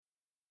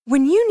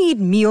When you need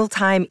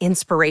mealtime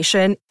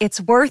inspiration,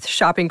 it's worth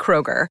shopping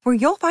Kroger, where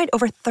you'll find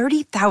over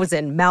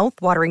 30,000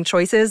 mouth-watering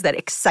choices that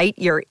excite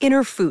your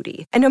inner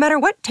foodie. And no matter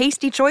what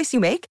tasty choice you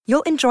make,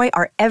 you'll enjoy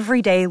our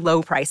everyday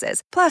low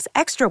prices, plus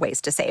extra ways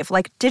to save,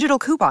 like digital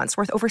coupons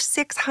worth over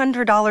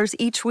 $600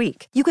 each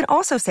week. You can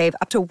also save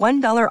up to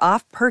 $1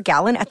 off per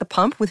gallon at the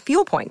pump with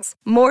fuel points.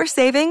 More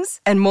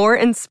savings and more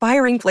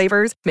inspiring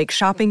flavors make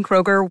shopping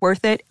Kroger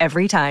worth it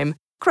every time.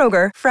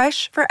 Kroger,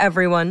 fresh for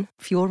everyone.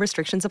 Fuel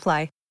restrictions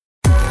apply.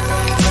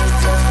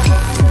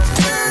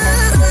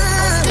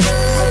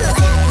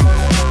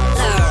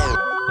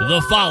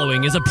 The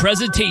following is a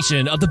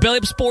presentation of the Belly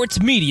Up Sports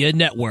Media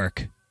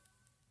Network.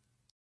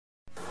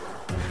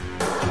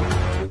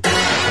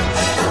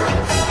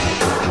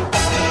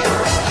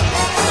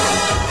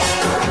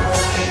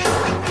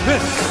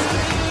 This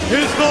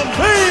is the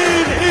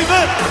main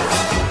event.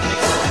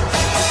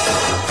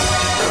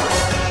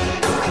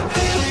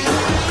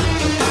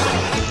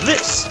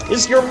 This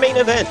is your main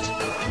event,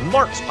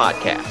 Mark's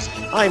Podcast.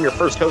 I am your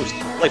first host,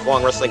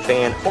 lifelong wrestling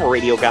fan, former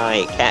radio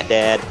guy, cat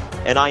dad,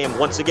 and I am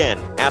once again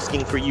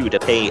asking for you to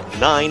pay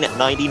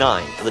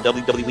 $9.99 for the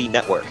WWE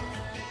Network.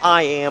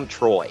 I am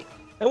Troy,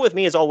 and with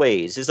me as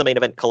always is the main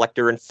event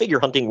collector and figure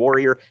hunting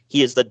warrior.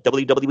 He is the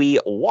WWE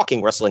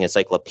Walking Wrestling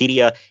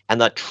Encyclopedia and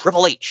the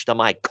Triple H to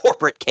my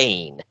corporate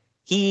Kane.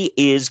 He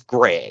is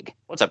Greg.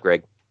 What's up,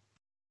 Greg?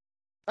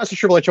 That's the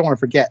Triple H I want to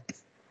forget.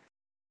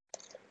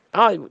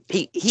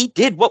 He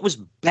did what was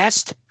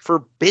best for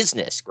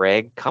business,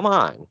 Greg. Come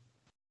on.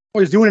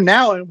 Well, he's doing it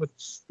now with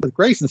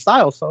grace and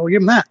style, so I'll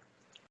give him that.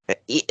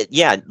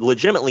 Yeah,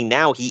 legitimately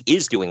now he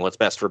is doing what's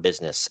best for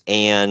business,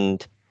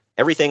 and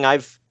everything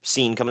I've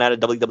seen coming out of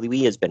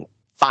WWE has been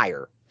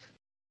fire.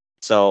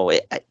 So,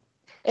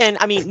 and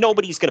I mean,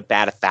 nobody's going to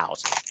bat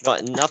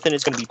 1,000. Nothing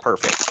is going to be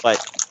perfect,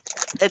 but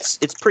it's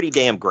pretty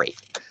damn great.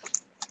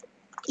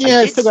 Yeah,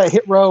 I still got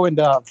Hit Row and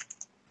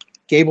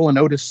Gable and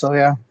Otis, so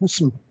yeah, there's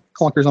some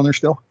clunkers on there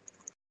still.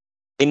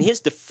 In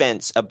his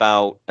defense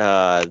about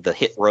the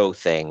Hit Row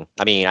thing,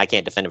 I mean, I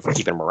can't defend him for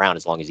keeping him around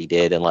as long as he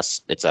did,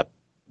 unless it's a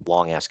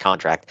long-ass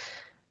contract.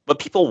 But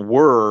people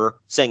were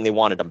saying they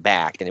wanted him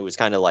back, and it was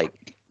kind of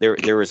like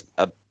there was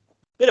a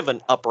bit of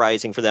an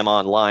uprising for them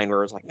online where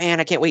it was like,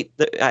 man, I can't wait.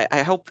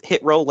 I hope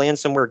Hit Row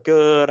lands somewhere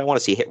good. I want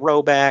to see Hit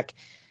Row back.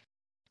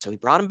 So he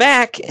brought him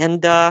back,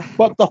 and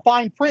but the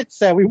fine print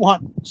said we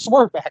want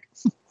Swerve back.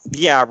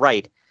 Yeah,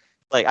 right.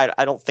 Like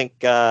I don't think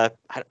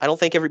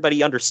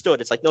everybody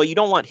understood. It's like, no, you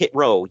don't want Hit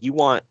Row, you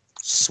want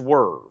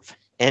Swerve.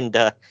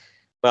 And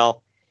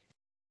well,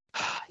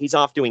 he's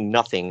off doing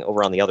nothing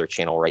over on the other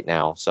channel right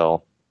now.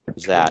 So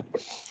there's that.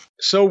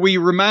 So we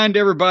remind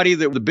everybody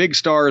that the big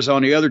star is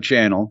on the other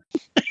channel.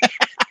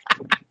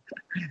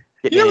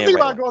 You don't think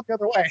about going the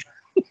other way.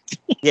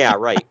 Yeah,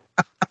 right.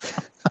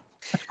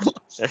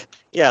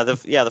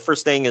 The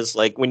first thing is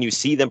like when you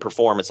see them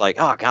perform, it's like,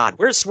 oh God,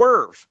 where's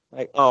Swerve?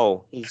 Like,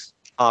 oh, he's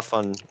off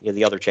on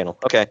the other channel.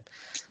 Okay.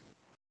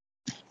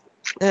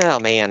 Oh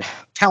man,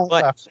 talent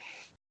left.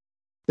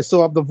 They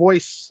still have the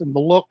voice and the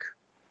look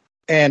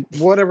and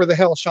whatever the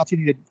hell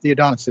Shotzi the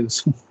Adonis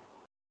is.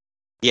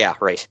 Yeah,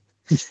 right.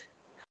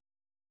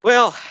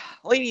 Well,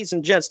 ladies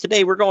and gents,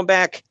 today we're going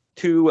back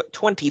to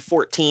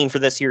 2014 for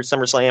this year's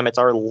SummerSlam. It's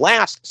our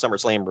last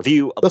SummerSlam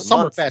review of the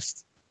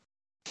Summerfest.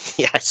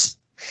 Yes.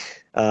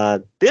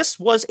 This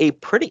was a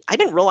pretty... I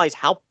didn't realize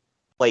how,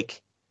 kind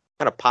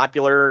of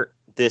popular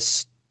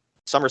this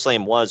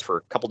SummerSlam was for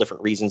a couple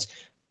different reasons.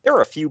 There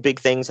were a few big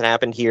things that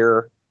happened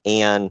here,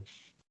 and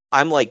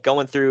I'm,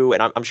 going through,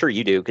 and I'm sure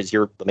you do, because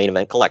you're the main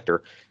event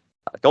collector,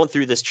 going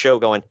through this show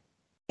going,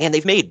 man,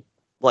 they've made,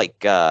 quite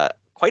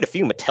a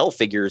few Mattel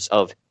figures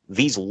of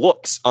these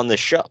looks on this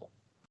show.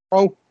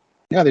 Oh,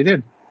 yeah, they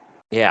did.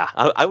 Yeah,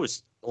 I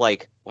was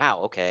like,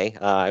 wow, okay.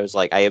 I was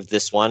like, I have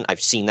this one.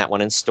 I've seen that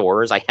one in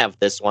stores. I have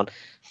this one.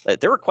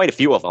 There were quite a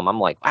few of them. I'm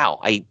like, wow,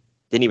 I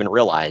didn't even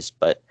realize,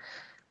 but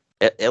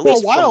at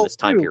least from this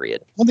time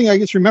period. One thing I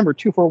guess remember,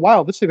 too, for a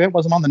while, this event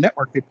wasn't on the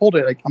network. They pulled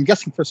it, I'm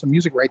guessing, for some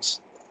music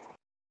rights.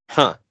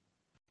 Huh.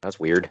 That's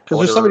weird. Because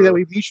there's somebody that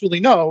we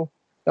mutually know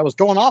that was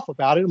going off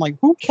about it. I'm like,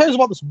 who cares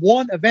about this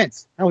one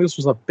event? I know this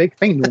was a big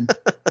thing to him.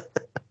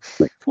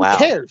 Who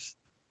cares?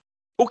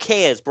 Who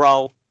cares,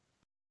 bro?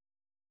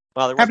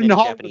 Well, there wasn't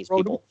any Japanese bro.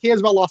 people. Who cares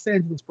about Los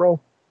Angeles, bro?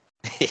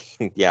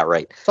 Yeah,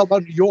 right. It's all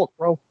about New York,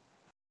 bro.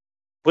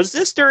 Was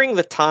this during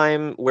the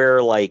time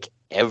where,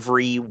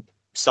 every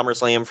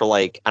SummerSlam for,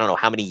 I don't know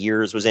how many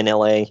years was in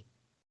LA?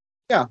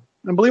 Yeah.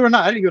 And believe it or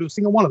not, I didn't go to a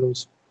single one of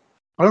those.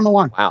 I don't know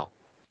why. Wow.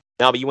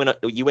 No, but you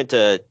went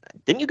to,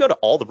 didn't you go to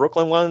all the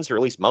Brooklyn ones, or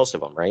at least most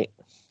of them, right?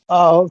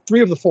 3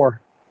 of the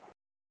 4.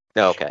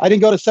 Oh, okay. I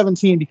didn't go to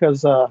 17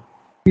 because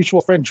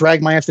mutual friend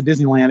dragged my ass to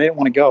Disneyland. I didn't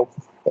want to go.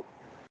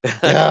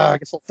 Yeah, I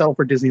guess I'll settle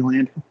for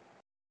Disneyland.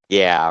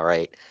 Yeah,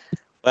 right.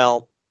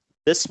 Well,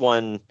 this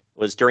one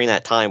was during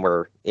that time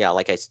where,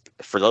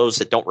 for those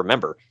that don't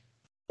remember,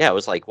 it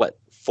was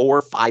 4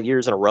 or 5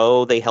 years in a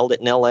row they held it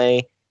in LA,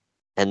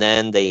 and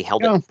then they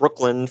held it in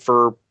Brooklyn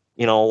for,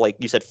 like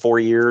you said, 4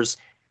 years.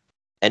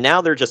 And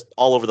now they're just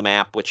all over the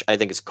map, which I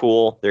think is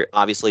cool. They're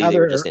obviously now they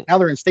were just in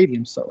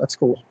stadiums, so that's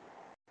cool.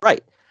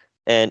 Right.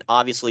 And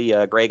obviously,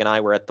 Greg and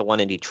I were at the one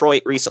in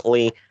Detroit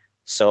recently.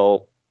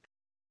 So,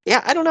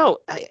 yeah, I don't know.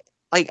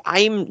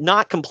 I'm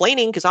not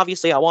complaining because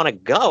obviously I want to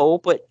go.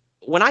 But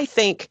when I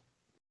think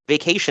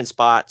vacation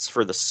spots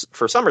for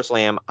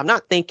SummerSlam, I'm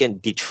not thinking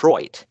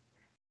Detroit.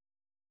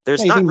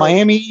 There's not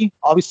Miami,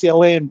 obviously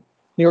LA and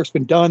New York's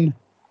been done.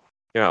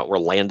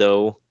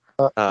 Orlando.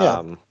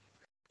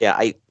 Yeah,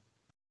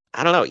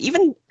 I don't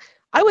know.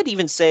 I would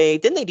even say,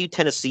 didn't they do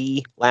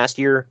Tennessee last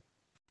year?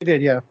 They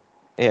did, yeah.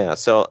 Yeah,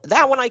 so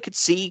that one I could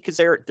see because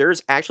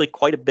there's actually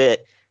quite a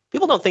bit.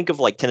 People don't think of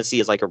like Tennessee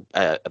as like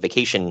a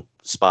vacation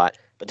spot,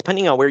 but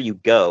depending on where you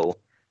go,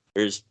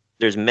 there's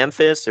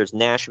Memphis, there's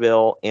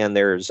Nashville, and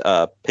there's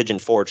Pigeon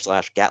Forge /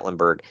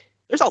 Gatlinburg.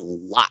 There's a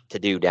lot to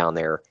do down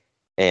there,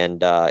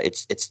 and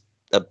it's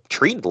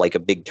treated like a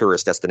big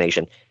tourist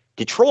destination.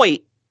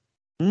 Detroit,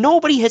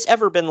 nobody has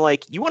ever been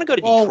like, you want to go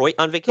to Detroit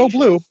on vacation? Go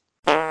Blue.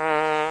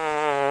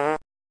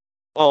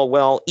 Oh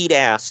well, eat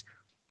ass.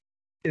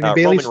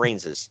 Roman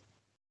Reigns.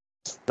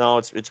 No,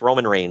 it's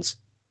Roman Reigns.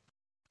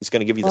 He's going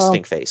to give you the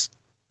stink face.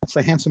 That's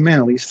a handsome man,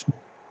 at least.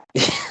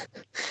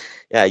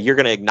 Yeah, you're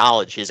going to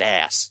acknowledge his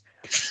ass.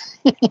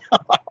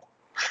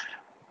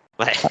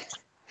 But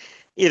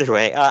either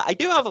way, I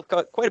do have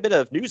quite a bit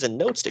of news and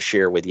notes to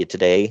share with you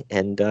today,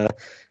 and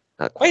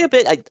quite a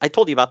bit. I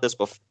told you about this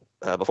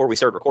before we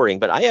started recording,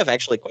 but I have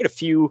actually quite a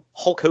few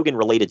Hulk Hogan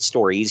related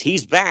stories.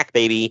 He's back,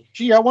 baby.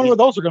 Gee, I wonder what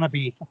those are going to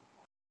be.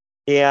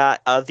 Yeah,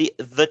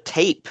 the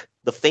tape,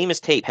 the famous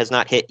tape, has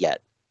not hit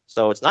yet,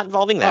 so it's not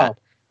involving that. Oh.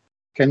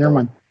 Okay, never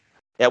mind.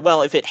 Yeah,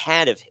 well, if it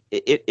had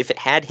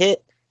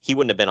hit, he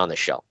wouldn't have been on the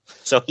show.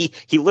 So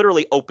he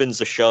literally opens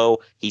the show.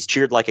 He's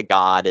cheered like a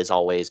god, as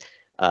always.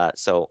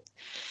 So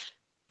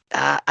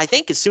I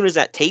think as soon as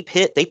that tape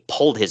hit, they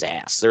pulled his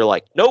ass. They're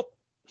like, nope.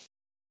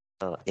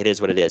 It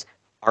is what it is.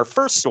 Our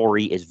first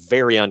story is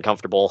very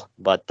uncomfortable,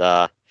 but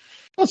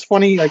that's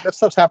funny. Like that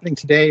stuff's happening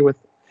today with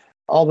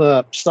all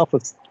the stuff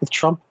with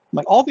Trump.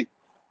 Like what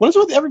is it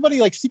with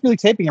everybody like secretly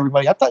taping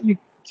everybody? I thought you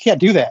can't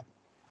do that.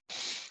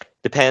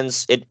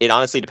 Depends. It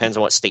honestly depends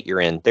on what state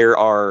you're in. There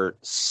are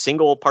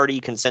single party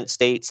consent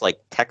states like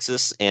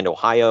Texas and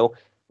Ohio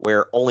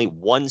where only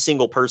one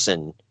single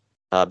person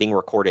being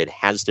recorded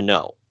has to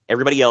know.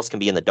 Everybody else can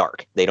be in the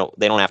dark. They don't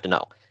have to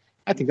know.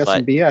 I think that's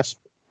some BS.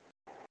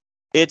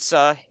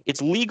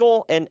 It's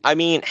legal, and I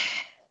mean,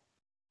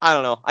 I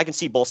don't know. I can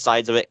see both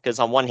sides of it because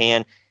on one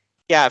hand,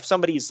 yeah, if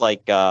somebody's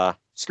like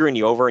screwing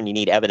you over and you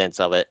need evidence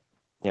of it,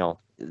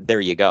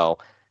 there you go.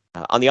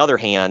 On the other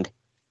hand,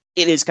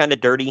 it is kind of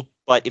dirty.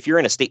 But if you're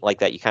in a state like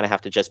that, you kind of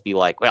have to just be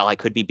like, well, I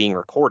could be being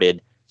recorded,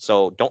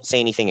 so don't say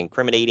anything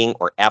incriminating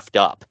or effed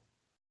up.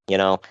 I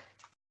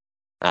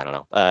don't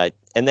know.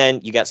 And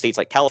then you got states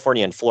like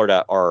California and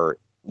Florida are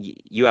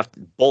you have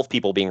both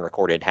people being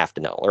recorded have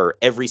to know, or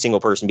every single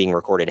person being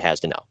recorded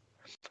has to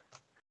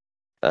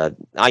know.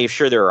 I'm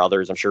sure there are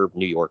others. I'm sure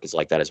New York is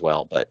like that as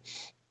well. But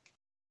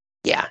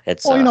yeah,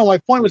 it's. Well, my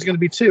point was going to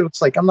be too.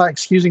 It's like I'm not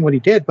excusing what he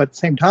did, but at the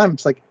same time,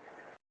 it's like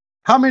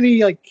how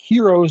many like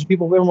heroes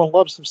people everyone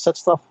loves have said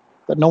stuff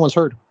that no one's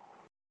heard.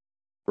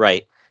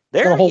 Right.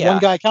 They'll hold one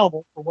guy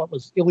accountable for what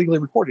was illegally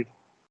recorded.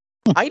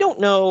 I don't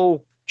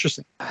know.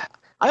 Interesting.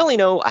 I only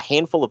know a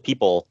handful of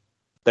people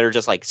that are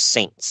just like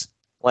saints.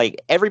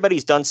 Like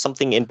everybody's done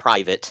something in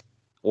private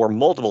or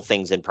multiple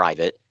things in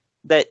private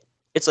that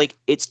it's like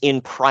it's in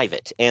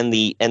private and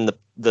the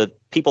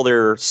people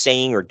they're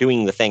saying or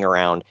doing the thing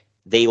around,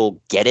 they'll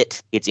get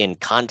it. It's in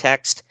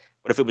context.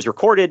 But if it was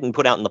recorded and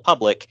put out in the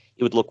public,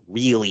 it would look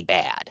really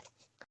bad.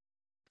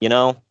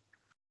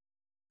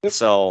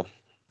 So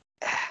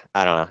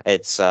I don't know.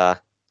 It's I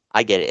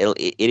get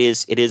it. It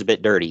is a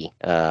bit dirty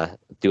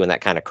doing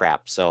that kind of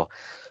crap. So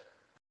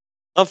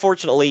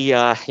unfortunately,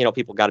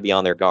 people got to be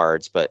on their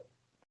guards. But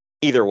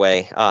either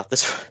way,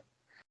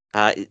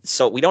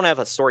 so we don't have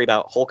a story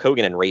about Hulk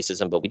Hogan and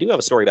racism, but we do have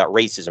a story about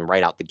racism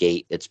right out the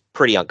gate. It's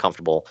pretty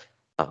uncomfortable.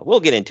 We'll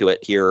get into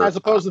it here, as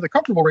opposed to the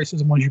comfortable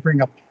racism ones you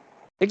bring up.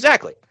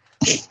 Exactly.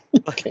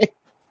 Okay.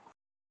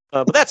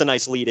 But that's a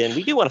nice lead in.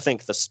 We do want to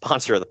thank the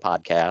sponsor of the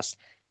podcast.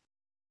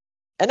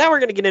 And now we're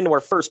going to get into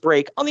our first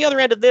break. On the other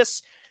end of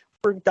this,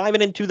 we're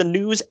diving into the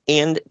news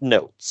and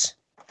notes.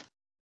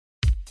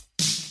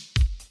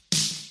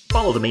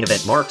 Follow the Main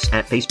Event Marks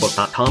at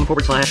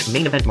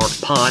Facebook.com/Main Event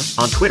Marks Pod,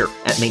 on Twitter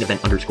at Main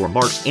Event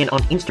 _Marks, and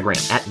on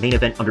Instagram at Main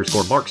Event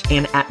 _Marks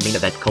and at Main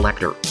Event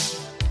Collector.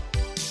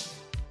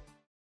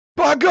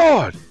 By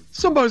God,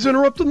 somebody's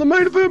interrupting the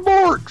Main Event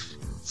Marks.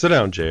 Sit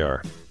down, JR.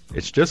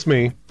 It's just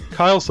me,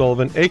 Kyle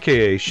Sullivan,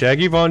 a.k.a.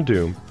 Shaggy Von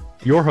Doom,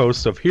 your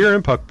host of Here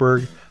in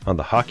Puckburg on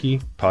the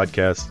Hockey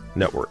Podcast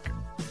Network.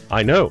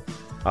 I know,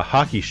 a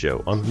hockey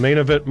show on Main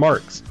Event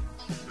Marks.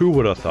 Who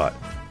would have thought?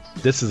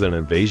 This is an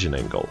invasion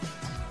angle.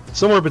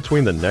 Somewhere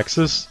between the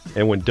Nexus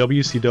and when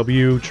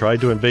WCW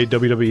tried to invade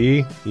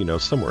WWE,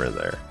 somewhere in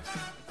there.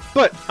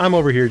 But I'm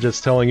over here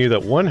just telling you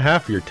that one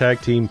half of your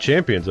tag team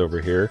champions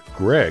over here,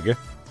 Greg,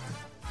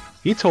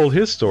 He told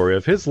his story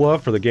of his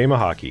love for the game of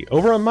hockey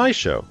over on my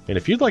show. And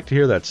if you'd like to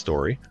hear that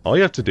story, all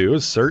you have to do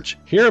is search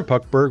here in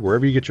Puckburg,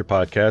 wherever you get your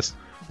podcasts,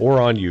 or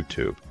on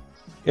YouTube.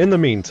 In the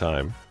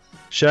meantime,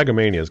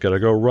 Shagamania's got to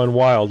go run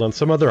wild on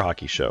some other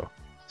hockey show.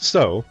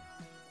 So,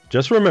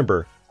 just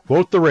remember,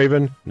 quote the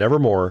Raven,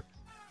 nevermore,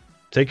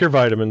 take your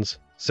vitamins,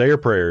 say your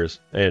prayers,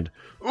 and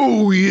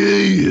oh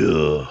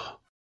yeah!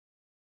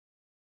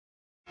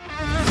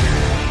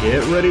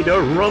 Get ready to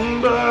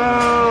rumble!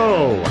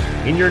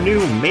 In your new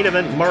Main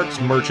Event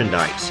Marks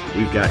merchandise,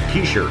 we've got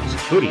t-shirts,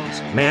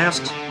 hoodies,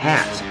 masks,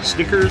 hats,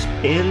 stickers,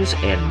 pins,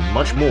 and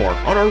much more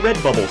on our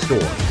Redbubble store.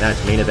 That's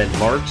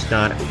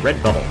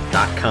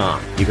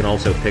maineventmarks.redbubble.com. You can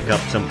also pick up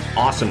some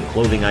awesome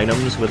clothing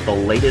items with the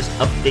latest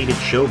updated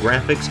show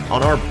graphics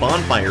on our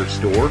Bonfire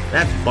store.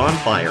 That's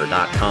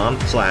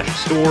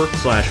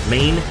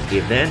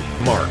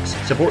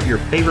bonfire.com/store/main-event-marks. Support your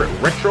favorite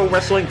retro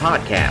wrestling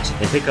podcast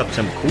and pick up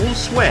some cool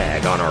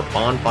swag on our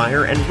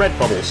Bonfire and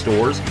Redbubble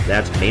stores.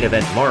 That's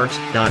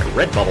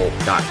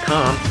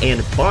maineventmarks.redbubble.com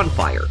and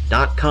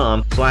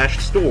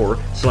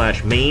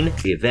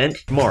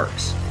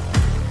bonfire.com/store/main-event-marks.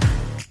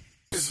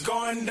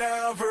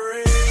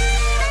 The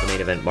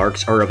Main Event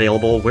Marks are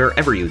available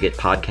wherever you get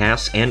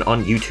podcasts and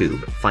on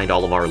YouTube. Find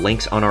all of our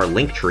links on our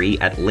link tree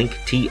at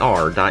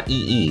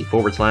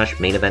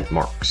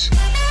linktr.ee/main-event-marks.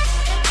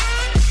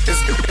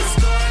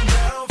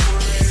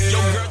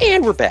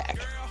 And we're back.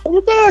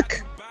 We're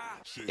back.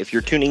 If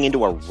you're tuning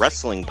into a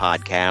wrestling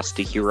podcast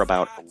to hear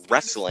about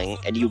wrestling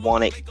and you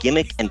want it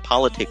gimmick and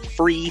politic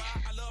free,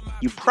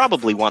 you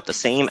probably want the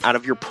same out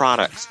of your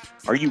products.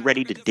 Are you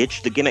ready to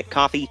ditch the gimmick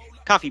coffee?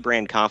 Coffee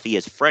Brand Coffee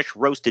is fresh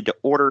roasted to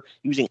order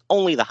using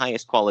only the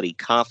highest quality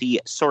coffee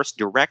sourced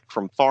direct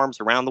from farms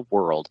around the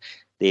world.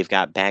 They've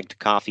got bagged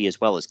coffee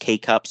as well as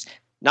K-Cups.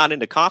 Not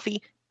into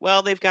coffee?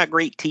 Well, they've got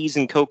great teas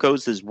and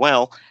cocos as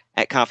well.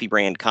 At Coffee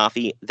Brand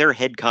Coffee, their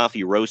head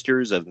coffee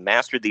roasters have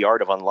mastered the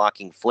art of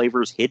unlocking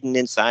flavors hidden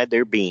inside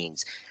their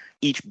beans.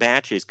 Each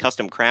batch is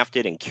custom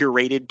crafted and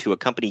curated to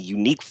accompany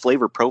unique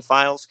flavor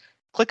profiles.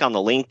 Click on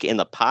the link in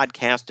the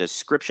podcast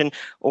description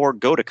or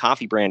go to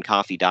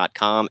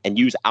coffeebrandcoffee.com and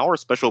use our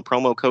special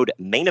promo code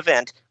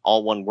MAINEVENT,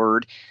 all one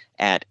word,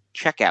 at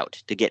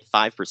checkout to get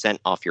 5%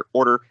 off your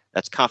order.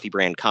 That's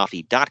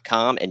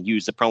coffeebrandcoffee.com and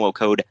use the promo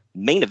code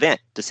MAINEVENT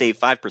to save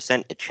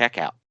 5% at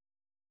checkout.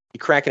 You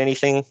cracking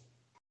anything?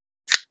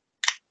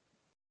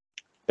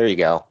 There you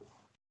go.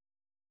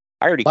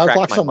 I already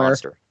cracked my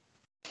monster.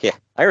 Yeah,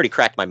 I already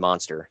cracked my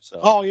monster. So.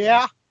 Oh,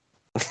 yeah?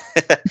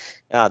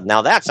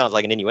 Now that sounds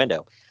like an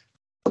innuendo.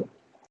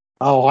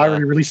 Oh, I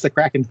already released the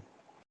Kraken.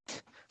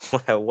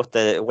 What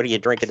are you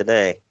drinking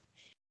today?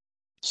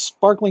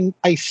 Sparkling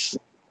ice.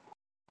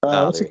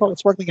 What's it called?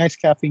 Sparkling ice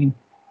caffeine.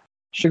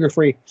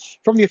 Sugar-free.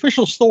 From the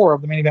official store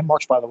of the Main Event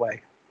Marks, by the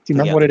way. Do you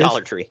remember what it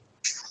Dollar Tree.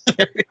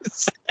 There it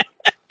is.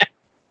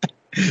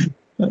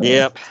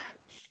 Yep.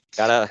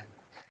 Gotta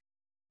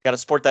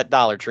support that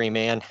Dollar Tree,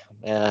 man.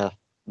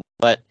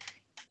 But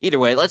either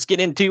way, let's get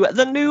into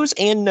the news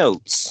and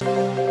notes.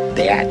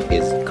 That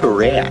is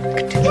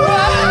correct.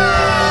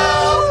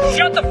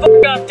 Shut the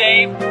fuck up,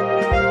 Dave!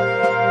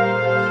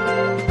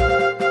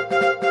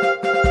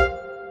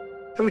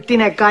 Everything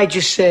that guy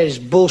just says is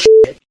bullshit.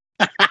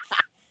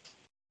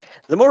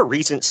 The more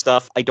recent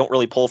stuff, I don't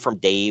really pull from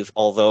Dave,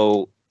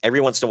 although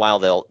every once in a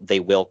while they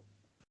will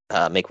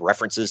make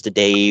references to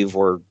Dave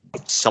or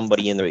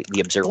somebody in the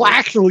Observer. Well,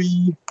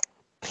 actually.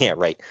 Yeah,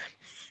 right.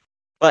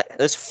 But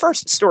this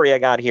first story I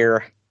got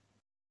here,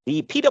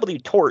 the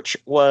PW Torch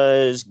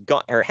has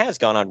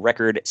gone on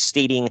record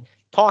stating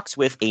talks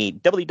with a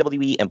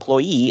WWE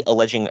employee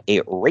alleging a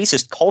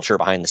racist culture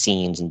behind the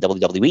scenes in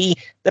WWE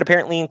that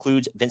apparently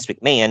includes Vince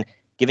McMahon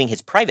giving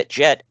his private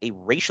jet a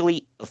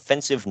racially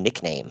offensive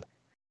nickname.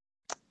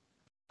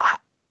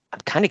 I'm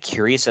kind of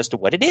curious as to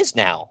what it is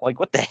now. Like,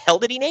 what the hell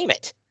did he name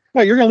it?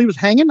 No, you're going to leave us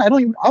hanging? I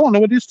want to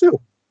know what it is,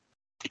 too.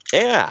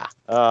 Yeah.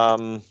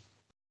 Oh,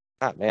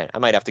 man, I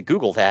might have to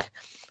Google that.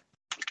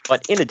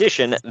 But in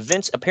addition,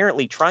 Vince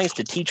apparently tries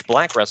to teach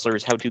black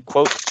wrestlers how to,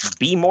 quote,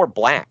 be more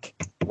black,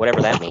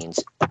 whatever that means.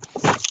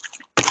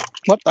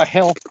 What the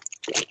hell?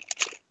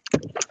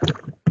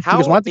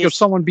 Because when I think of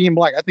someone being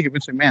black, I think of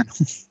Vince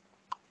McMahon.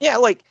 Yeah,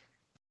 like,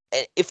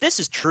 if this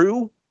is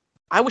true,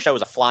 I wish I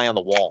was a fly on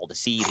the wall to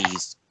see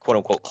these,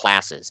 quote-unquote,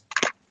 classes.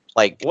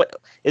 Like, what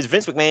is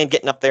Vince McMahon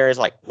getting up there? Is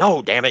like,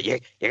 no, damn it, you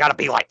got to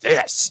be like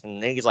this.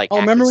 And then he's like,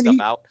 remember when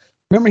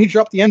Remember he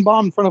dropped the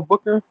N-bomb in front of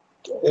Booker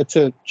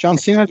to John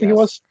Cena, I think it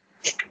was?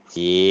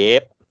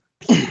 Yep.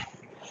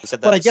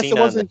 But I guess it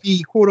wasn't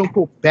the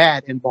quote-unquote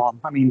bad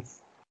N-bomb. I mean...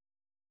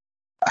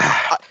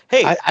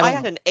 hey, I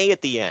had an A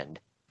at the end.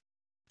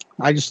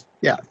 That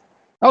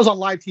was on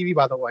live TV,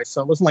 by the way,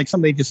 so it wasn't like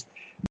somebody just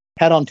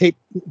had on tape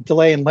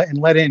delay and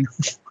let in.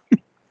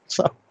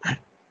 So...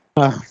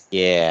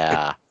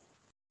 yeah.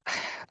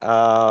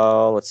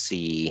 Let's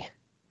see.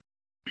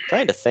 I'm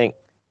trying to think.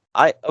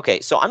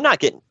 So I'm not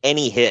getting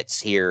any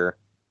hits here.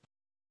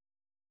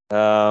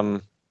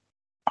 On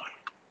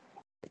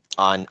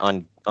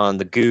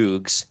the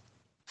Googs.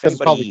 It's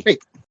probably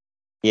fake.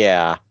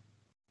 Yeah.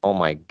 Oh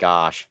my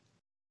gosh.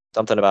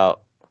 Something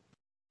about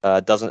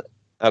doesn't.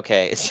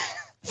 Okay,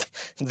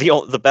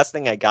 the best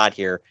thing I got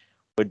here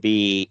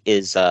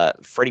is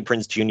Freddie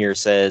Prinze Jr.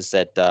 says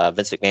that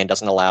Vince McMahon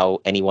doesn't allow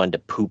anyone to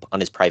poop on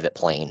his private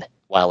plane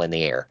while in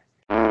the air.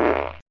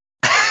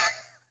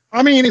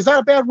 I mean, is that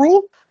a bad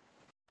rule?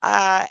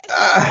 Yeah,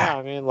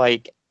 I mean,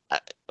 like,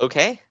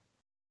 okay.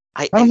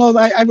 I don't know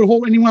that I would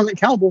hold anyone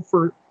accountable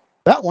for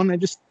that one.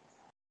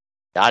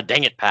 God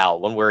dang it, pal.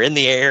 When we're in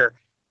the air,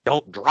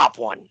 don't drop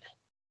one.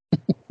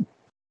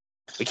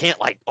 We can't,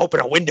 like, open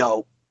a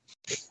window.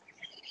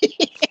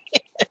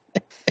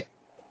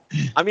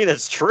 I mean,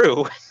 it's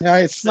true. Yeah,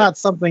 it's not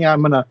something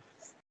I'm going to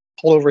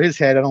hold over his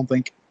head, I don't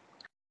think.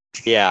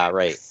 Yeah,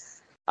 right.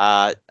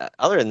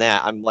 Other than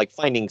that, I'm, like,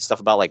 finding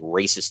stuff about, like,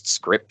 racist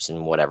scripts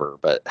and whatever,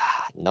 but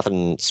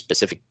nothing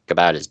specific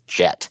about his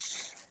jet.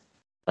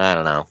 I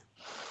don't know.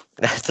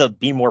 The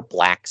Be More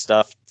Black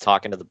stuff,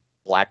 talking to the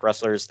black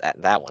wrestlers,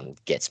 that one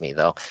gets me,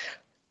 though.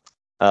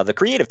 The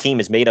creative team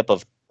is made up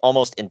of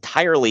almost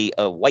entirely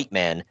white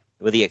men,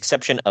 with the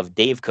exception of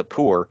Dave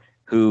Kapoor,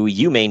 who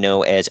you may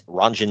know as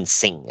Ranjan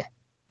Singh.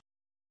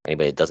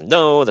 Anybody that doesn't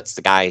know, that's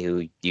the guy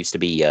who used to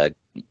be,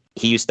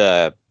 he used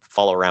to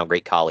follow around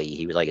Great Khali.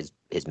 He was like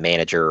his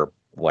manager or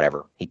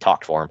whatever. He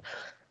talked for him.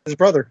 His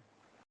brother.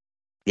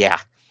 Yeah.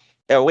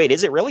 Oh, wait,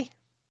 is it really?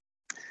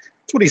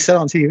 That's what he said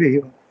on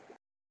TV.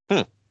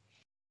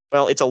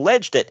 Well, it's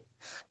alleged that,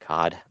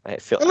 God, I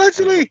feel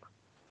allegedly.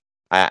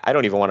 I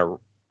don't even want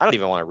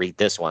to read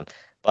this one,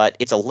 but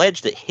it's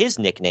alleged that his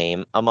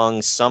nickname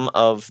among some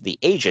of the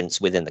agents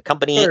within the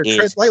company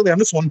tread lightly on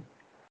this one.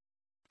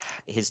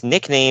 His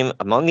nickname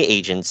among the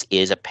agents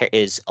is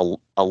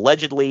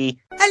allegedly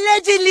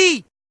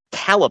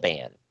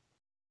Taliban.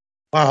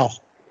 Wow.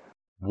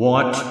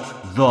 What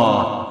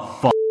the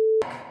fuck?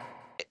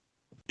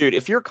 Dude,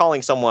 if you're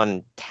calling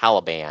someone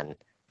Taliban,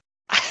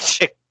 God,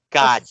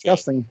 that's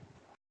disgusting.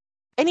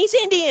 And he's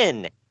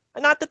Indian.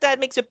 Not that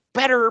makes it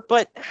better,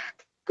 but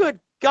good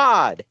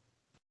God.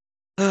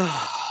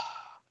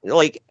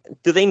 Like,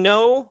 do they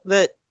know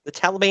that the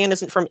Taliban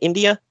isn't from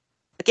India?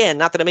 Again,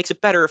 not that it makes it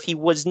better if he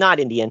was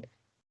not Indian.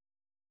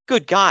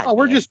 Good God. Oh,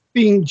 we're just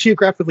being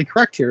geographically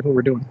correct here, what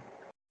we're doing.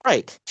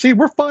 Right. See,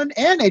 we're fun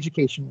and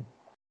educational.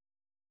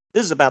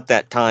 This is about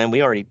that time.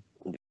 We're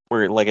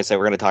like I said,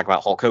 we're going to talk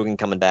about Hulk Hogan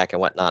coming back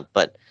and whatnot,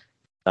 but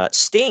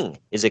Sting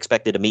is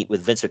expected to meet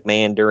with Vince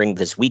McMahon during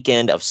this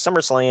weekend of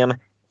SummerSlam.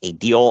 A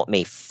deal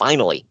may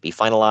finally be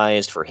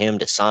finalized for him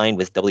to sign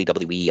with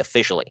WWE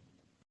officially.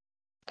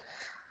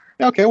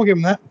 Okay, we'll give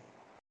him that.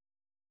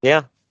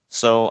 Yeah.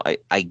 So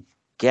I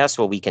guess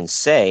what we can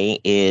say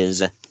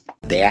is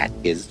that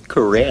is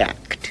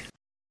correct.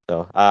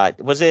 So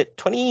was it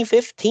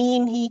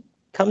 2015 he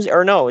comes,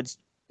 or no, it's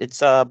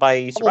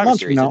by Survivor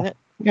Series, isn't it?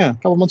 Yeah, a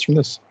couple months from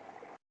this.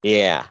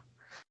 Yeah.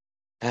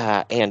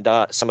 And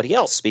somebody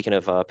else, speaking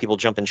of people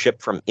jumping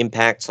ship from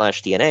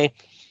Impact/TNA,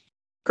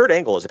 Kurt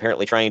Angle is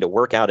apparently trying to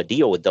work out a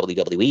deal with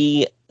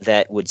WWE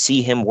that would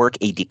see him work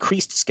a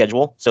decreased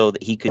schedule so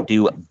that he could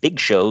do big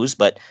shows,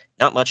 but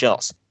not much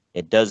else.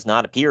 It does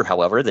not appear,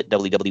 however, that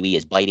WWE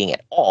is biting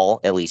at all,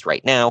 at least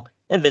right now,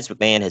 and Vince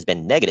McMahon has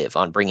been negative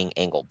on bringing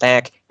Angle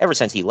back ever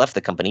since he left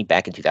the company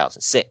back in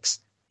 2006.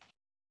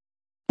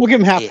 We'll give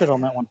him half fit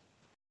on that one.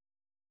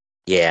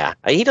 Yeah,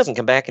 he doesn't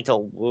come back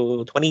until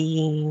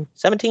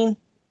 2017? I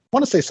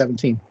want to say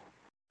 17.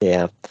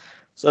 Yeah,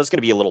 so it's going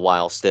to be a little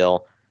while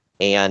still.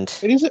 And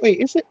is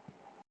it?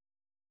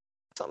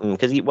 Something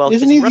because he's the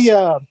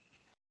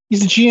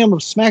GM of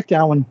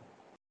SmackDown when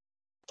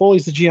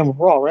Foley's the GM of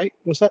Raw, right?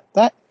 Was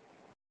that?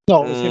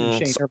 No, it was him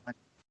and Shane.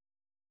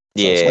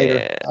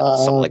 Yeah,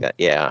 something like that.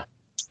 Yeah.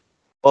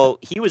 Well,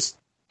 it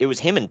was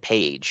him and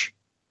Paige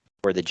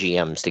were the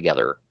GMs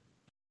together,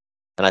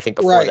 and I think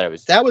before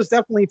that was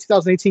definitely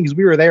 2018 because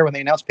we were there when they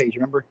announced Paige.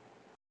 Remember?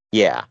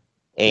 Yeah,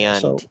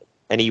 and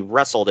he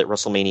wrestled at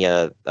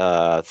WrestleMania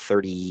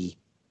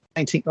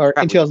 19 or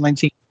in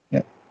 2019.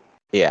 Yeah.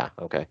 Yeah.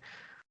 Okay.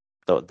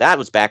 So that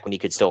was back when he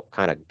could still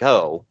kind of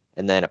go,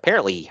 and then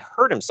apparently he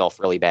hurt himself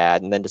really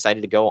bad, and then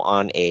decided to go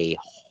on a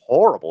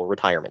horrible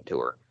retirement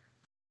tour.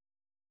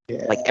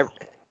 Yeah. Like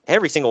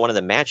every single one of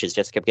the matches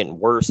just kept getting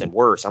worse and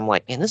worse. I'm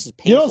like, man, this is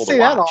painful. You don't say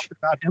that often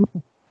about him.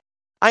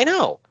 I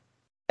know.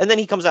 And then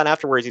he comes out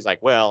afterwards. He's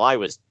like, well, I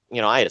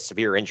had a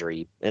severe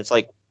injury, and it's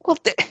like, well,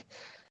 is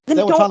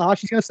that what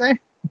Tanahashi's gonna say?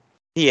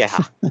 Yeah.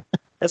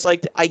 It's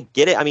like, I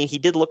get it. I mean, he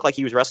did look like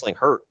he was wrestling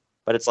hurt,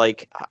 but it's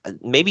like,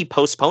 maybe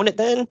postpone it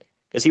then?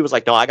 Because he was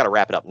like, no, I got to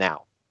wrap it up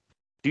now.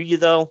 Do you,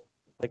 though?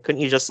 Like,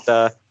 couldn't you just,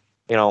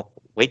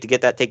 wait to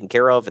get that taken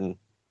care of and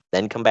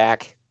then come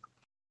back?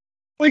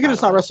 Well, he could have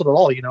just not wrestled at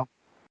all,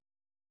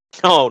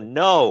 Oh,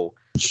 no.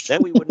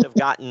 Then we wouldn't have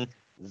gotten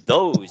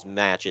those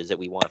matches that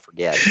we want to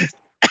forget.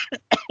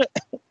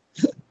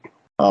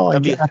 Oh,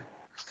 yeah.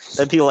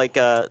 That'd be like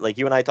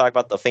you and I talk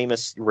about the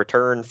famous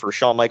return for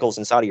Shawn Michaels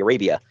in Saudi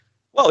Arabia.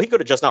 Well, he could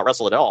have just not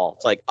wrestled at all.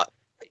 It's like,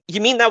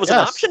 you mean that was an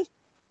option?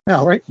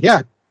 Yeah, right.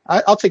 Yeah,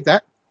 I'll take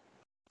that.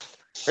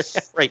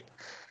 Right.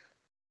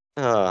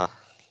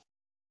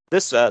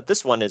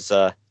 This one is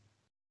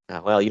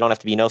well, you don't have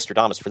to be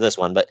Nostradamus for this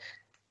one, but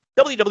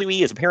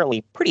WWE is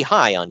apparently pretty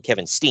high on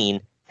Kevin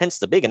Steen, hence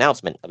the big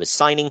announcement of his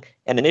signing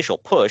and initial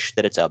push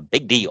that it's a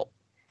big deal.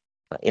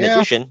 In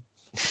addition,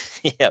 that's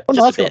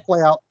going to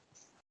play out.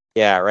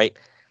 Yeah, right.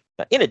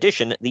 In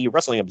addition, the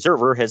Wrestling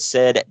Observer has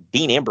said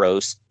Dean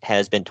Ambrose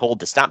has been told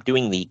to stop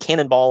doing the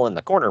cannonball in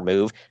the corner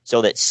move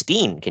so that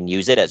Steen can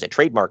use it as a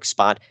trademark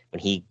spot when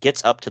he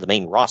gets up to the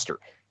main roster.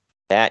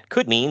 That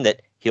could mean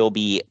that he'll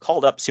be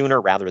called up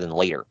sooner rather than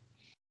later.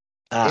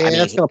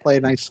 That's going to play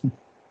nice.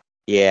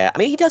 Yeah, I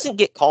mean, he doesn't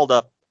get called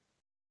up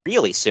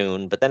really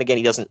soon, but then again,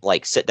 he doesn't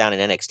sit down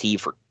in NXT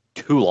for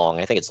too long.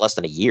 I think it's less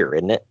than a year,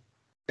 isn't it?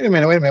 Wait a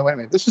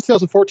minute. This is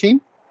 2014?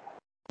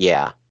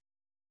 Yeah.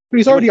 But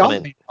he's already on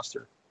the main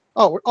roster.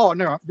 Oh,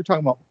 no, you're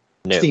talking about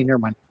Steen. Never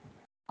mind.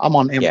 I'm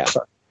on Ambrose.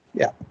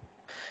 Yeah.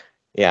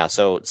 Yeah,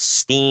 so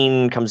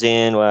Steen comes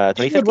in.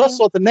 He did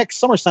wrestle at the next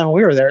SummerSlam when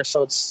we were there,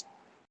 so it's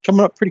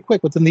coming up pretty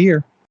quick within the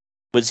year.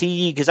 Was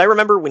he? Because I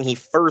remember when he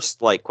first,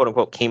 quote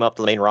unquote, came up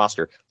to the main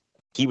roster,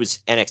 he was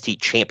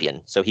NXT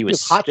champion, so he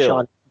was hot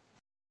shot.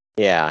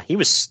 Yeah, he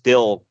was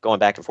still going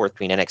back and forth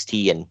between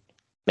NXT and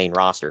main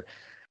roster.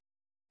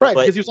 Right,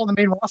 because he was on the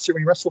main roster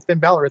when he wrestled Finn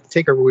Balor at the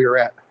takeover we were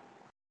at.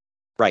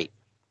 Right.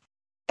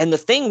 And the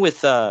thing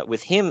with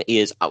him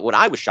is, what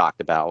I was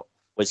shocked about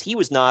was he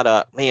was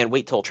not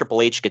wait till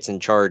Triple H gets in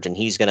charge and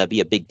he's going to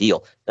be a big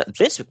deal.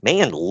 Vince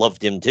McMahon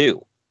loved him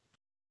too.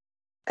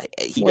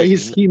 He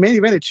main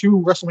evented 2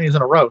 WrestleManias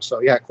in a row, so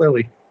yeah,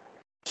 clearly.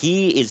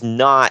 He is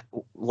not,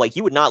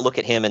 you would not look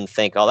at him and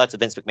think, oh, that's a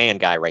Vince McMahon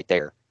guy right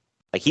there.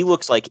 He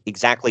looks like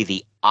exactly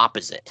the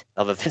opposite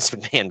of a Vince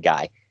McMahon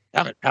guy.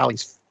 Damn it, pal,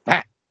 he's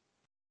fat.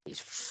 He's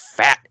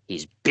fat,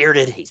 he's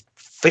bearded, he's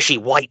fishy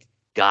white.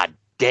 God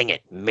dang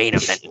it, main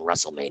event in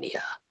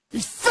WrestleMania.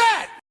 He's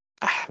fat!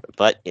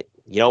 But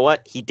you know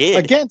what? He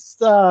did. Against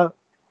one of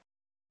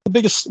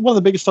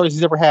the biggest stars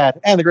he's ever had,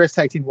 and the greatest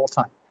tag team of all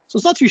time. So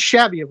it's not too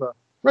shabby of a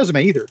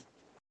resume either.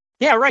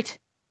 Yeah, right.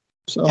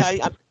 So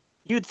yeah,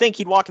 you'd think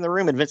he'd walk in the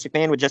room and Vince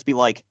McMahon would just be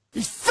like,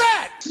 he's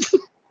fat!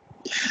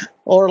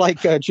 Or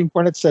Jim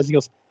Cornette says, he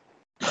goes,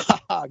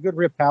 good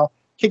rip, pal.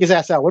 Kick his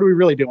ass out. What are we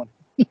really doing?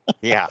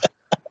 Yeah.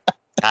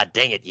 God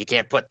dang it, you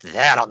can't put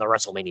that on the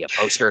WrestleMania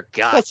poster.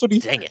 God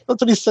dang it.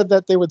 That's what he said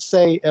that they would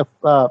say if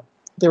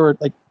they were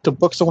to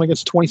book someone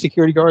against 20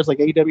 security guards like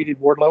AEW did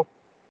Wardlow.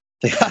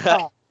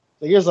 So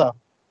here's a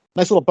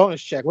nice little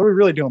bonus check. What are we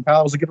really doing,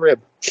 pal? It was a good rib.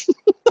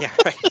 Yeah,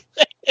 right.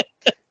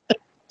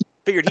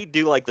 Figured he'd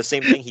do the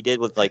same thing he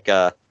did with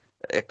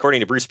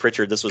according to Bruce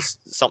Pritchard, this was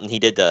something he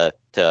did to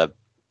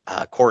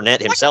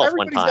Cornette himself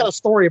one time. Everybody's got a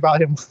story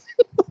about him.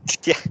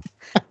 Yeah.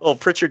 Well,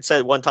 Pritchard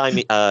said one time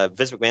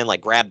Vince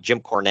McMahon grabbed Jim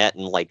Cornette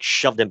and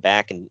shoved him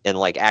back and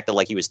acted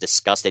like he was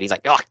disgusted. He's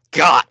like, "Oh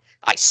God,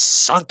 I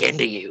sunk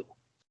into you."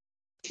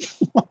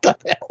 What the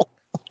hell?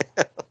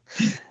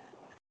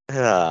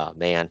 Oh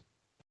man.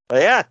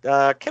 But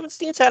yeah, Kevin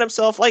Steen's had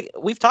himself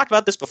we've talked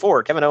about this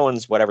before. Kevin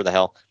Owens, whatever the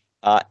hell,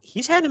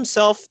 he's had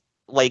himself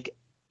you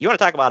want to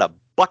talk about a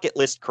bucket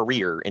list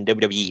career in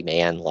WWE,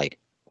 man?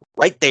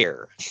 Right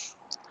there.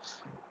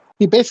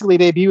 He basically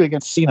debuted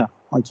against Cena.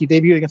 He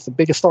debuted against the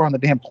biggest star on the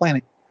damn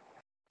planet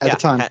at the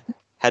time.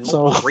 Had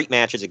multiple great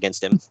matches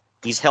against him.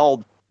 He's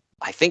held,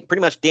 I think, pretty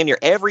much damn near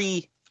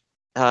every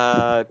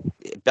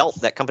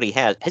belt that company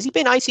has. Has he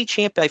been IC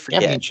champ? I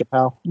forget. Championship,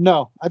 pal.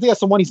 No, I think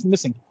that's the one he's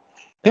missing.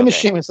 Him and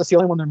Sheamus, that's the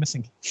only one they're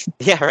missing.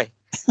 Yeah, right.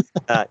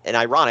 And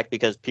ironic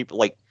because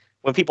people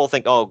when people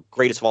think, oh,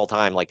 greatest of all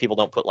time, people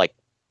don't put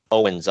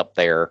Owens up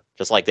there,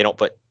 just like they don't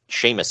put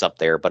Sheamus up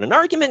there. But an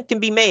argument can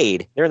be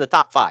made. They're in the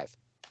top 5.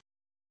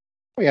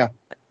 Oh, yeah.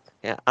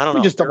 Yeah, I don't know.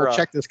 Let me just double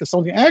check this because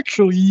someone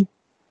actually.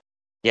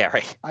 Yeah,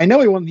 right. I know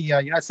he won the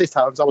United States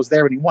title because I was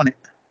there when he won it.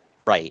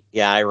 Right.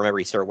 Yeah, I remember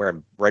he started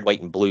wearing red,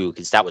 white, and blue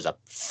because that was a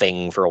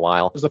thing for a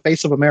while. It was the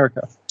face of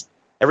America.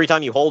 Every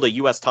time you hold a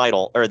U.S.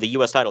 title, or the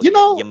U.S. title,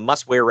 you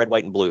must wear red,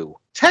 white, and blue.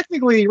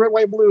 Technically, red,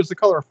 white, and blue is the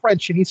color of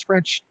French, and he's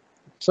French.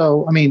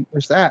 So, I mean,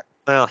 there's that.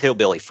 Well,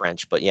 hillbilly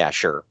French, but yeah,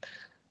 sure.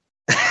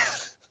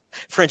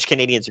 French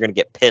Canadians are going to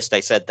get pissed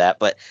I said that,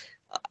 but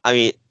I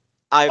mean,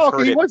 I've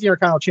heard he was the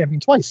Intercontinental champion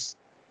twice.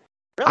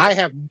 Really? I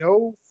have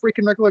no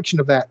freaking recollection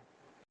of that.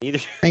 Either.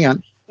 Hang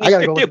on. I got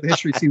to go look at the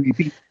history, see who he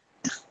beat.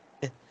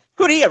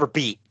 Who did he ever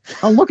beat?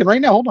 I'm looking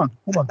right now. Hold on.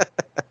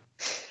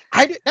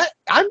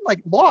 I'm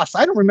lost.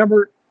 I don't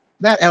remember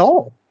that at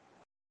all.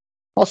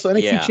 Also,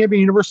 NXT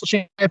champion, Universal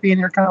champion,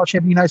 Intercontinental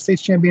champion, United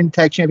States champion,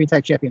 tag champion.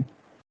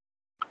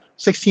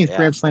 16th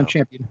Grand Slam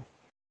champion.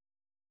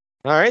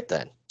 All right,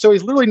 then. So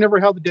he's literally never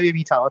held the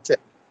WWE title. That's it.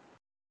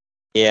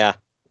 Yeah.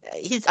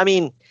 He's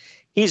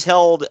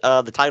held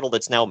the title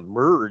that's now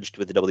merged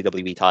with the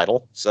WWE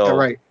title. So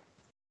right.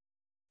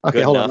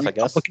 Okay, hold on. I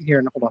guess. I'm looking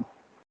here. Hold on.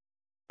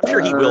 I'm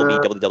sure he will be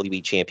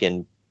WWE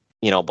champion,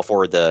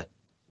 before the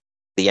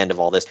end of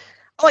all this.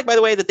 I like, by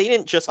the way, that they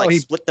didn't just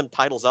split them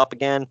titles up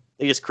again.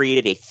 They just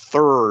created a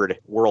third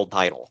world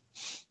title.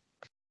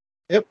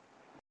 Yep.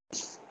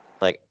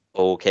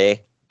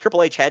 Okay.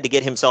 Triple H had to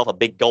get himself a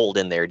big gold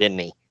in there, didn't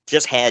he?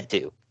 Just had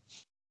to.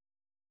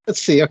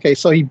 Let's see. Okay,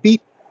 so he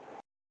beat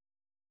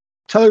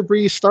Tyler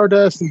Breeze,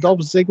 Stardust, and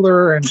Dolph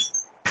Ziggler, and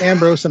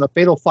Ambrose in a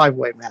fatal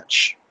 5-way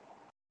match.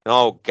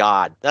 Oh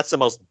God, that's the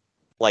most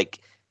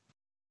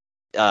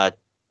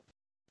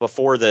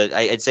before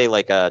I'd say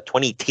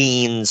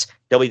 20-teens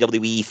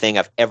WWE thing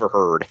I've ever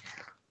heard.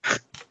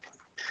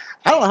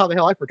 I don't know how the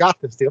hell I forgot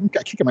this, dude. I'm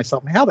kicking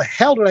myself. How the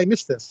hell did I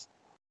miss this?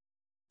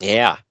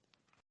 Yeah.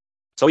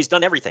 So he's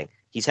done everything.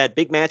 He's had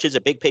big matches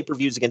at big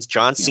pay-per-views against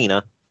John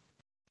Cena.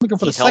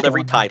 He's held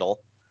every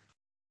title.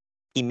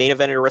 He main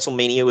evented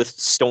WrestleMania with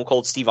Stone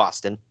Cold Steve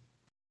Austin.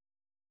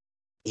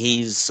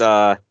 He's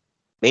main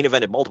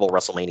evented multiple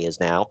WrestleManias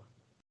now.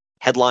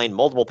 Headlined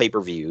multiple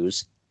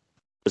pay-per-views.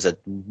 Was a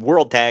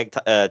world tag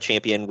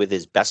champion with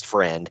his best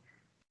friend.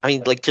 I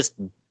mean, just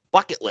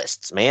bucket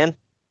lists, man.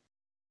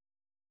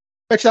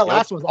 Actually, that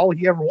last one was all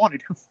he ever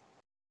wanted.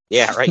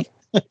 Yeah, right.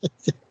 And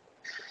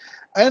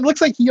it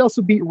looks like he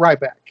also beat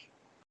Ryback.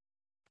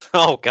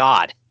 Oh,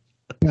 God.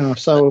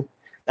 So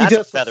that's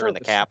a feather in the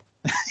cap.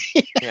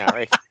 Yeah,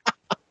 right.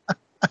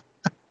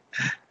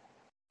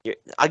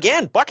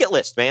 Again, bucket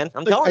list, man.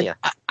 I'm telling you.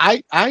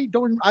 I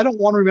don't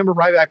want to remember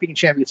Ryback being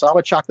champion, so I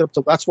would chalk it up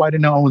to that's why I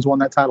didn't know Owens won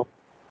that title.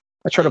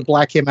 I try to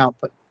black him out,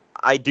 but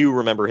I do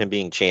remember him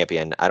being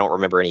champion. I don't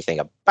remember anything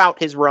about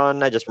his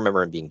run. I just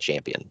remember him being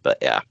champion. But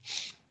yeah.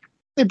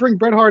 They bring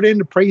Bret Hart in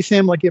to praise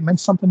him like it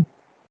meant something.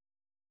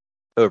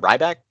 Oh,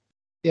 Ryback?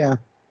 Yeah.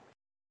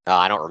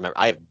 I don't remember.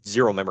 I have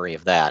zero memory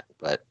of that,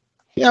 but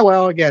yeah,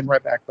 well, again,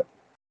 Ryback, but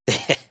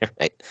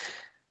right.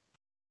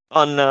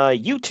 On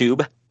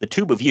YouTube, the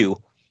Tube of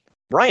You,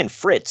 Ryan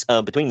Fritz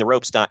of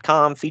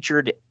BetweenTheRopes.com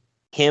featured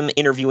him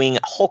interviewing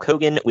Hulk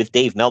Hogan with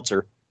Dave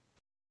Meltzer.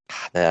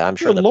 I'm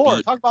sure Good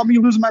Lord, talk about me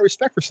losing my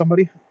respect for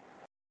somebody.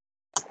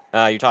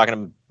 You're talking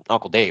to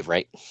Uncle Dave,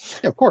 right?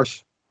 Yeah, of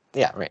course.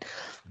 Yeah, right.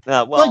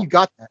 Well, you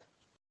got that.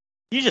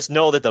 You just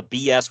know that the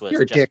BS was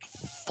just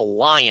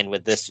flying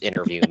with this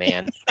interview,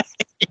 man.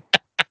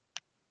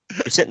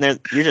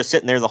 You're just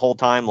sitting there the whole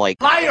time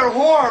like liar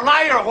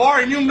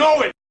whore, and you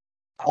know it.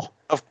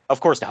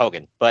 Of course to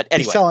Hogan, but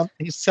anyway.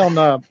 He's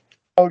telling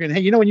Hogan,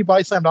 hey, when you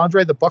body slammed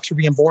Andre, the Bucks were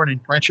being born in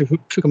Rancho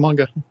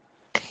Cucamonga.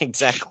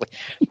 Exactly.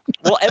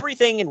 Well,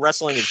 everything in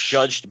wrestling is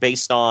judged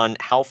based on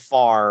how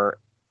far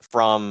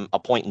from a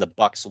point in the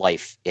Bucks'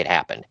 life it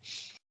happened.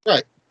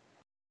 Right.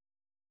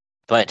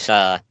 But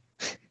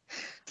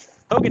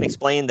Hogan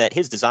explained that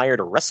his desire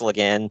to wrestle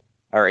again,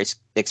 or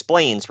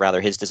explains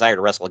rather his desire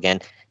to wrestle again,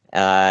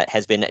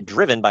 has been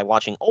driven by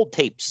watching old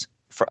tapes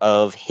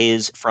of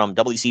his from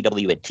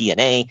WCW and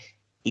TNA.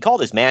 He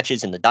called his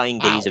matches in the dying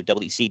days of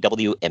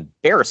WCW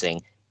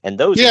embarrassing, and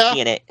those in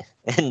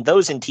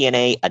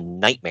TNA a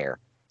nightmare.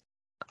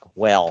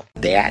 Well,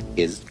 that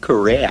is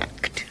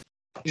correct.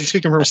 He's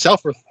speaking for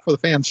himself or for the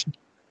fans?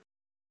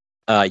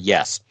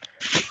 Yes.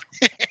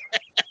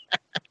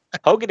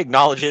 Hogan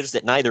acknowledges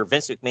that neither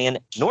Vince McMahon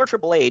nor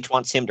Triple H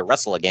wants him to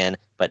wrestle again,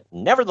 but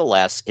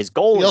nevertheless, his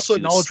goal is also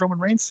acknowledge Roman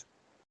Reigns?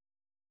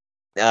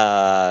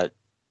 No,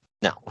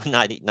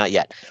 not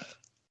yet.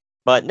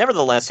 But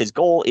nevertheless, his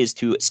goal is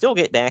to still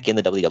get back in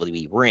the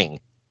WWE ring.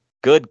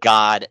 Good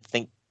God,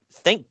 thank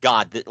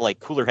God that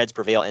cooler heads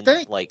prevail and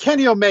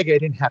Kenny Omega, it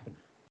didn't happen.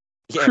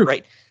 Yeah,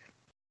 right.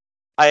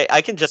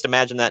 I can just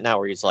imagine that now,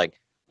 where he's like,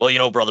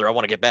 "Well, brother, I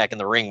want to get back in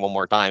the ring one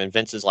more time," and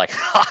Vince is like,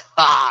 "Ha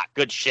ha,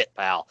 good shit,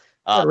 pal.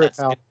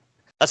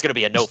 That's gonna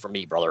be a no for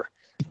me, brother."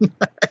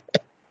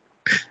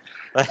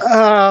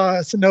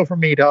 It's a no for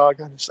me, dog.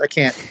 I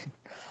can't.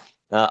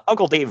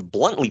 Uncle Dave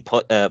bluntly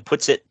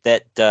puts it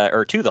that,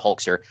 or to the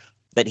Hulkster,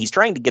 that he's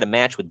trying to get a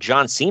match with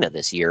John Cena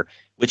this year,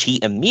 which he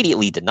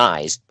immediately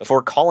denies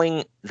before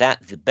calling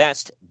that the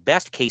best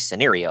case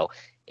scenario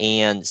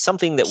and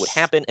something that would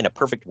happen in a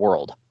perfect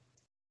world.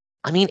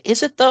 I mean,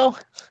 is it though?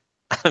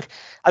 I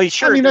mean,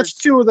 sure. I mean, that's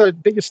two of the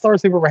biggest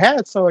stars they've ever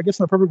had. So I guess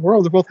in a perfect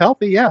world, they're both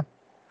healthy. Yeah.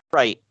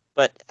 Right.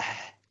 But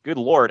good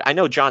Lord, I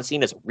know John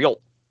Cena's a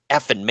real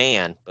effing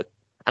man, but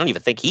I don't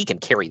even think he can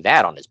carry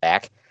that on his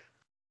back.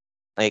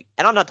 And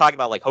I'm not talking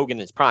about Hogan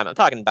in his prime. I'm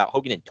talking about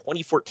Hogan in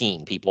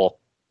 2014, people.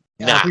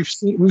 Yeah,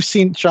 we've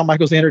seen Shawn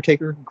Michaels and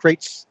Undertaker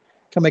greats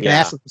come make an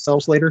ass of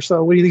themselves later.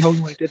 So what do you think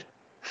Hogan did?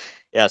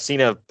 Yeah,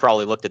 Cena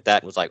probably looked at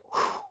that and was like,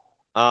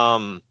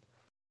 I'm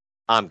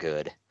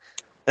good.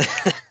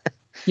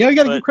 You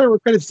got to give credit where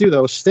credit's due,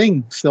 though.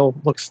 Sting still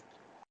looks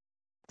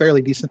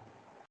fairly decent.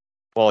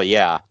 Well,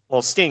 yeah.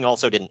 Well, Sting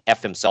also didn't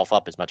F himself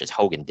up as much as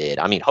Hogan did.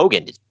 I mean,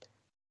 Hogan is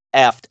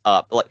effed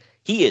up.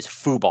 He is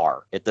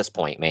FUBAR at this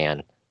point,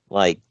 man.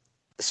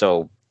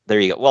 So there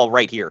you go. Well,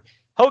 right here,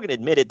 Hogan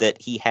admitted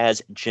that he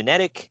has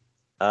genetic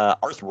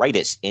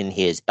arthritis in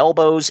his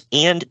elbows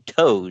and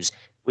toes,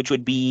 which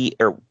he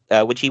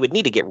would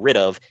need to get rid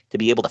of to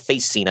be able to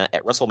face Cena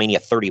at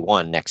WrestleMania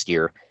 31 next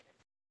year.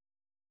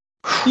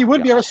 He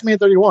would be at WrestleMania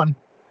 31.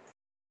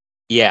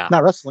 Yeah.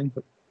 Not wrestling,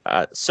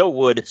 but so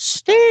would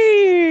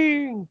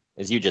Sting,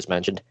 as you just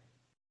mentioned.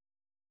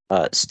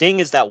 Sting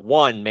is that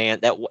one, man,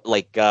 that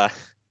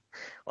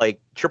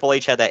Triple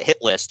H had that hit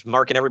list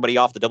marking everybody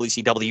off the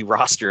WCW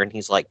roster, and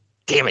he's like,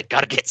 damn it,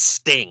 gotta get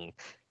Sting.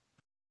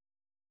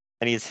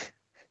 And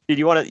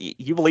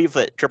you believe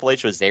that Triple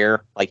H was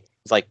there? He's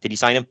like, did you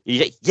sign him?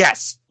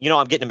 Yes.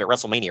 I'm getting him at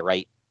WrestleMania,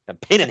 right? A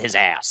pin in his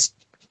ass.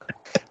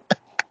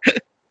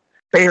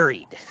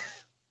 Buried.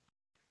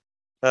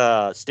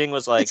 Sting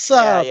was like,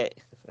 yeah.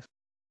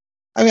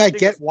 I mean, I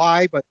get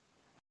why, but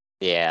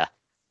yeah.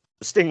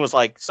 Sting was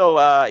like,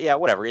 so, yeah,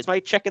 whatever. Is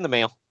my check in the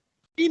mail?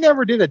 He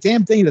never did a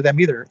damn thing to them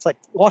either. It's like,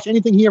 watch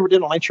anything he ever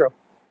did on Nitro.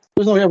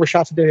 There's no ever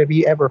shots at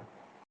WWE ever.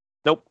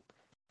 Nope.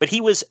 But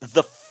he was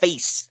the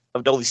face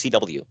of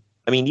WCW.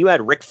 I mean, you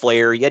had Ric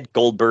Flair, you had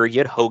Goldberg, you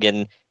had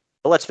Hogan.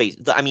 But let's face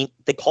it, I mean,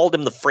 they called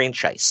him the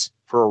franchise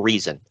for a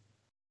reason.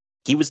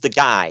 He was the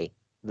guy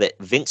that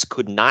Vince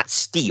could not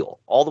steal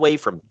all the way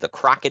from the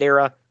Crockett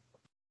era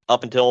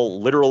up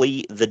until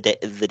literally the day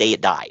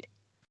it died.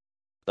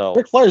 So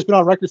Ric Flair's been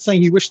on record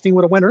saying he wished Sting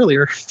would have went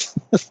earlier.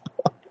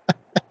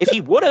 If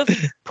he would have,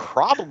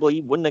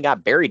 probably wouldn't have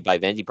got buried by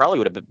Vince. He probably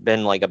would have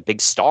been like a big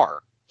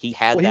star. He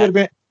had He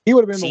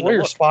would have been the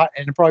Warrior spot,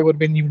 and it probably would have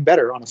been even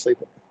better, honestly.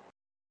 But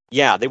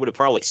yeah, they would have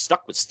probably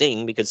stuck with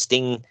Sting because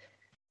Sting.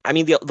 I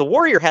mean, the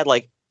Warrior had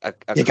like a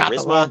charisma. Got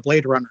the wrong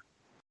Blade Runner.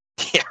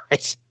 Yeah,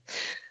 right.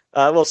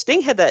 Well,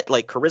 Sting had that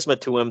like charisma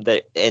to him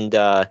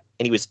and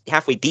he was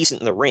halfway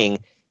decent in the ring,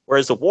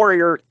 whereas the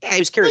Warrior, he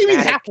was charismatic.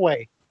 Maybe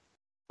halfway.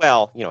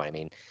 Well, you know what I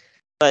mean.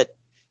 But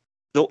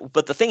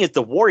the thing is,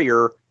 the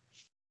Warrior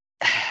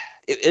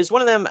is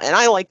one of them, and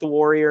I like the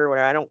Warrior.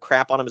 Where I don't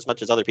crap on him as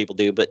much as other people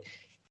do, but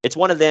it's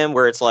one of them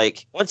where it's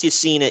like once you've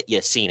seen it,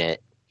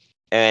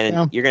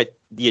 and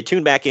you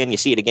tune back in, you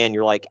see it again,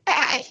 you're like,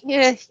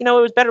 yeah, it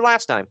was better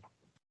last time.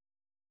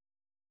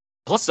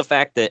 Plus the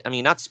fact that, I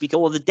mean, not to speak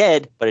ill of the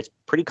dead, but it's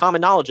pretty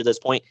common knowledge at this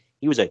point,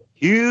 he was a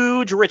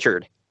huge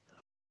Richard.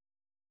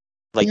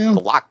 Like, the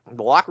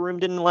locker room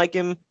didn't like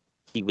him.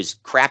 He was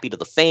crappy to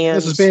the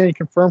fans. This has been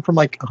confirmed from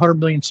like 100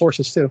 million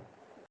sources, too.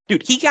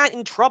 Dude, he got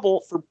in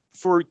trouble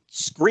for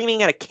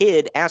screaming at a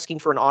kid asking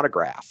for an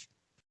autograph.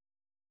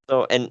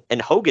 So,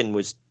 and Hogan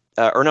was,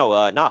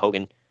 not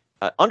Hogan,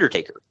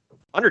 Undertaker.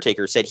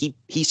 Undertaker said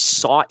he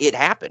saw it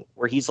happen,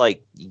 where he's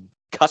like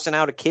cussing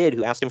out a kid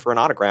who asked him for an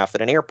autograph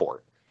at an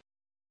airport.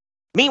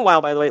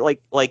 Meanwhile, by the way,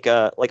 like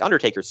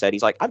Undertaker said,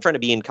 he's like, I'm trying to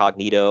be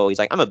incognito. He's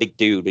like, I'm a big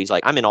dude, but he's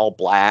like, I'm in all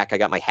black. I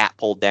got my hat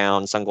pulled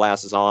down,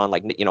 sunglasses on,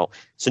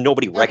 so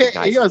nobody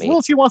recognizes me. As well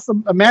as he wants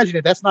to imagine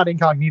it, that's not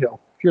incognito.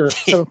 If you're a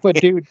 7-foot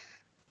dude,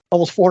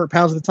 almost 400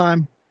 pounds at the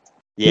time,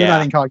 you're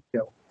not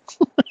incognito.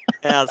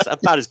 Yeah, it's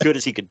about as good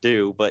as he could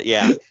do, but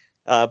yeah.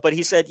 But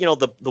he said,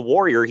 the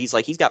Warrior, he's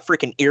like, he's got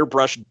freaking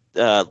airbrush,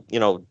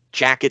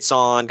 jackets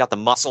on, got the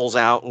muscles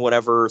out and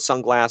whatever,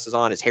 sunglasses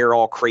on, his hair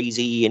all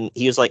crazy. And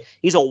he was like,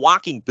 he's a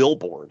walking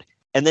billboard.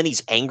 And then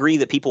he's angry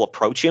that people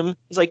approach him.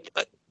 He's like,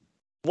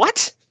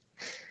 what?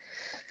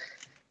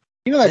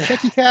 That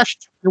check you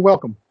cashed? You're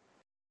welcome.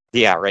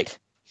 Yeah, right.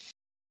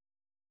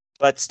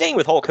 But staying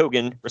with Hulk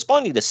Hogan,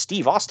 responding to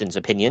Steve Austin's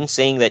opinion,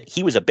 saying that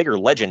he was a bigger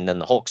legend than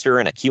the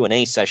Hulkster in a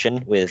Q&A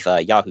session with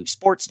Yahoo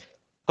Sports,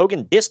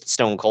 Hogan dissed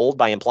Stone Cold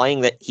by implying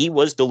that he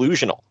was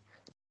delusional.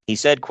 He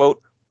said,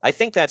 quote, I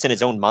think that's in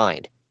his own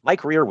mind. My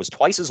career was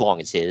twice as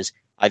long as his.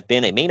 I've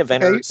been a main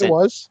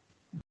eventer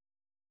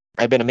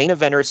I've been a main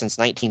eventer since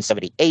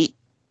 1978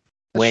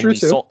 when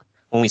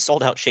we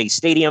sold out Shea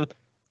Stadium.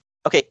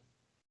 Okay,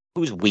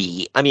 who's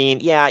we? I mean,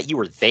 yeah, you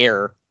were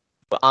there,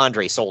 but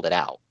Andre sold it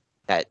out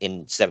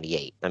in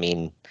 78. I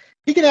mean,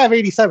 he can have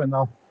 87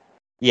 though.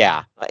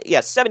 Yeah,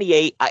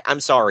 78. I'm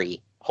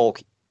sorry,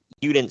 Hulk.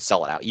 You didn't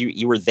sell it out.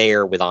 You were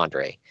there with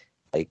Andre.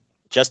 Like,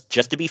 just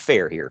to be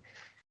fair here.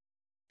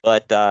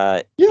 But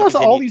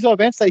all these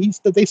events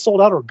that they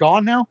sold out are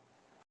gone now.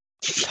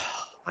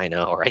 I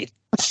know, right?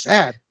 That's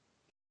sad.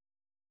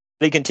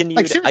 They continued.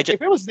 Like, seriously,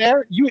 if it was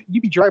there, you'd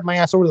be driving my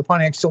ass over to the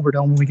Pontiac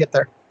Silverdome when we get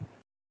there.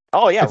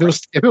 Oh yeah, if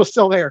it was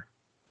still there,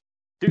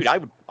 dude, I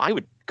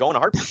would go in a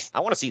heartbeat. I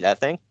want to see that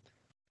thing.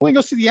 Well, you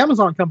go see the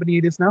Amazon company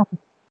it is now.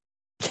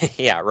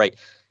 Yeah, right.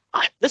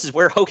 This is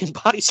where Hogan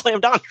body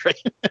slammed Andre.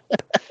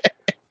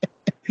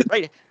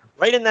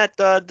 right in that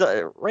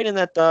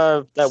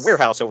that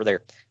warehouse over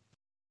there.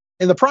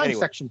 In the Prime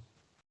section.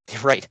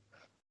 Right.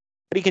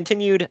 But he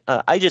continued,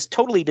 I just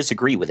totally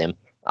disagree with him.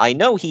 I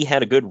know he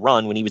had a good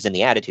run when he was in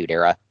the Attitude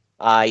Era.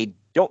 I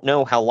don't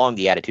know how long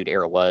the Attitude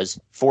Era was.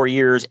 4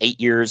 years, 8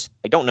 years.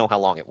 I don't know how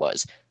long it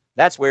was.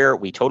 That's where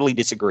we totally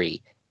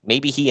disagree.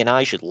 Maybe he and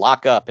I should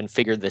lock up and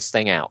figure this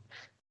thing out.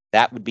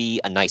 That would be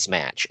a nice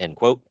match. End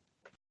quote.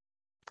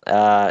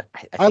 I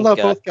love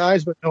both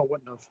guys, but no, it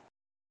wouldn't have.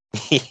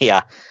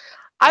 Yeah.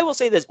 I will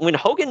say this. When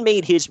Hogan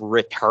made his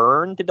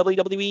return to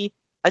WWE,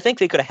 I think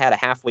they could have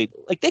had they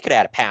could have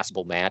had a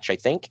passable match, I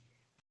think.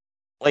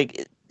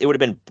 Like, it would have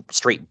been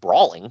straight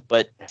brawling,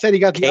 but... Said he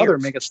got the other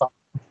Mega Stop.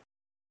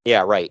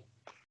 Yeah, right.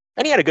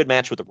 And he had a good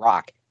match with The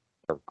Rock.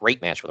 Or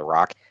great match with The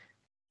Rock.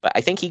 But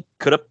I think he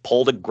could have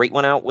pulled a great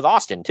one out with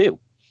Austin, too.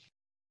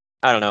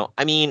 I don't know.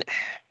 I mean,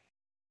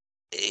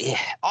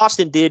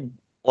 Austin did,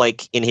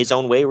 like, in his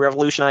own way,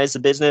 revolutionize the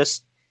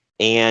business.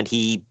 And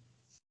he,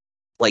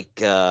 like,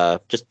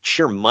 just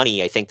sheer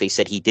money, I think they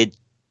said he did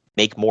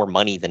make more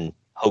money than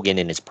Hogan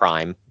in his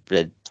prime,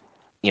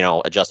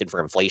 adjusted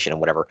for inflation and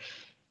whatever.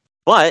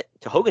 But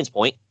to Hogan's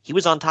point, he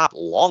was on top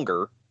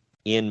longer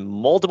in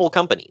multiple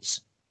companies.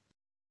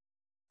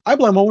 I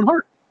blame Owen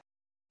Hart.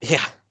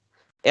 Yeah.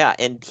 Yeah,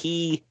 and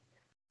the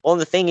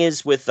thing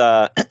is with...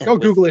 Go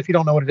Google it if you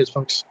don't know what it is,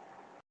 folks.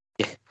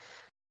 Yeah.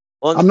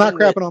 Well, I'm not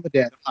crapping on the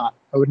dead. I'm not.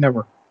 I would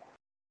never.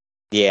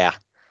 Yeah.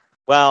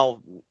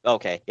 Well,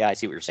 okay. Yeah, I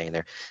see what you're saying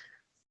there.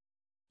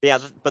 Yeah,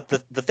 but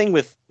the thing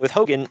with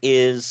Hogan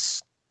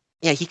is,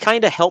 yeah, he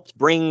kind of helped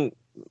bring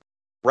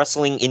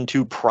wrestling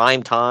into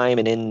prime time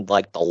and in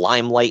like the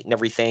limelight and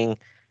everything.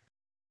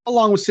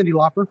 Along with Cyndi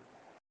Lauper.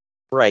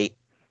 Right.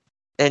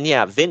 And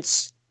yeah,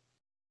 Vince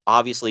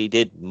obviously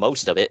did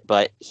most of it,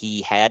 but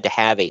he had to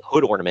have a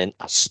hood ornament,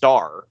 a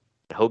star.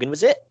 And Hogan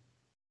was it.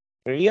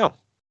 There you go.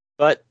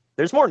 But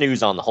there's more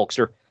news on the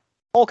Hulkster.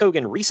 Hulk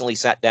Hogan recently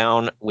sat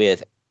down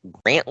with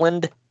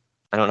Grantland.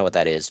 I don't know what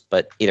that is,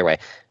 but either way,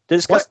 to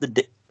discuss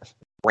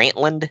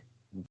Grantland,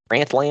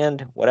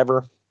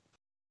 whatever.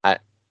 I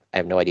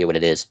have no idea what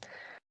it is.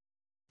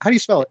 How do you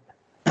spell it?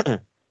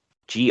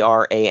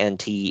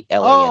 Grantland.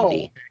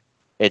 Oh,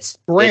 it's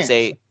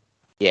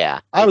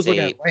I was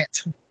looking at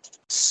Grant.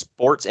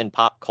 Sports and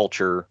pop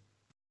culture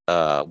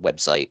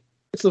website.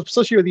 It's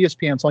associated with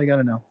ESPN. That's all you got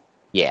to know.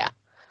 Yeah.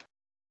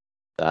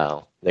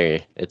 So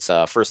there, it's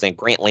first name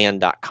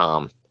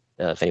Grantland.com.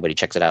 If anybody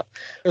checks it out.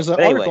 There's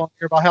an article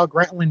here about how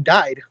Grantland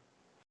died.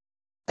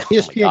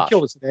 ESPN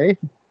killed us today.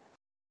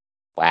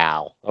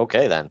 Wow.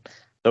 Okay then.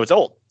 So it's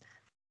old.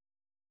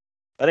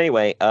 But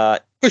anyway,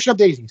 pushing up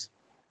daisies.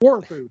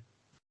 War food.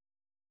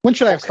 When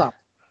should I have stopped?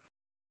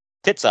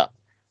 Tits up.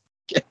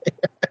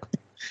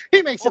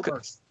 He makes it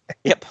worse.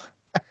 Yep.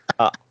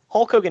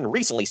 Hulk Hogan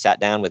recently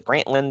sat down with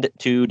Grantland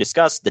to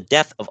discuss the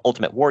death of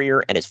Ultimate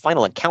Warrior and his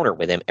final encounter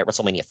with him at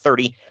WrestleMania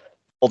 30.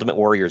 Ultimate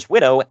Warrior's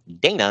widow,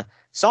 Dana,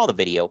 saw the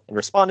video and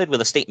responded with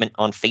a statement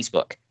on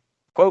Facebook.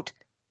 Quote,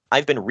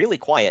 "I've been really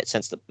quiet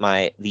since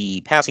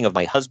the passing of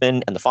my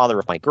husband and the father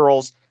of my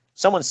girls.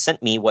 Someone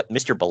sent me what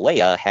Mr.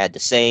 Balea had to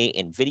say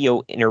in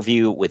video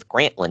interview with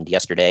Grantland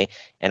yesterday,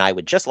 and I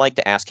would just like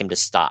to ask him to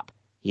stop.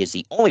 He is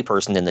the only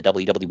person in the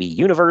WWE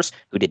universe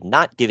who did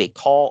not give a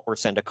call or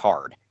send a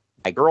card.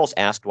 My girls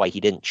asked why he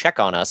didn't check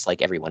on us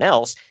like everyone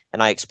else,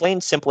 and I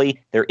explained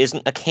simply there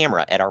isn't a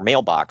camera at our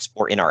mailbox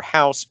or in our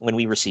house when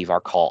we receive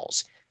our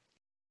calls."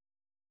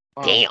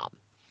 Wow. Damn.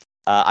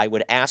 I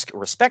would ask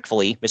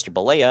respectfully, Mr.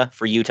 Balea,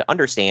 for you to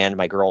understand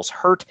my girl's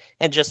hurt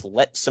and just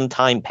let some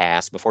time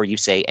pass before you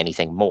say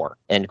anything more.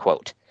 End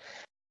quote.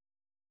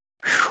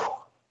 Whew. A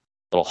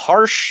little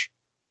harsh,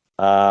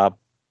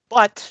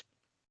 but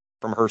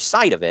from her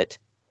side of it,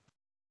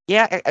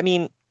 yeah, I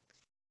mean,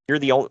 you're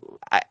the only...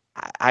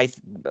 I'm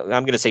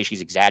going to say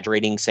she's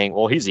exaggerating, saying,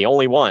 well, he's the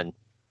only one.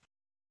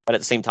 But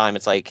at the same time,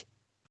 it's like,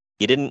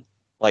 you didn't,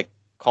 like,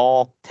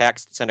 call,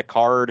 text, send a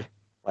card,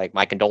 like,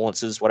 my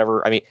condolences,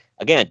 whatever. I mean,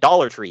 again,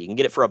 Dollar Tree, you can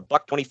get it for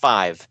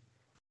 $1.25.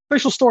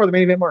 Official store, the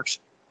Main Event Marks.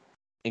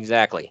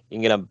 Exactly. You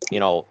can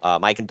get a,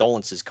 my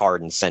condolences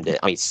card and send it.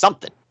 I mean,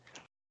 something.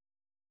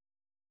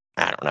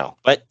 I don't know.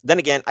 But then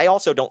again, I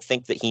also don't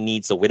think that he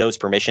needs the widow's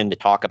permission to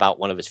talk about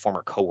one of his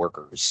former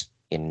coworkers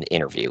in an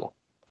interview.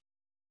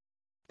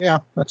 Yeah,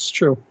 that's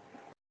true.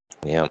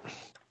 Yeah.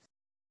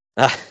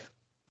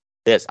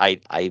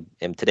 I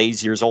am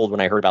today's years old when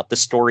I heard about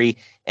this story,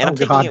 and I'm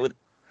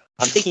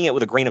taking it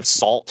with a grain of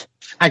salt.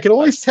 I can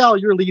always tell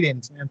your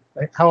lead-ins, man.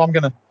 How I'm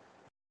gonna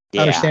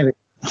understand it.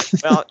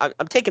 Well,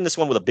 I'm taking this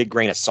one with a big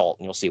grain of salt,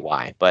 and you'll see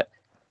why. But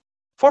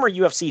former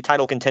UFC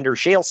title contender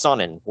Chael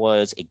Sonnen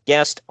was a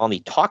guest on the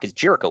Talk Is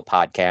Jericho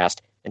podcast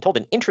and told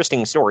an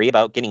interesting story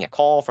about getting a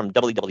call from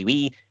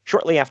WWE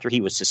shortly after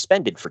he was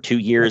suspended for 2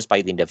 years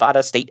by the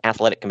Nevada State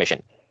Athletic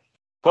Commission.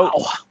 Quote,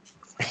 wow.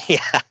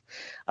 Yeah,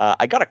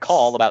 I got a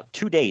call about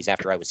 2 days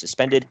after I was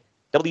suspended.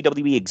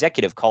 WWE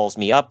executive calls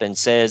me up and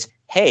says,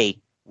 "Hey,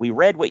 we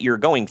read what you're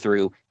going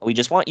through, and we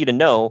just want you to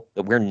know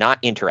that we're not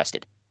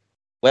interested."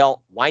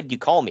 Well, why did you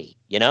call me?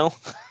 You know,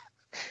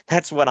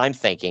 that's what I'm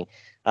thinking.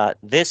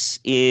 This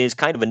is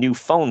kind of a new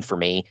phone for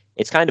me.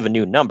 It's kind of a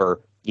new number.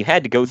 You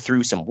had to go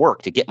through some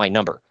work to get my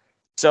number.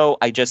 So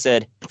I just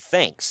said,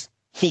 thanks.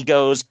 He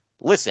goes,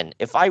 listen,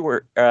 if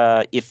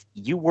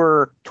you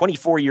were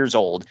 24 years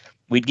old,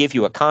 we'd give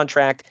you a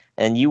contract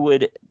and you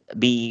would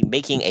be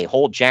making a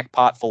whole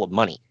jackpot full of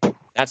money.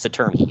 That's the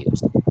term he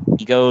used.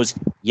 He goes,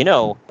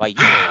 by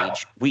your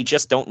age, we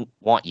just don't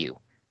want you.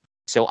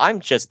 So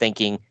I'm just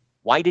thinking,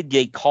 why did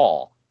they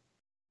call?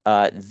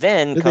 Did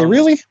they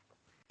really?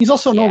 He's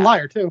also no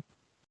liar, too.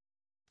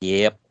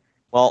 Yep.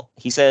 Well,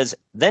 he says,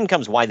 then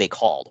comes why they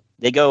called.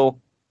 They go,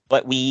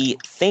 but we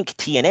think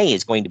TNA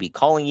is going to be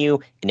calling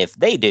you, and if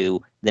they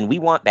do, then we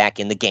want back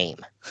in the game.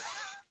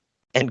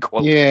 End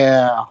quote.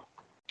 Yeah.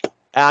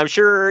 I'm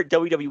sure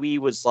WWE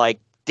was like,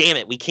 damn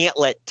it, we can't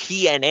let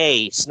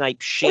TNA snipe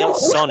Chael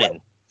Sonnen.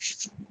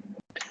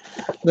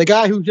 The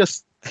guy who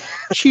just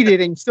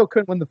cheated and still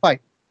couldn't win the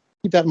fight.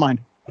 Keep that in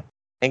mind.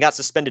 And got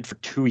suspended for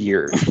 2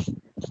 years.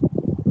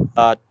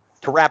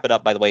 To wrap it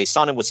up, by the way,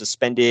 Sonnen was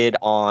suspended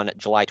on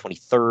July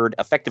 23rd,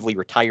 effectively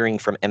retiring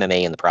from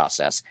MMA in the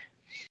process.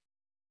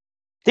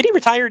 Did he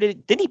retire?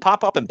 Didn't he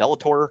pop up in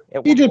Bellator?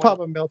 He did pop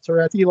up in Bellator.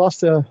 I think he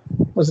lost to,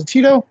 was it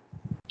Tito?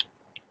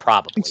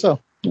 Probably. I think so.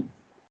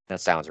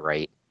 That sounds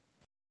right.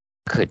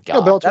 Good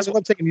God. Bellator's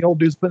love taking the old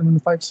dudes, putting them in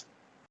the fights.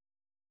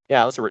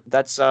 Yeah,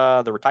 that's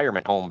the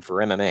retirement home for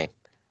MMA.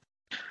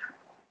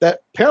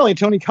 That apparently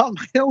Tony caught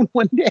my own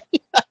one day.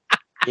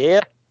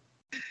 Yep.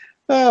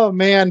 Oh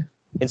man.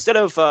 Instead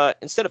of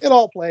it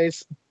all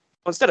plays.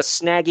 Instead of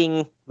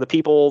snagging the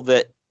people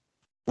that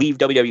leave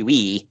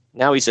WWE,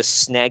 now he's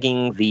just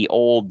snagging the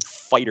old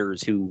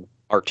fighters who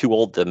are too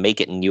old to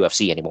make it in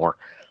UFC anymore.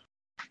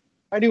 If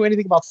I knew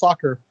anything about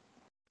soccer,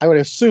 I would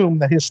assume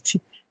that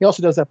he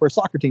also does that for a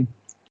soccer team.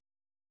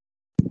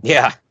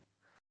 Yeah.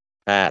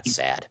 That's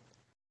sad.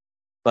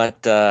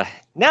 But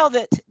now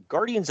that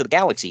Guardians of the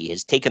Galaxy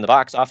has taken the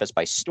box office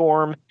by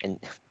storm,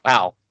 and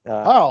wow.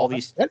 All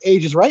these... that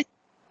age is right.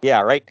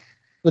 Yeah, right.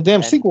 The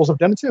damn sequels have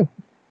done it too.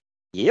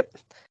 Yep.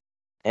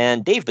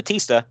 And Dave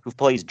Bautista, who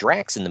plays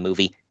Drax in the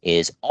movie,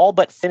 is all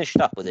but finished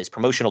up with his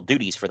promotional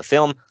duties for the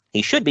film.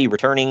 He should be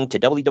returning to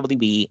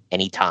WWE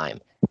anytime.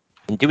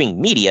 In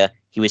doing media,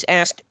 he was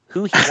asked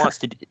who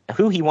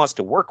he wants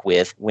to work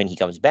with when he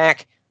comes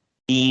back.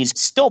 He's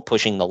still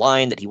pushing the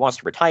line that he wants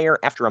to retire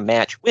after a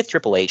match with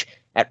Triple H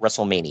at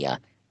WrestleMania.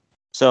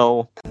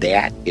 So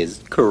that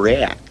is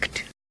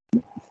correct.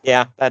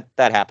 Yeah, that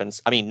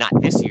happens. I mean, not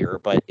this year,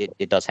 but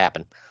it does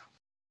happen.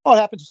 Oh, it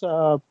happens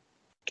a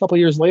couple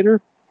years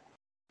later.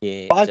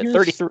 Yeah, 5 years?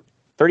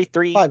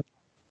 33?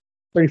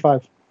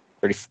 35.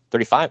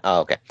 35? Oh,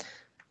 okay.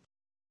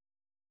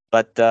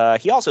 But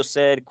he also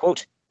said,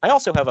 quote, I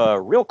also have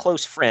a real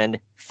close friend,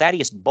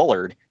 Thaddeus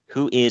Bullard,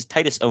 who is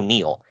Titus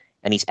O'Neil,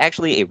 and he's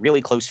actually a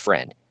really close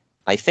friend.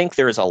 I think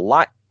there is a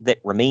lot that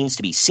remains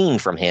to be seen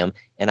from him,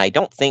 and I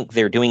don't think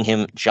they're doing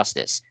him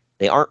justice.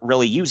 They aren't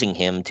really using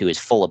him to his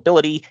full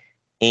ability,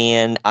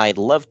 and I'd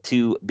love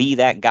to be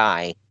that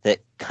guy that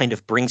kind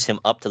of brings him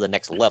up to the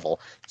next level.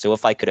 So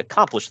if I could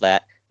accomplish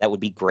that, that would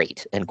be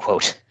great, end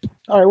quote.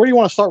 All right, where do you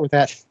want to start with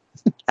that?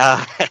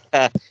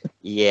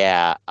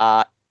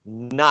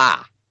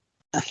 Nah.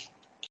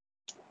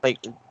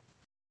 Like,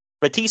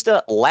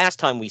 Batista, last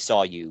time we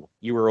saw you,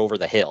 you were over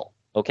the hill,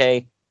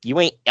 okay? You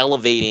ain't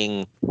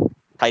elevating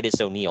Titus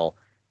O'Neil.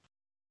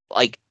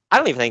 Like, I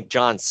don't even think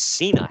John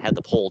Cena had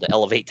the pull to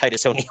elevate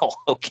Titus O'Neil,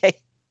 okay?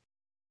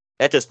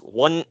 That just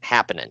wasn't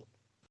happening.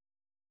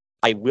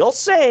 I will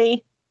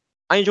say,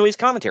 I enjoy his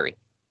commentary.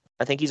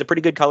 I think he's a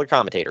pretty good color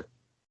commentator.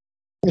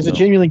 He's a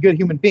genuinely good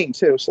human being,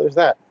 too, so there's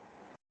that.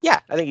 Yeah,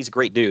 I think he's a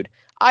great dude.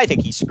 I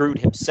think he screwed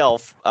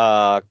himself,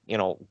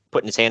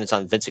 putting his hands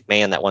on Vince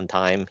McMahon that one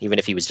time, even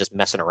if he was just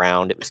messing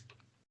around. It was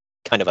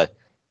kind of a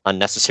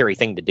unnecessary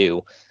thing to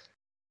do.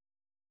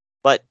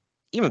 But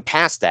even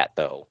past that,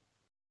 though,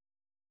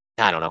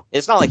 I don't know.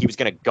 It's not like he was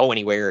going to go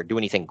anywhere or do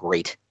anything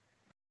great.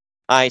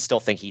 I still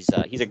think he's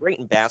a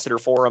great ambassador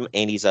for him,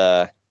 and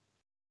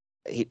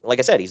like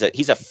I said,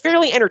 he's a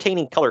fairly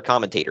entertaining color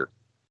commentator.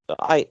 So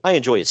I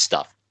enjoy his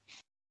stuff.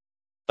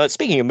 But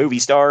speaking of movie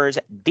stars,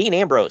 Dean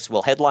Ambrose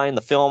will headline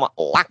the film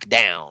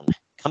Lockdown,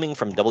 coming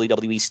from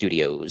WWE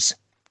Studios. A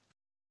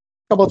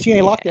couple of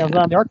TNA Lockdowns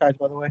around the archives,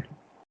 by the way.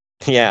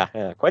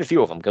 Yeah, quite a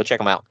few of them. Go check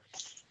them out.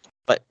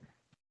 But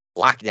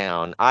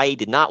Lockdown, I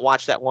did not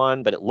watch that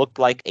one, but it looked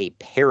like a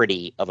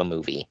parody of a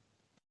movie.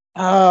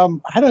 I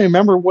don't even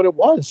remember what it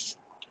was.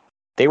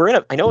 They were in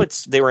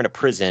a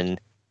prison,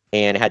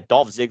 and it had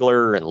Dolph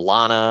Ziggler and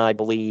Lana, I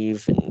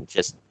believe, and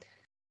just.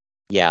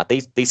 Yeah,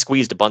 they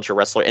squeezed a bunch of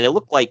wrestlers, and it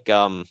looked like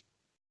I think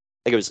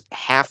it was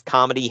half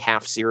comedy,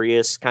 half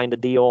serious kind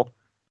of deal.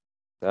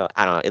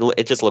 I don't know.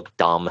 It just looked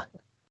dumb.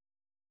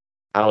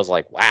 I was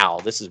like, wow,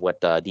 this is what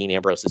Dean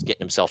Ambrose is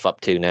getting himself up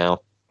to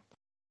now.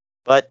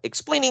 But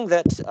explaining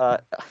that...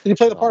 Did he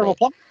play the part of a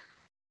plumber?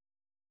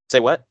 Say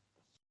what?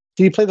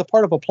 Did he play the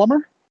part of a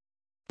plumber?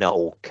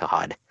 No,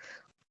 God.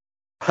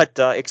 But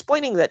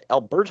explaining that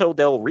Alberto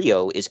Del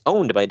Rio is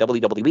owned by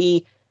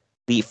WWE...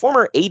 The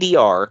former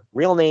ADR,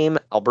 real name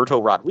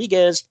Alberto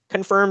Rodriguez,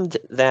 confirmed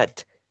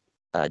that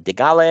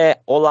Digale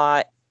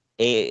Ola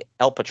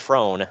El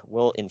Patron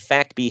will in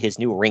fact be his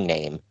new ring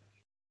name.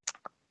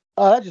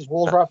 That just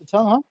rolls right off the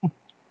tongue, huh?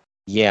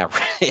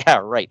 Yeah,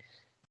 right.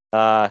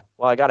 Well,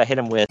 I gotta hit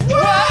him with...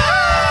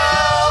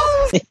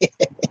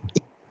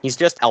 He's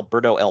just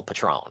Alberto El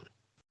Patron.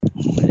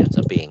 It ends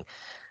up being.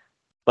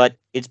 But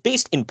it's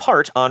based in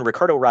part on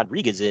Ricardo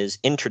Rodriguez's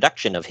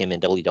introduction of him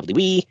in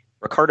WWE.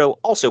 Ricardo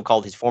also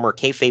called his former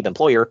kayfabe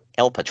employer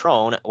El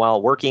Patron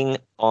while working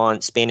on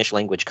Spanish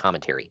language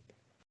commentary.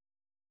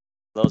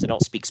 For those who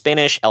don't speak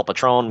Spanish, El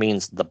Patron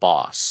means the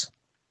boss.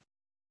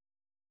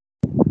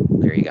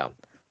 There you go.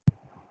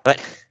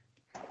 But,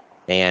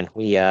 man,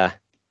 we...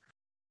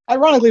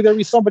 Ironically, there'll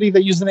be somebody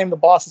that used the name the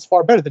boss is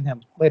far better than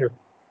him later.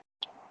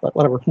 But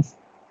whatever.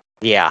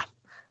 Yeah.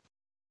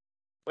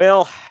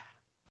 Well,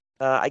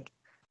 I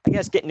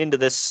guess getting into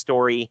this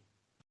story,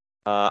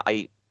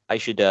 I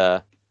should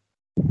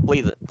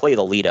play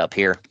the lead up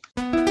here.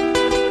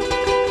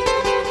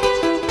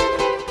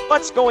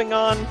 What's going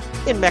on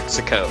in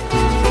Mexico?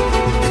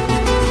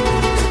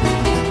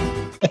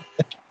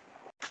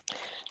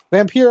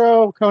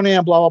 Vampiro,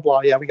 Conan, blah blah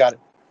blah. Yeah, we got it.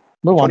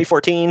 Move on.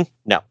 2014?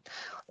 No.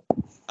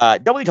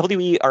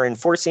 WWE are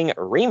enforcing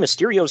Rey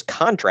Mysterio's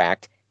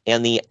contract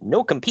and the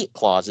no-compete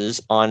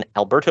clauses on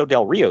Alberto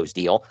Del Rio's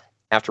deal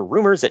after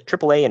rumors that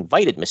AAA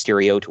invited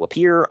Mysterio to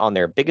appear on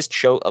their biggest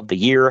show of the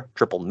year,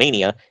 Triple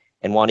Mania,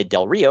 and wanted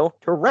Del Rio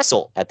to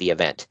wrestle at the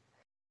event.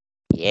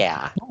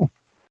 Yeah.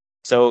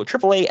 So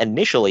AAA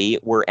initially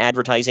were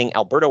advertising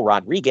Alberto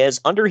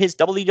Rodriguez under his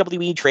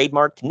WWE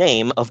trademarked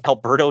name of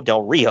Alberto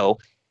Del Rio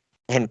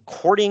and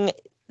courting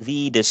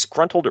the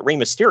disgruntled Rey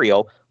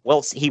Mysterio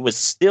whilst he was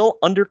still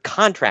under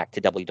contract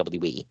to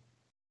WWE.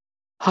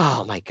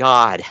 Oh my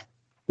God.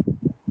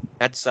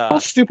 That's how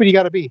stupid you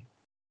got to be.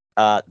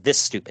 This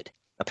stupid,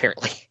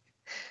 apparently.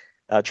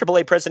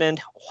 AAA President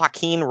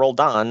Joaquin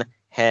Roldan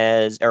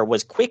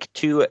was quick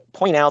to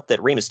point out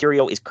that Rey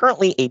Mysterio is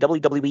currently a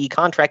WWE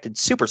contracted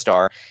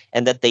superstar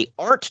and that they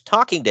aren't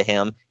talking to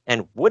him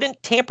and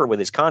wouldn't tamper with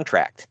his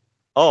contract.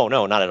 Oh,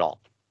 no, not at all.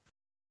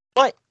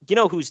 But you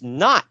know who's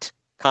not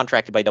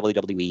contracted by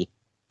WWE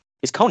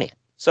is Conan.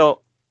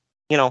 So,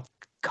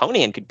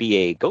 Conan could be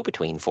a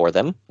go-between for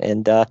them.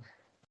 And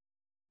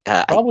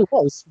probably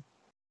was.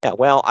 Yeah,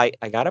 well, I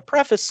got to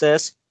preface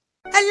this.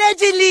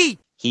 Allegedly!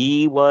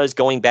 He was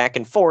going back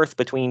and forth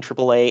between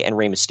AAA and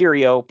Rey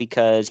Mysterio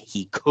because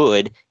he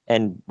could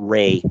and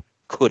Rey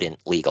couldn't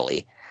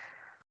legally.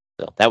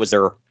 So that was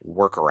their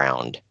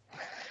workaround.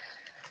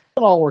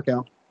 It'll all work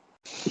out.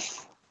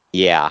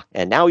 Yeah,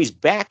 and now he's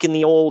back in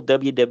the old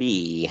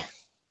WWE.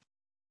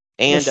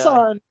 And his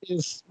son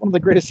is one of the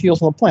greatest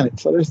heels on the planet,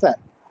 so there's that.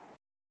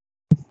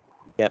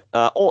 Yep.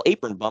 Old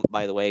apron bump,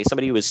 by the way.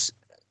 Somebody was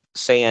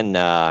saying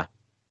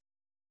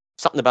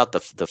something about the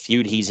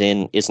feud he's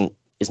in isn't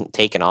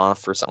taken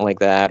off or something like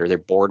that, or they're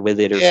bored with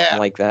it or something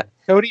like that.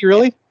 Cody,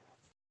 really?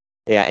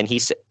 Yeah, and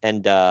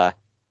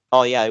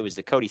it was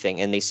the Cody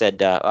thing, and they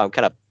said I'm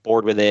kind of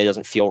bored with it,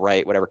 doesn't feel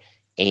right, whatever.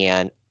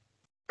 And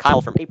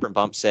Kyle from Apron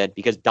Bump said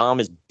because Dom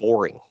is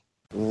boring.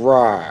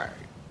 Right.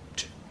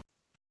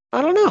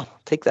 I don't know.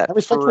 Take that.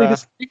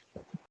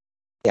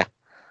 Yeah.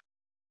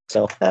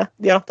 So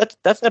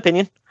that's an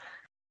opinion.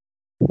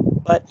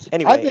 But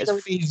anyway, I think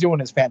everything he's doing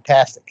is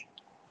fantastic.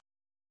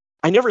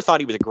 I never thought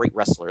he was a great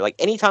wrestler. Like,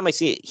 anytime I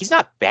see it, he's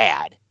not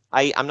bad.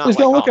 I'm not. He's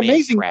going to look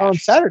amazing on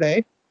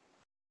Saturday.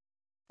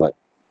 But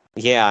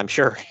yeah, I'm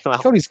sure. Well,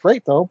 Cody's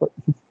great though.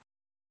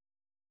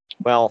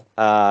 But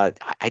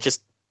I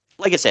just,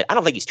 like I said, I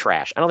don't think he's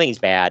trash. I don't think he's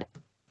bad.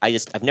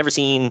 I've never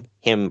seen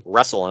him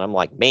wrestle, and I'm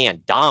like,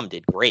 man, Dom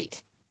did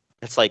great.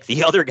 It's like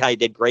the other guy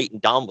did great,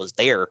 and Dom was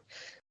there.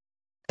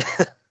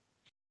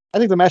 I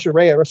think the match with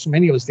Rey at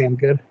WrestleMania was damn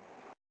good.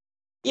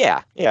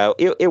 Yeah,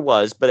 it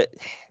was, but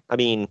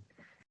he's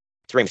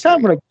kind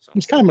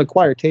of an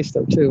acquired taste,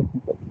 though, too.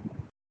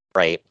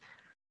 Right.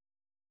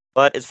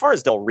 But as far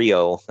as Del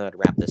Rio, to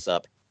wrap this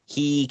up,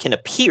 he can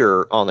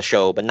appear on the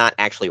show, but not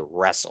actually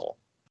wrestle.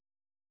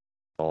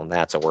 Well,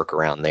 that's a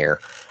workaround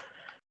there.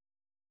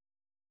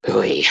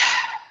 Oy.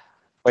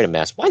 What a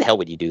mess. Why the hell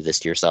would you do this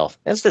to yourself?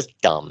 That's just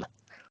dumb.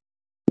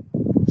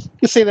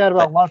 You say that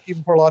about a lot of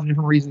people for a lot of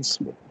different reasons.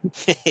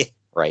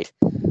 Right.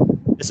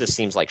 This just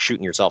seems like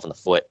shooting yourself in the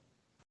foot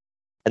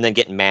and then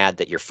getting mad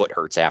that your foot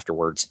hurts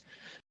afterwards.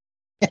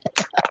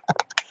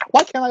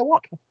 Why can't I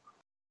walk?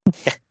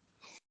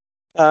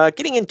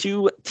 Getting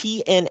into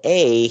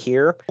TNA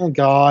here. Oh,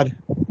 God.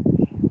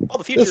 Well,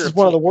 the future this is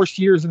one of the worst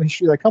years in the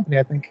history of that company,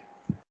 I think.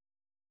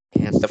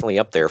 Yeah, it's definitely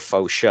up there,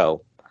 faux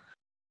show.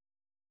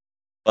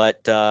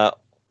 But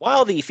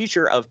while the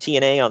future of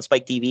TNA on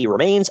Spike TV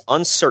remains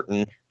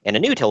uncertain and a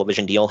new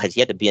television deal has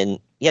yet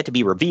to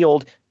be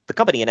revealed, the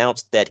company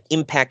announced that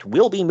Impact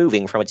will be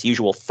moving from its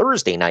usual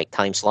Thursday night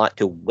time slot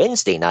to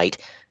Wednesday night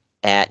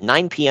at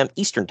 9 p.m.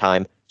 Eastern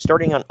Time,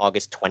 starting on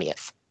August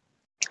 20th.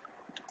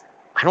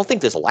 I don't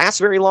think this lasts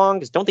very long,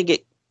 because don't they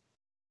get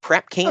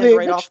crap canned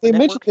off the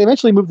network? They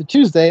eventually moved to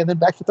Tuesday and then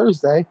back to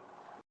Thursday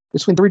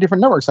between 3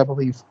 different networks, I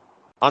believe.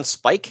 On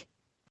Spike?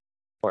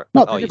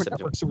 No, 3 different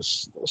networks. It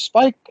was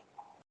Spike.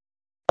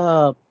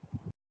 I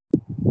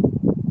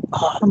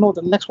don't know what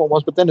the next one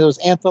was, but then it was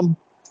Anthem.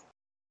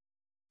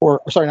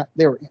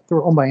 They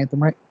were owned by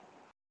Anthem, right?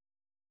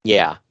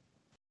 Yeah.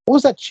 What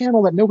was that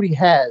channel that nobody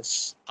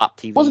has? Pop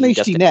TV. It wasn't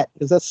HDNet,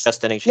 because that's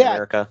Destination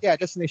America. Yeah,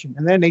 Destination,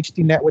 and then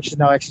HDNet, which is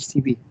now Access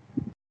TV.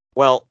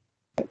 Well,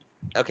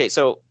 okay,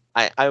 so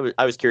I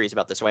was curious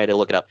about this, so I had to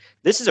look it up.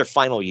 This is their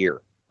final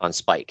year on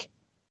Spike,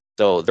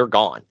 so they're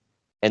gone,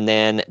 and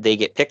then they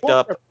get picked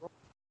up.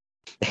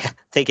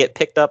 They get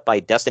picked up by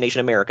Destination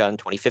America in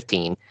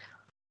 2015,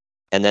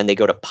 and then they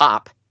go to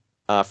Pop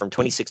from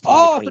 2016 to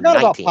 2019. I forgot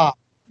about Pop.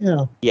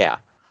 Yeah,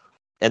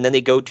 and then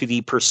they go to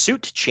the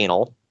Pursuit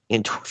channel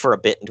for a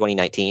bit in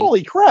 2019.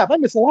 Holy crap! I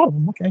missed a lot of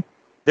them. Okay,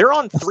 they're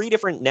on 3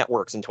 different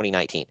networks in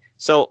 2019.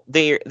 So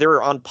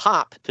they're on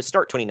Pop to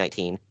start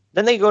 2019.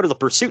 Then they go to the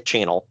Pursuit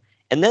channel,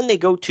 and then they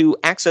go to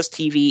Access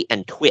TV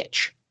and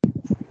Twitch.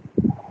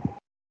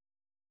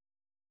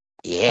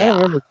 Yeah,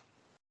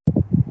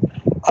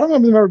 I don't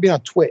remember them ever being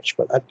on Twitch,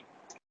 but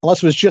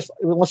unless it was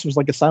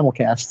like a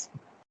simulcast,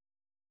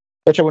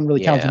 which I wouldn't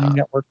really count as a new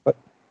network. But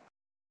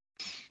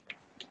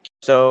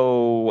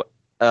so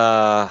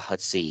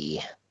let's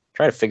see.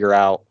 Try to figure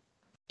out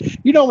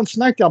You know, when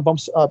SmackDown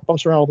bumps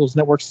around all those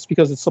networks, it's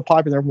because it's so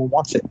popular, everyone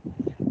wants it.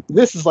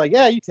 This is like,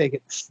 yeah, you take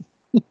it.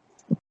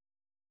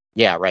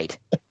 Yeah, right.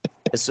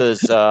 This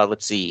is,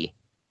 let's see,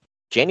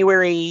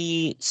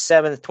 January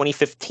 7th,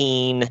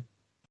 2015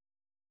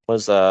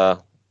 was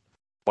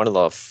one of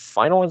the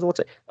final ones.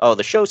 Oh,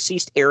 the show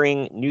ceased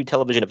airing new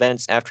television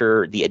events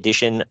after the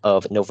edition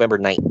of November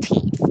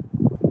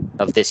 19th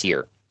of this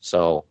year.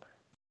 So,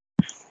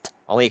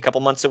 only a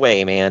couple months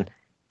away, man.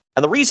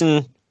 And the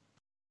reason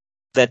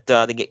that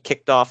they get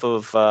kicked off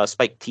of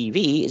Spike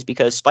TV is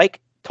because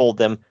Spike told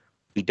them,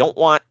 we don't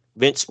want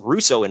Vince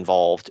Russo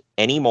involved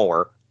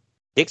anymore.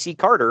 Dixie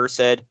Carter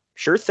said,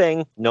 sure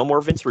thing, no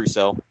more Vince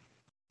Russo.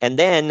 And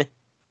then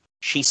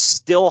she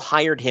still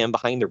hired him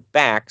behind their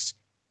backs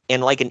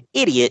and like an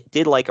idiot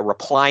did like a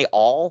reply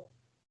all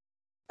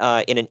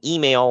in an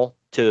email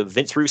to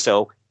Vince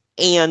Russo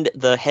and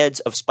the heads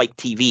of Spike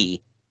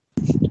TV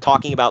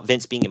talking about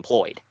Vince being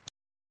employed.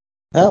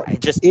 Well,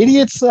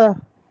 idiots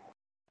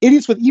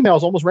with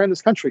emails almost ran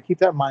this country. Keep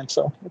that in mind.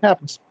 So it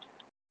happens.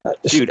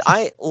 Dude,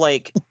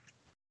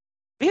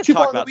 we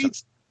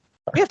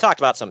have talked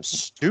about some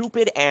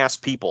stupid ass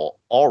people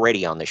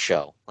already on this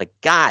show. Like,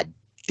 god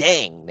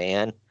dang,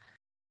 man.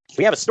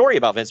 We have a story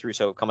about Vince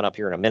Russo coming up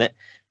here in a minute.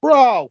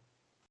 Bro!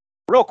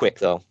 Real quick,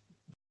 though.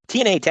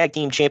 TNA Tag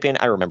Team Champion,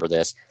 I remember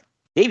this.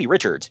 Davey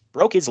Richards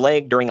broke his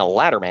leg during a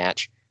ladder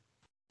match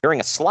during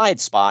a slide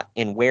spot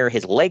in where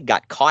his leg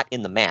got caught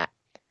in the mat.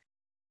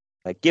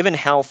 Given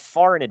how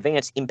far in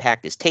advance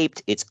Impact is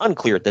taped, it's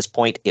unclear at this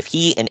point if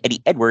he and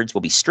Eddie Edwards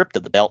will be stripped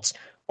of the belts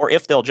or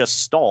if they'll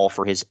just stall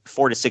for his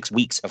 4 to 6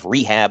 weeks of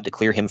rehab to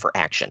clear him for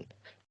action.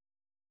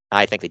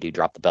 I think they do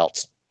drop the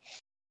belts.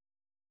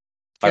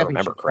 If I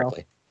remember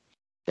correctly.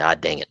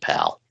 God dang it,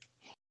 pal.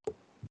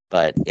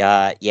 But,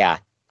 yeah.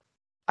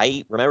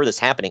 I remember this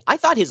happening. I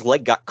thought his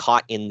leg got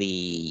caught in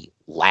the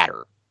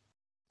ladder.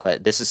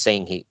 But this is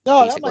saying he...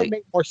 No, that might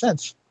make more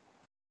sense.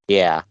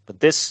 Yeah, but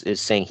this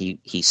is saying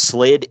he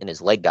slid and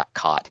his leg got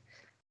caught.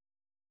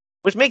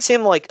 Which makes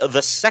him like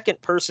the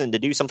second person to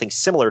do something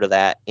similar to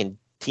that in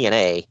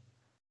TNA.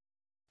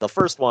 The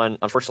first one,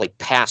 unfortunately,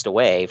 passed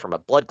away from a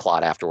blood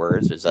clot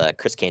afterwards. It was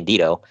Chris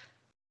Candido.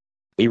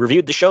 We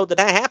reviewed the show that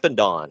happened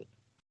on. It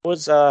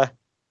was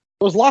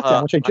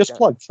Lockdown, which I just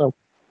plugged. So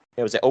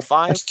it was at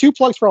 05? There's 2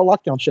 plugs for our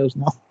Lockdown shows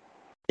now.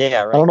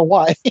 Yeah, right. I don't know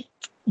why. It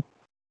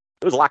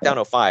was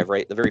Lockdown 05,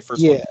 right? The very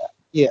first one.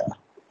 Yeah.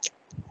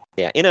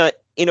 Yeah,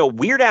 in a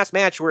weird-ass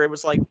match where it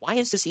was like, why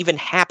is this even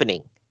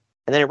happening?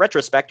 And then in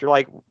retrospect, you're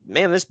like,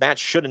 man, this match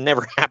should have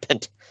never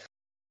happened.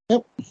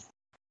 Yep.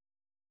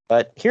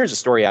 But here's a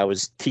story I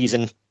was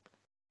teasing.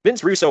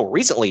 Vince Russo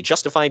recently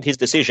justified his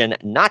decision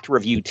not to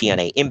review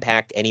TNA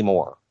Impact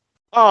anymore.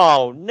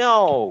 Oh,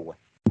 no.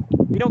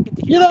 We don't get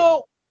to hear...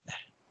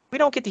 We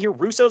don't get to hear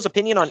Russo's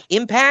opinion on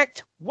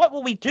Impact? What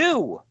will we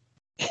do?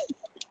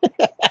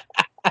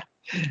 That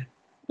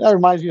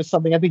reminds me of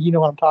something. I think you know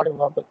what I'm talking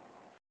about, but...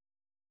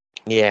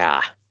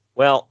 Yeah.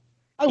 Well,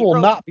 I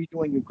will not be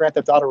doing a Grand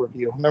Theft Auto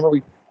review. Remember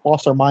we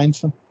lost our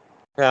minds?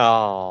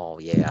 Oh,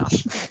 yeah.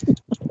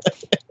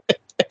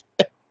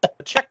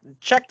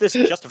 Check this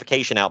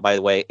justification out, by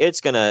the way.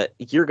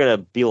 You're gonna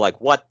be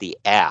like, what the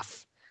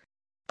F?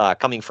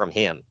 Coming from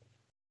him.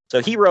 So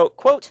he wrote,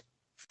 quote,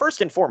 first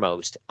and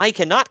foremost, I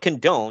cannot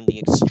condone the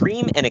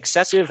extreme and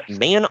excessive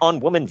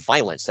man-on-woman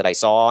violence that I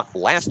saw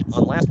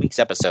on last week's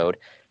episode.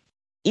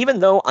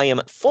 Even though I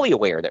am fully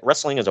aware that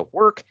wrestling is a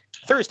work,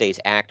 Thursday's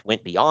act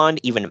went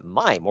beyond even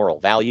my moral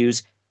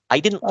values.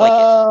 I didn't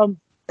like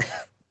it.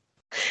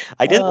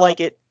 I didn't like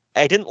it.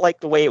 I didn't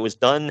like the way it was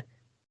done.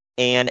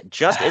 And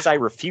just as I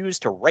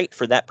refused to write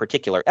for that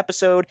particular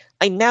episode,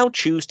 I now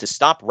choose to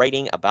stop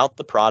writing about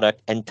the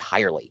product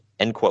entirely.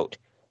 End quote.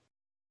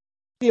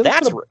 Yeah,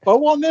 let's put a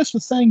bow on this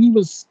with saying he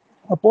was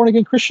a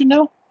born-again Christian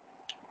now?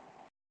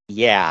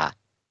 Yeah.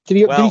 Did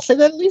he say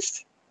that at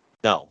least?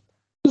 No.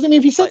 Because, I mean,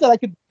 if he said that, I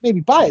could maybe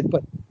buy it,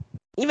 but...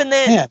 Even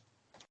then... Man.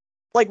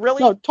 Like,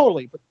 really? No,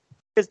 totally. But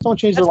don't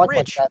change their life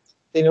like that.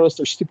 They noticed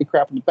their stupid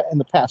crap in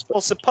the past. But.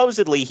 Well,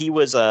 supposedly he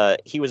was a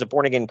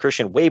born-again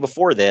Christian way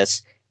before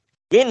this.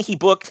 Then he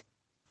booked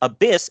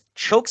Abyss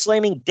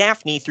chokeslamming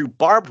Daphne through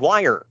barbed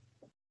wire.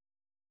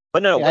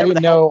 But no, I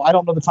didn't know. I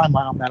don't know the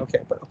timeline on that.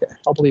 Okay, but okay,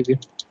 I'll believe you.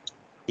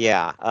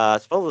 Yeah,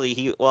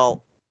 supposedly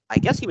I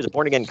guess he was a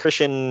born-again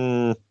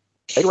Christian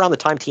right around the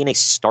time TNA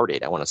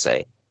started, I want to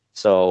say.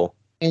 So...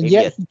 And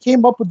yet he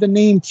came up with the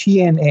name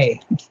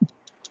TNA.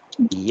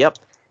 Yep.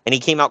 And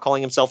he came out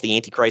calling himself the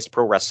Antichrist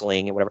Pro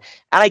Wrestling and whatever.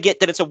 And I get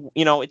that it's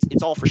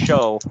it's all for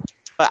show.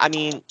 But I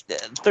mean,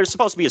 there's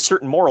supposed to be a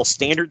certain moral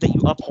standard that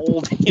you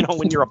uphold,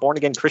 when you're a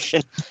born-again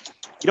Christian.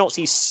 You don't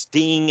see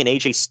Sting and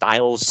AJ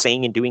Styles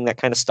saying and doing that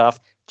kind of stuff.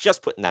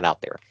 Just putting that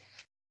out there.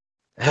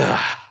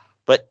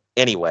 But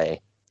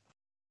anyway,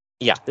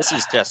 yeah, this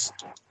is just...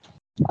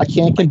 I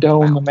can't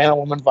condone the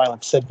man-on-woman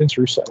violence, said Vince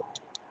Russo.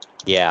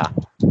 Yeah.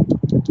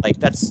 Like,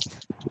 that's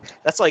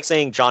like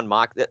saying John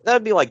Moxley. That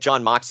would be like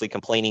John Moxley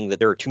complaining that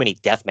there are too many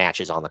death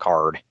matches on the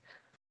card.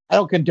 I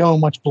don't condone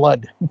much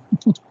blood.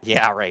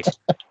 Yeah, right.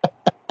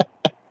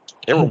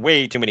 There were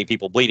way too many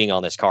people bleeding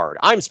on this card.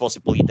 I'm supposed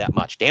to bleed that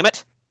much, damn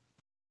it.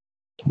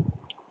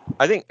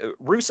 I think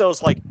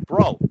Russo's like,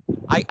 bro,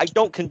 I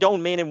don't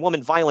condone man and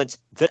woman violence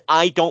that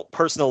I don't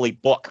personally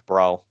book,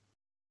 bro.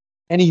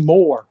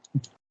 Anymore.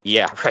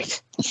 Yeah,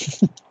 right.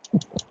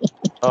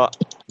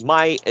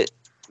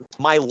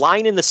 My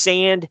line in the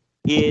sand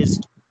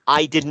is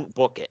I didn't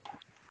book it,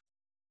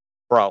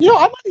 bro. I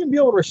might even be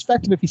able to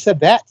respect him if he said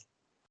that.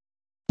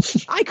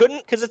 I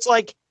couldn't, because it's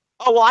like,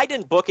 oh, well, I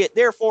didn't book it,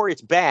 therefore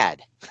it's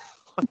bad.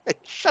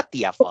 Shut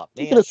the F up,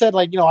 man. You could have said,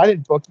 like, I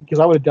didn't book it because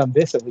I would have done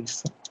this at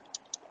least.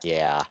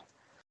 Yeah.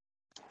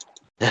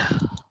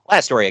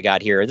 Last story I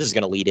got here. This is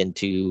going to lead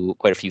into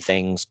quite a few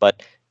things,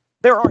 but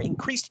there are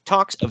increased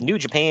talks of New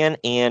Japan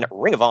and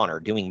Ring of Honor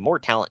doing more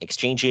talent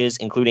exchanges,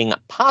 including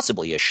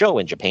possibly a show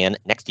in Japan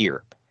next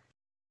year.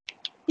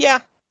 Yeah,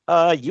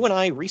 you and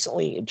I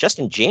recently, just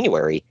in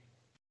January,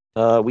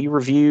 we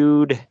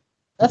reviewed...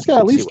 That's going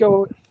to at least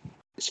go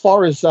as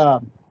far as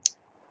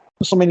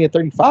WrestleMania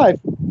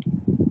 35.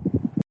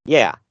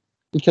 Yeah.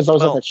 Because I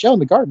was at that show in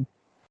the Garden.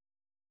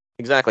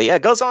 Exactly. Yeah,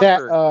 it goes on.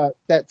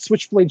 That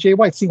Switchblade Jay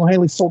White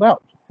single-handedly sold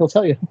out. He'll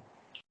tell you.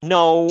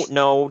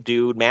 No,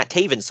 dude. Matt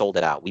Taven sold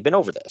it out. We've been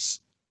over this.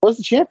 Was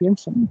the champion.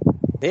 So.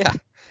 Yeah.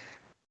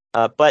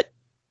 But,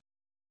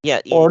 yeah.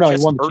 Or no, he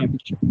won the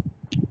championship.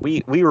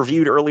 We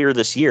reviewed earlier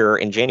this year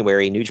in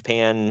January, New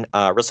Japan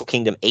Wrestle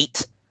Kingdom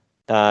 8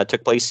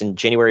 took place in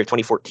January of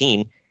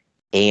 2014,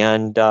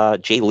 and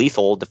Jay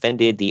Lethal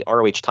defended the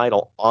ROH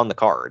title on the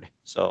card.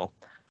 So,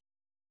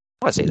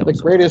 I want to say that the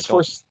greatest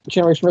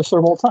first-generation wrestler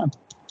of all time.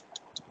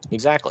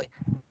 Exactly.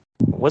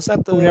 Was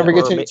that the... Who never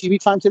gets any TV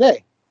time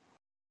today.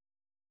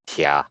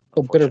 Yeah.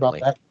 I'm bitter about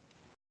that.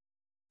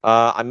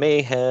 I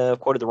may have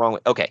quoted the wrong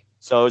one. Okay,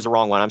 so it was the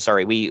wrong one. I'm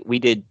sorry. We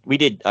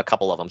did a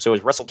couple of them. So it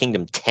was Wrestle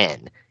Kingdom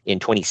 10 in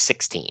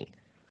 2016.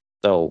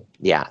 So,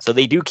 yeah. So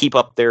they do keep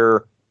up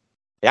their...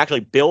 It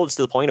actually builds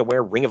to the point of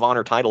where Ring of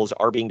Honor titles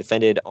are being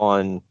defended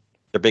on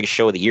their biggest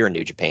show of the year in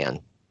New Japan.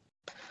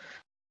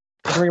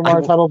 Ring of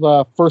Honor title,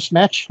 the first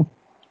match?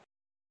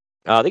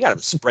 They got them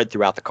spread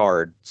throughout the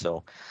card.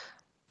 So,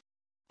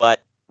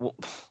 but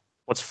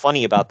what's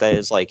funny about that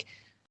is, like,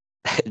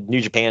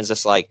 New Japan's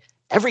just like,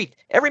 every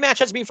match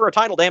has to be for a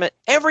title, damn it.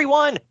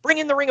 Everyone, bring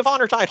in the Ring of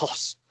Honor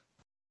titles.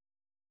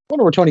 I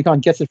wonder where Tony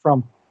Khan gets it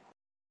from.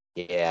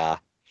 Yeah.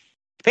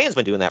 Japan's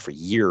been doing that for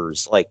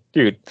years. Like,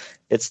 dude,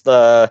 it's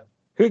the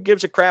who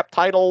gives a crap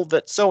title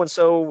that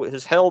so-and-so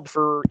has held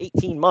for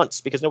 18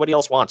 months because nobody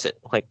else wants it.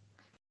 Like,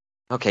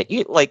 okay,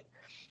 like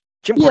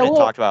Jim Cornette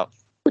talked about.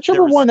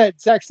 Whichever one that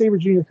Zack Sabre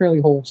Jr.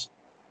 currently holds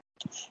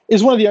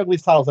is one of the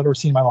ugliest titles I've ever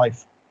seen in my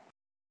life.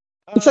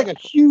 It's like a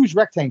huge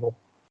rectangle.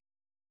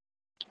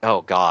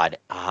 Oh, God.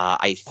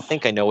 I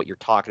think I know what you're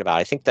talking about.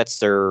 I think that's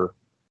their...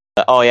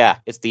 oh, yeah.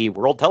 It's the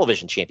World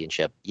Television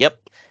Championship.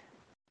 Yep.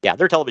 Yeah,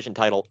 their television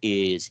title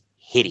is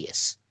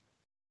hideous.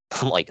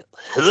 I'm like...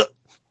 Ugh.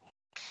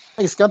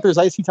 I guess Gunther's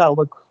IC title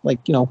look like,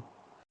 like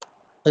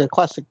a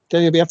classic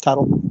WWF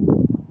title.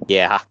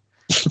 Yeah.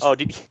 Oh,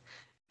 did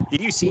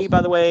you see,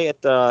 by the way,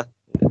 at the...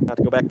 Not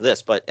to go back to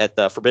this, but at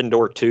the Forbidden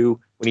Door 2,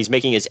 when he's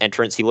making his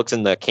entrance, he looks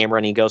in the camera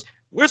and he goes,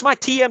 "Where's my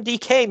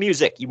TMDK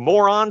music, you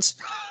morons?"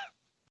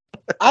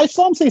 I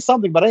saw him say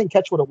something, but I didn't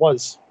catch what it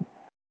was.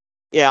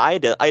 Yeah, I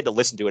had to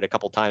listen to it a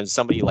couple times.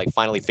 Somebody like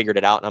finally figured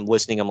it out, and I'm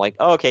listening. I'm like,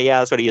 oh, okay, yeah,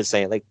 that's what he is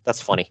saying. Like,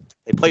 that's funny.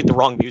 They played the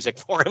wrong music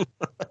for him.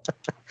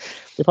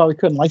 They probably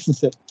couldn't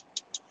license it.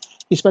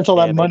 He spent all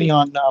that money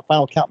on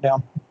Final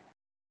Countdown.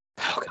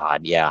 Oh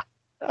God, yeah.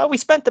 We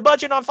spent the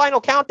budget on Final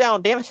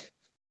Countdown. Damn it.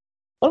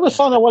 Whatever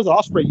song that was that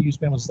Ospreay used,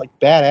 man, was like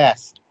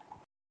badass.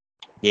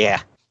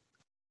 Yeah.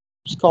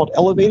 It's called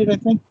Elevated, I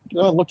think.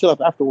 I looked it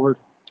up afterward.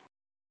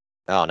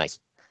 Oh, nice.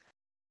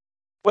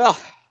 Well,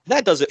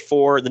 that does it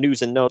for the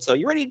news and notes. So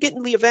you ready to get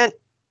into the event?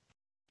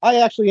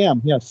 I actually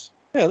am, yes.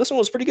 Yeah, this one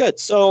was pretty good.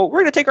 So we're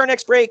going to take our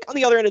next break. On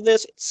the other end of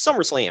this, it's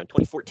SummerSlam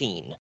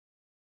 2014.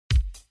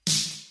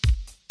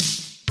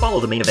 Follow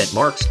the Main Event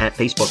Marks at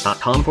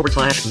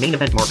Facebook.com/Main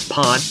Event Marks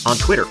Pod, on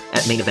Twitter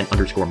at Main Event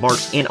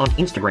 _Marks, and on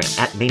Instagram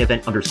at Main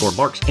Event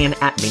 _Marks and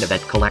at Main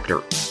Event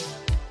Collector.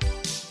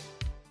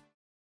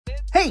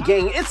 Hey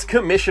gang, it's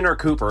Commissioner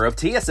Cooper of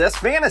TSS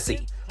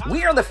Fantasy.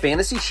 We are the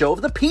fantasy show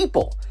of the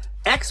people.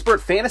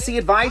 Expert fantasy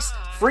advice,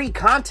 free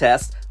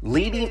contests,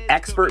 leading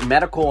expert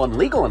medical and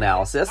legal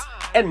analysis,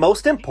 and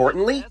most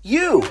importantly,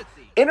 you.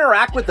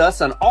 Interact with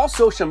us on all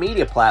social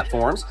media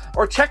platforms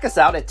or check us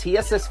out at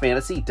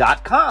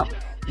tssfantasy.com.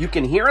 You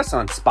can hear us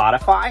on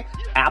Spotify,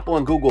 Apple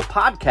and Google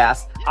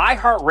Podcasts,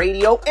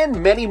 iHeartRadio,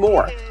 and many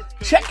more.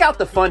 Check out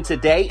the fun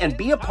today and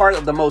be a part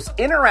of the most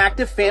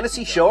interactive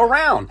fantasy show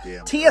around.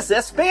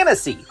 TSS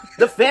Fantasy,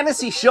 the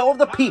fantasy show of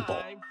the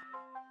people.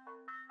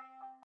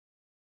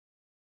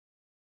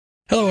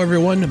 Hello,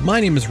 everyone. My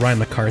name is Ryan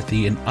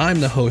McCarthy, and I'm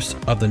the host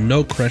of the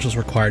No Credentials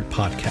Required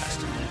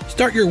podcast.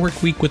 Start your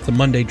work week with the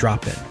Monday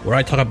Drop-In, where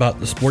I talk about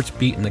the sports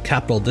beat in the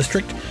Capital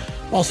District,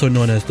 also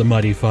known as the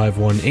Mighty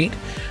 518,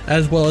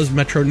 as well as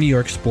Metro New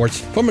York sports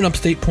from an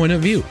upstate point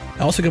of view.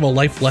 I also give a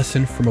life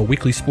lesson from a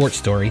weekly sports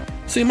story,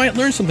 so you might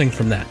learn something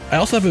from that. I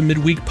also have a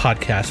midweek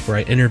podcast where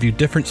I interview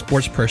different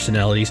sports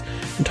personalities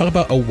and talk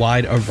about a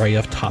wide array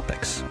of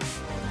topics.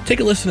 Take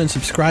a listen and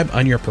subscribe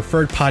on your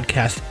preferred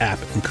podcast app,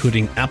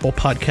 including Apple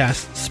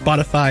Podcasts,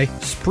 Spotify,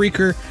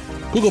 Spreaker,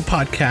 Google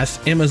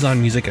Podcasts, Amazon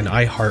Music, and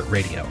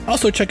iHeartRadio.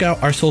 Also check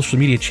out our social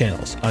media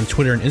channels on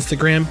Twitter and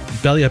Instagram,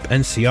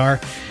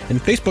 BellyUpNCR, and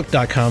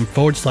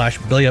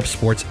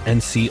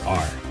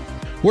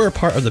Facebook.com/BellyUpSportsNCR. We're a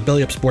part of the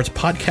Belly Up Sports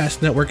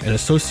Podcast Network in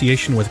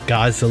association with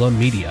Godzilla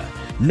Media.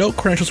 No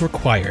credentials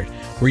required,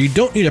 where you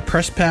don't need a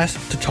press pass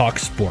to talk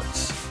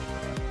sports.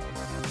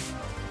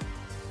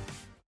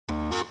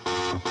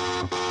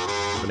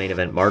 The main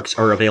event marks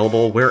are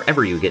available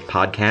wherever you get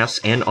podcasts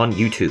and on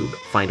YouTube.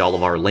 Find all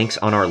of our links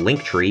on our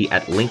link tree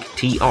at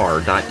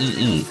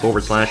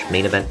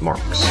linktr.ee/main event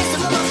marks.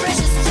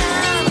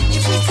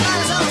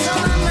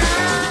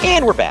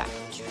 And we're back.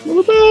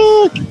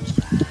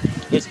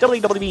 It's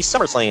WWE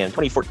SummerSlam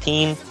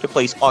 2014. Took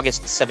place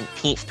August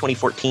 17th,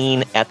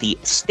 2014 at the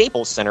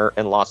Staples Center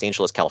in Los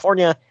Angeles,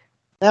 California.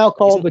 Now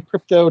called the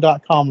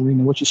Crypto.com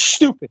Arena, which is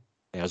stupid.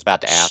 I was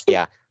about to ask,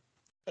 yeah.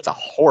 That's a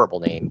horrible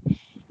name.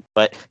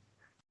 But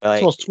it's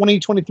the most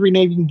 2023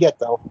 name you can get,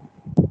 though.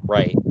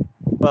 Right.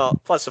 Well,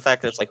 plus the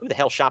fact that it's like, who the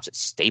hell shops at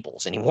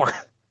Staples anymore?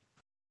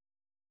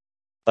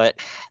 But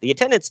the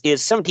attendance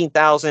is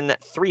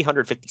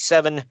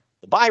 17,357.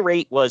 The buy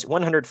rate was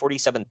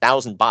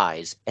 147,000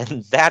 buys,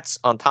 and that's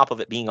on top of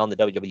it being on the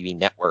WWE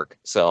Network.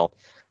 So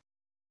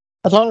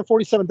that's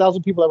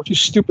 147,000 people that were too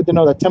stupid to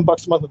know that $10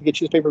 a month would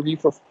get you the pay-per-view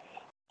for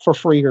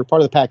free or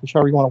part of the package,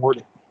 however you want to word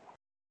it.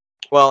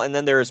 Well, and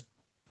then there's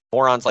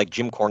morons like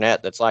Jim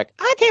Cornette that's like,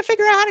 I can't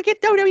figure out how to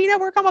get WWE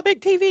Network on my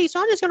big TV,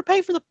 so I'm just going to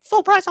pay for the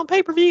full price on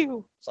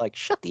pay-per-view. It's like,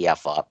 shut the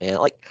F up, man.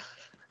 Like,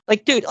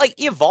 dude,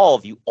 like,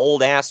 evolve, you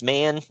old-ass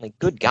man. Like,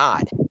 good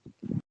God.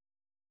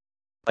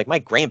 Like, my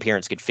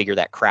grandparents could figure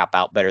that crap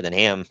out better than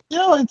him.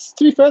 Yeah, it's,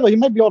 to be fair, though, you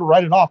might be able to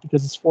write it off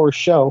because it's for a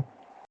show.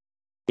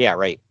 Yeah,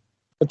 right.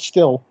 But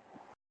still.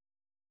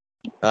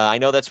 I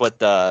know that's what,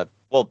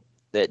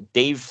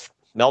 Dave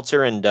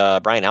Meltzer and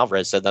Brian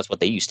Alvarez said that's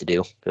what they used to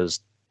do, because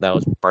that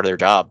was part of their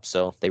job,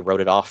 so they wrote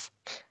it off.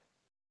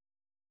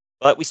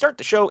 But we start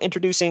the show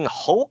introducing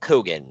Hulk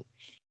Hogan.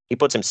 He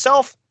puts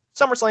himself,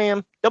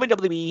 SummerSlam,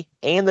 WWE,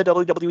 and the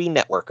WWE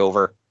Network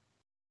over.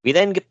 We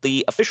then get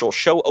the official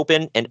show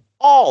open and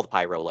all the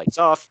pyro lights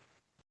off.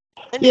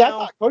 And yeah, I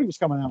thought Cody was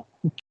coming out.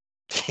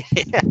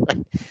 Yeah,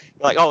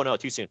 like, oh no,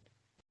 too soon.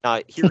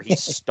 Here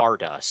he's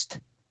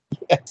Stardust.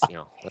 Yes. You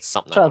know, that's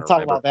something I'm I trying to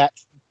talk remember. about that.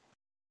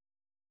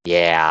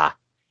 Yeah.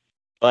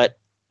 But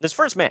this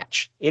first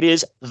match, it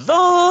is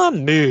The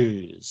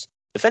Miz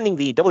defending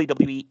the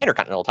WWE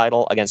Intercontinental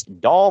title against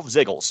Dolph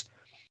Ziggles.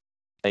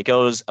 It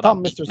goes about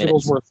Mr.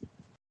 Zigglesworth.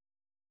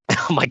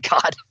 Oh my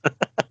God.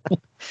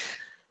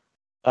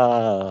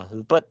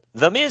 But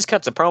The Miz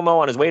cuts a promo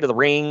on his way to the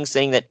ring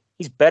saying that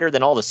he's better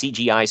than all the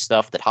CGI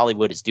stuff that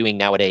Hollywood is doing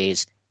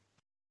nowadays.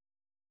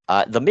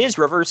 The Miz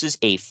reverses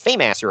a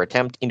Faymaster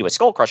attempt into a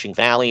skull-crushing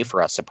finale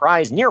for a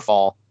surprise near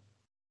fall.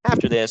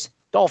 After this,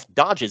 Dolph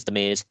dodges The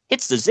Miz,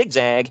 hits the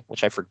zigzag,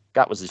 which I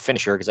forgot was his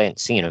finisher because I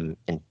hadn't seen him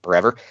in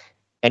forever,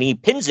 and he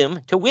pins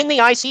him to win the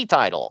IC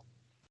title.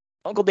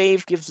 Uncle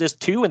Dave gives this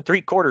 2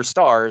 3/4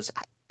 stars.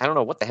 I don't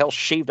know what the hell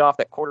shaved off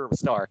that quarter of a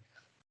star.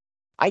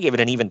 I gave it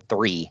an even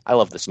 3. I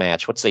love this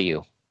match. What say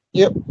you?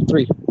 Yep,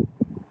 3.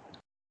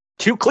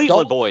 2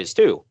 Cleveland boys,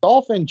 too.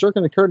 Dolph and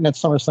jerking the curtain at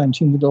SummerSlam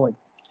seemed to go like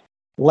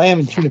lamb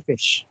and tuna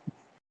fish.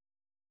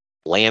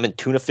 Lamb and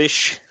tuna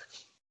fish?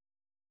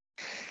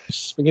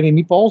 Spaghetti and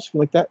meatballs? You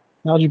like that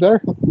analogy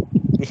better?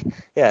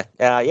 Yeah,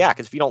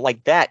 because if you don't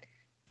like that,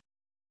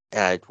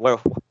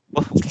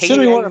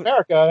 considering we're in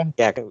America,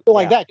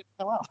 like that, get the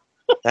hell out.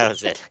 That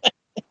was it.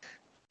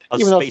 I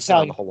was spacing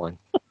on the whole one.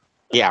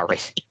 Yeah,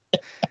 right.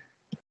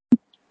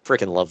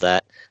 Freaking love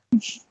that.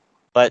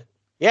 But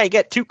yeah, you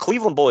get 2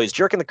 Cleveland boys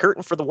jerking the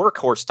curtain for the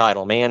workhorse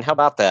title, man. How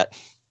about that?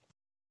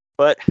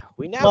 But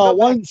we now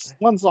one's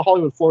the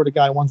Hollywood, Florida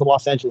guy, one's the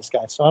Los Angeles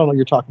guy, so I don't know what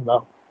you're talking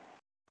about.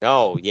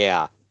 Oh,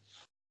 yeah.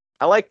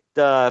 I liked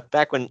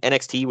back when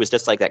NXT was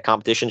just like that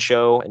competition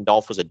show and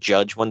Dolph was a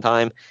judge one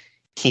time.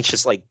 He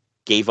just like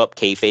gave up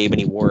kayfabe and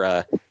he wore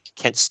a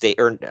Kent State,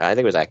 or I think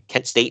it was a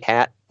Kent State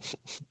hat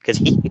because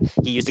he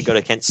used to go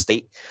to Kent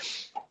State.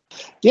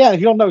 Yeah, if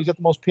you don't know, he's got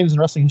the most pins in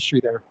wrestling history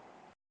there.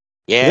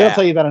 Yeah. They don't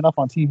tell you that enough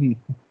on TV.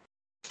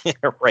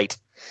 Right.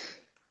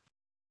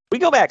 We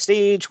go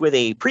backstage with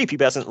a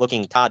prepubescent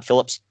looking Todd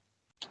Phillips,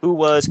 who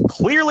was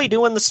clearly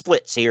doing the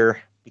splits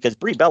here because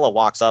Brie Bella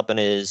walks up and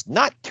is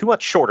not too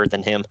much shorter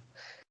than him.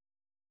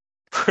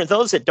 For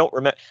those that don't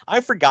remember,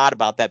 I forgot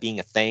about that being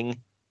a thing.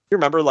 You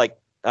remember, like,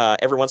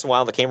 every once in a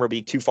while the camera would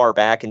be too far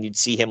back and you'd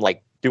see him,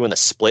 like, doing the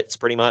splits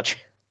pretty much?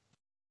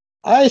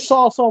 I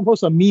saw someone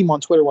post a meme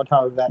on Twitter one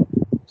time of that.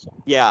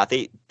 So. Yeah,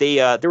 they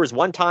there was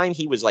one time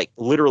he was, like,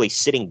 literally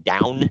sitting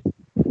down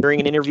during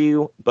an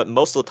interview, but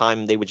most of the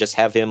time they would just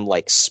have him,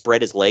 like,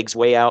 spread his legs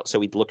way out so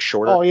he'd look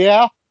shorter. Oh,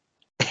 yeah?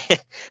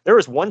 There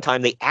was one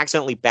time they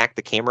accidentally backed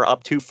the camera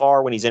up too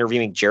far when he's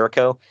interviewing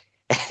Jericho.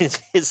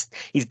 And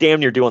he's damn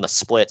near doing the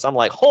splits. I'm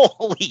like,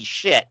 holy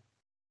shit.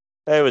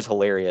 That was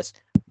hilarious.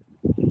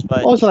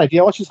 But, well, that's an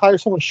idea. Let's just hire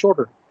someone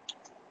shorter.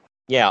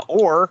 Yeah,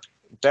 or,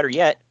 better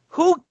yet,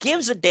 who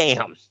gives a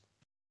damn?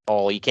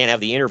 Oh, you can't have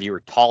the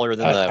interviewer taller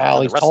than the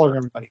Al, he's wrestler. taller than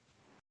everybody.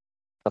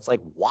 That's like,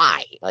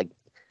 why? I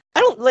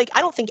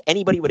don't think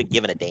anybody would have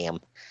given a damn.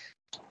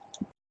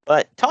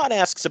 But Todd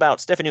asks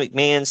about Stephanie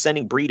McMahon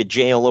sending Brie to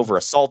jail over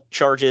assault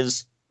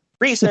charges.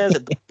 Brie says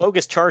that the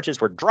bogus charges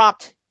were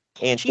dropped,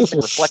 and she's been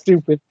reflecting.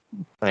 Stupid.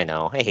 I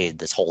know. I hated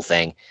this whole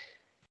thing.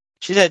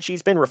 She said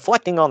she's been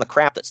reflecting on the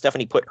crap that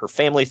Stephanie put her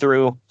family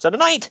through. So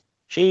tonight,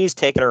 she's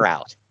taking her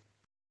out.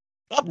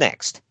 Up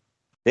next,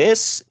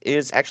 this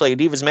is actually a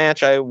Divas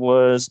match I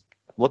was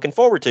looking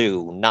forward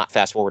to, not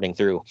fast forwarding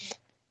through.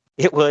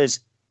 It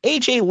was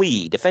AJ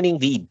Lee defending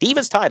the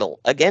Divas title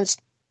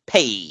against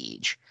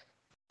Paige.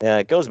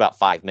 It goes about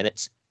 5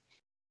 minutes.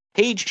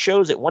 Paige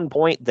shows at one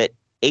point that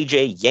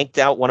AJ yanked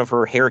out one of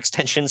her hair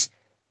extensions,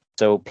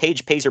 so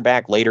Paige pays her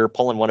back later,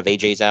 pulling one of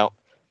AJ's out.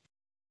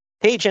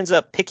 Paige ends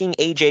up picking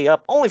AJ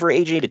up, only for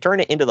AJ to turn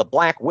it into the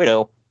Black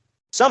Widow.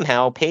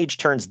 Somehow, Paige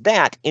turns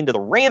that into the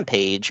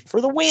Rampage for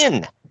the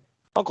win.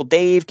 Uncle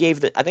Dave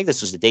gave I think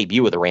this was the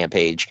debut of the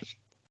Rampage.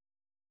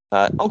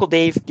 Uncle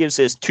Dave gives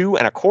this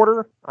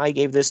 2.25. I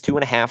gave this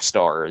 2.5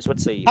 stars. What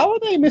say you? How are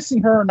they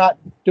missing her not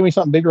doing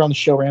something bigger on the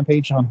show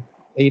Rampage on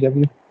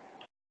AEW?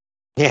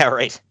 Yeah,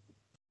 right.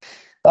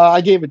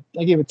 I gave it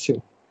 2.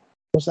 It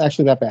wasn't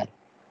actually that bad.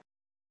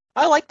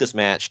 I like this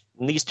match.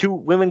 And these two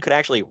women could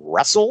actually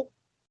wrestle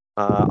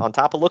on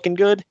top of looking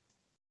good.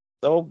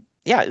 So,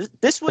 yeah,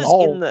 this was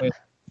in the...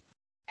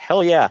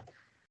 Hell yeah.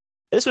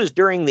 This was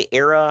during the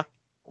era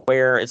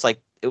where it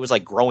was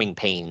like growing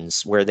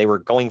pains, where they were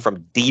going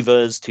from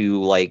divas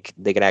to, like,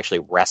 they could actually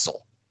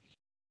wrestle.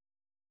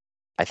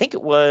 I think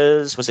it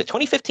was it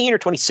 2015 or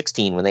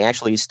 2016 when they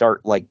actually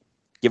start, like,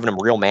 giving them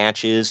real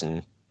matches?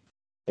 And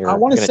I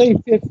want to say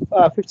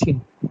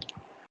 15.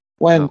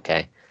 When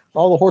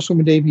all the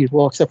horsewomen debuted,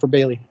 well, except for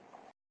Bayley.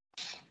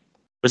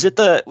 Was it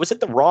the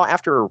Raw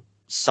after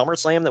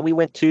SummerSlam that we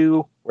went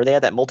to, where they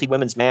had that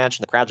multi-women's match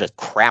and the crowd just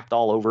crapped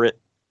all over it?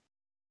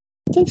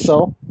 I think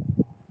so.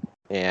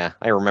 Yeah,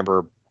 I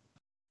remember.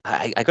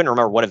 I couldn't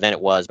remember what event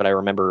it was, but I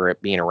remember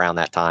it being around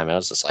that time. I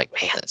was just like,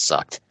 man, it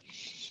sucked.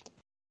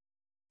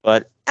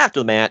 But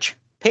after the match,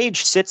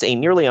 Paige sits a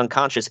nearly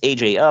unconscious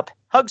AJ up,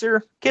 hugs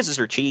her, kisses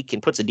her cheek,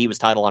 and puts the Divas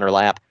title on her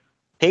lap.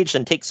 Paige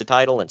then takes the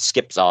title and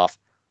skips off.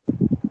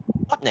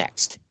 Up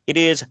next, it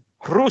is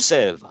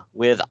Rusev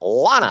with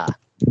Lana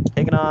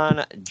taking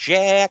on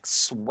Jack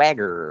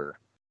Swagger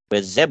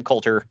with Zeb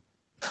Coulter,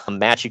 a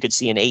match you could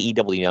see in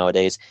AEW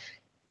nowadays.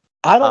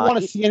 I don't want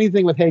to see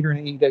anything with Hager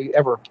in AEW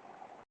ever.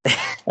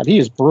 And he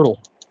is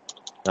brutal.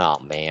 Oh,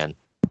 man.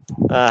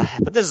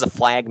 But this is a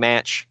flag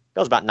match. It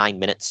goes about 9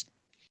 minutes.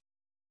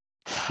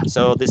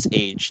 So this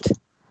aged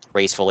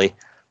gracefully.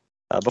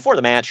 Before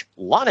the match,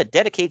 Lana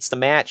dedicates the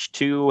match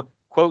to,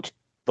 quote,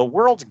 the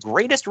world's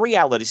greatest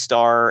reality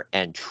star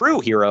and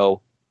true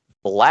hero,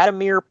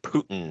 Vladimir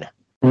Putin.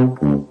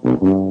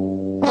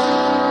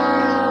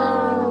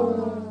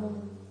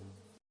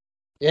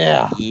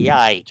 Yeah.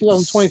 Yikes.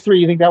 2023,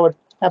 you think that would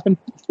happen?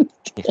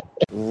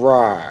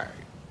 Right.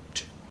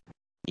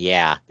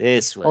 Yeah,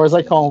 this was... Or as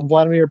I call him,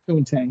 Vladimir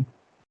Putin.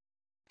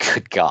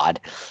 Good God.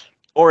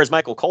 Or as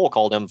Michael Cole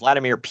called him,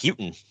 Vladimir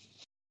Putin.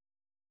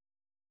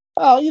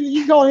 Oh, you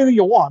can call him anything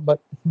you want,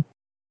 but...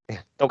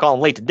 Don't call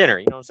him late to dinner,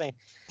 you know what I'm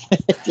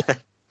saying?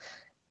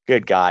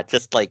 Good God.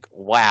 Just like,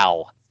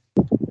 wow.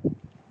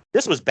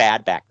 This was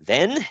bad back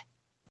then.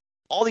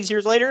 All these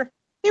years later,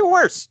 they were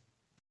worse.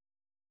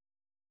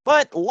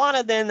 But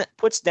Lana then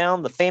puts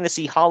down the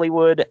fantasy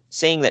Hollywood,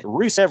 saying that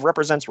Rusev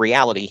represents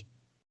reality.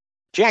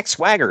 Jack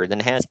Swagger then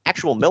has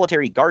actual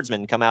military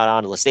guardsmen come out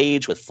onto the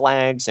stage with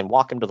flags and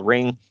walk him to the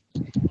ring.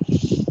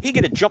 He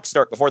get a jump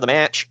start before the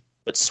match,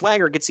 but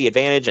Swagger gets the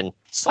advantage and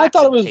slaps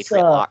him with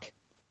Patriot Lock.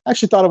 I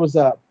actually thought it was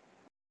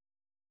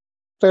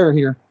fair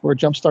here for a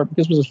jump start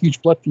because it was a huge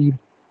blood feud.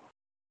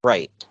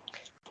 Right.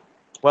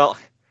 Well,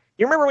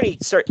 you remember when he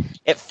started...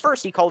 At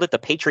first he called it the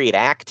Patriot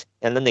Act,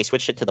 and then they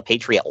switched it to the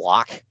Patriot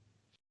Lock.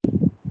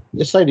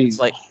 Yes, I do. It's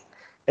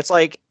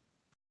like,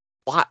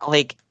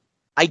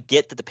 I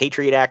get that the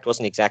Patriot Act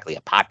wasn't exactly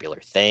a popular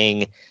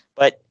thing,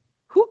 but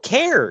who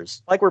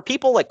cares? Like, were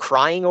people like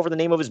crying over the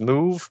name of his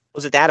move?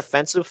 Was it that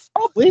offensive?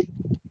 Probably.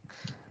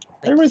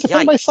 Everybody's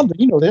offended by something.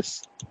 You know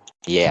this.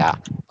 Yeah.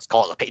 Let's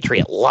call it the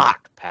Patriot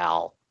Lock,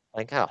 pal.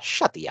 Like, oh,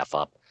 shut the F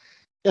up.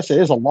 Yes, it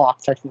is a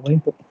lock,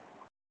 technically. But...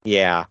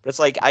 Yeah. But it's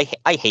like, I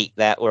hate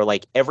that, where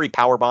like every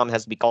power bomb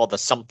has to be called the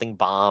something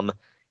bomb,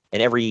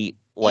 and every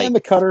like... And the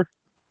cutter.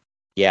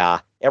 Yeah.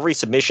 Every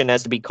submission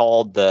has to be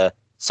called the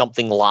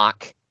something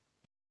lock.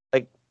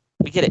 Like,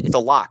 we get it. It's a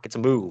lock. It's a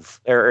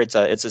move. Or it's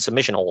a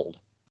submission hold.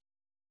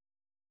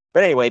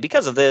 But anyway,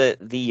 because of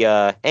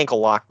the ankle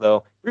lock,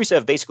 though,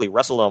 Rusev basically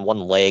wrestled on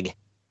one leg.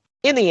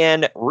 In the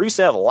end,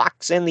 Rusev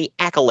locks in the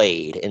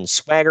accolade, and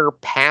Swagger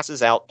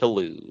passes out to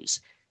lose.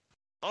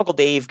 Uncle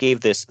Dave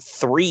gave this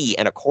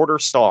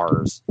 3.25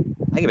 stars.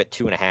 I gave it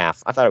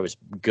 2.5. I thought it was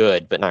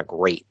good, but not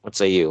great. What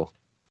say you?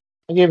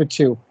 I gave it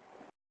 2.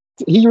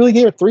 He really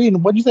gave it 3,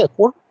 and what'd you say, a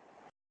quarter?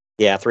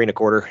 Yeah,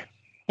 3.25.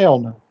 Hell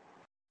no.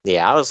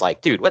 Yeah, I was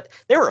like, dude, what?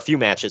 There were a few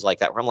matches like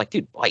that where I'm like,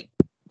 dude, like,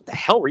 what the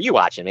hell were you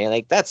watching, man?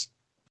 Like, that's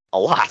a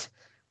lot.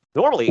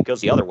 Normally it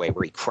goes the other way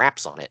where he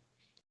craps on it.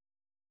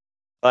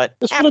 But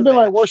this would have been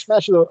my worst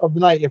match of the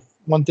night if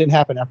one didn't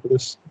happen after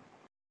this.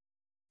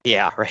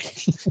 Yeah,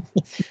 right.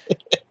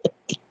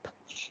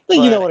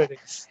 You know what it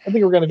is. I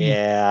think we're going to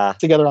be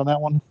together on that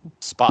one.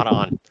 Spot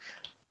on.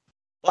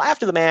 Well,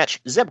 after the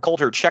match, Zeb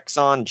Coulter checks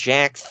on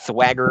Jack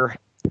Swagger,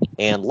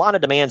 and Lana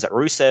demands that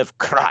Rusev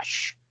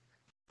crush.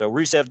 So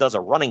Rusev does a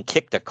running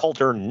kick to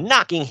Coulter,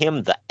 knocking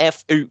him the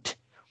F out.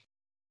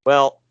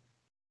 Well,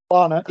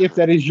 Lana, if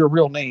that is your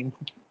real name.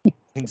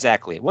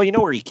 Exactly. Well, you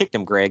know where he kicked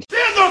him, Greg?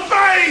 In the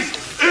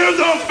face! In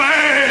the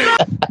face!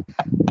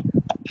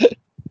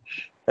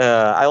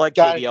 I like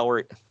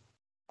JBL.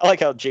 I like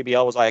how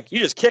JBL was like, "You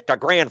just kicked a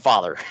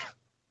grandfather."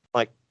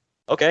 Like,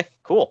 okay,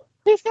 cool.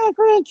 He's got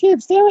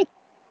grandkids, damn it.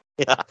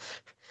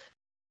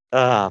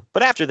 Yeah.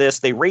 But after this,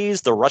 they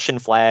raise the Russian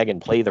flag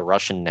and play the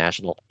Russian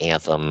national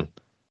anthem.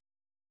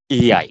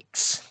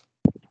 Yikes.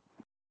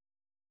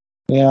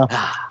 Yeah.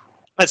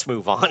 Let's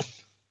move on.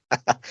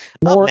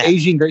 More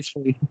aging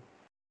gracefully.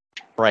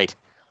 Right.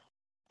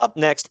 Up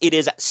next, it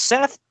is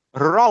Seth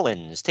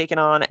Rollins taking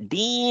on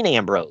Dean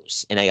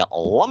Ambrose in a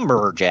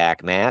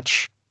lumberjack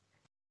match.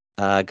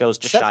 Goes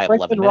just shy of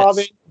 11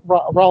 minutes.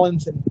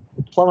 Rollins and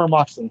Plumber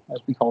Moxley, as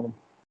we call them.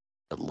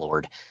 Good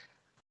Lord.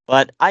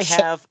 But I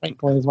have...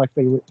 Franklin is my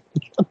favorite.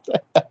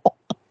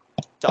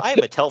 So I have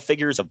Mattel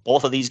figures of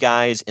both of these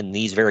guys in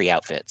these very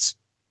outfits.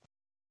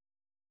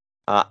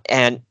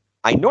 And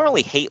I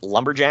normally hate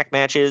lumberjack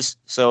matches,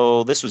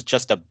 so this was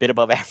just a bit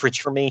above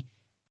average for me.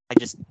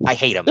 I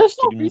hate them. There's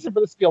no reason for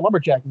this to be a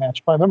lumberjack match,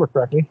 if I remember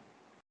correctly.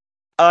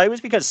 It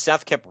was because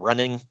Seth kept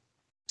running,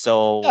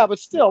 so... Yeah, but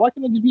still, why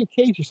can't it just be a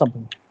cage or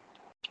something?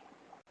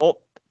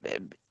 Well,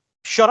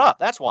 shut up,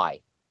 that's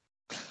why.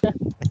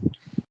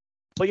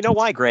 Well, you know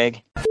why,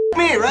 Greg?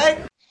 Me, right?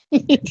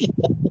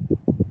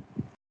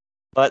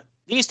 But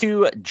these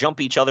two jump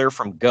each other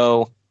from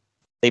go.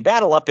 They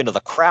battle up into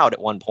the crowd at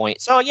one point.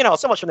 So, you know,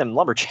 so much for them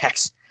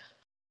lumberjacks.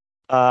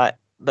 But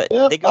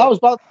they go...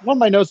 one of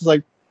my notes is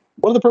like,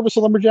 what are the purpose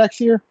of lumberjacks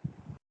here?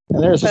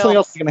 And there's something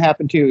else that's going to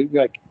happen too.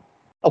 You're like,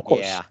 of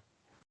course. Yeah.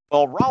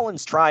 Well,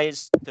 Rollins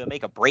tries to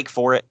make a break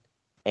for it,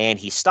 and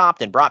he's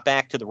stopped and brought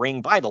back to the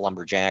ring by the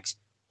lumberjacks,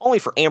 only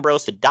for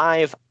Ambrose to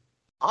dive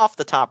off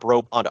the top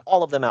rope onto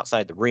all of them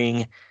outside the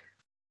ring.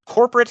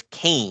 Corporate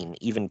Kane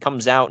even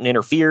comes out and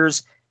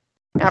interferes.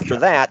 After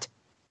that,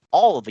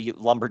 all of the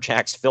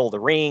lumberjacks fill the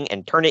ring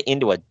and turn it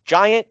into a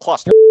giant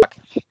cluster.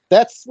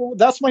 That's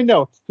my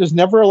note. There's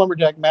never a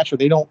lumberjack match where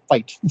they don't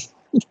fight.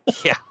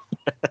 Yeah.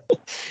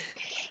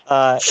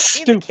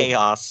 In the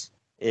chaos,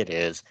 it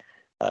is.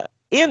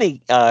 In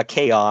the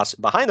chaos,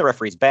 behind the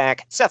referee's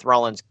back, Seth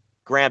Rollins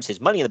grabs his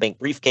Money in the Bank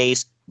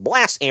briefcase,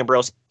 blasts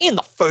Ambrose in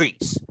the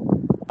face.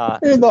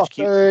 In the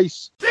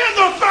face! In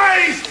the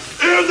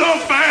face! In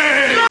the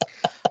face!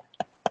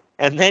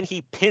 And then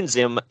he pins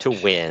him to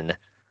win.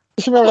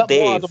 Just remember that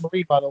more on the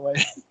Marine, by the way.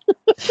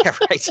 Yeah,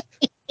 right.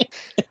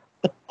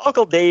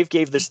 Uncle Dave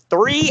gave this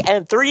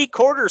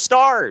 3.75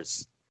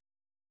 stars.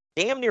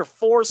 Damn near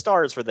 4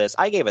 stars for this.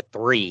 I gave it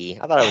 3.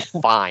 I thought it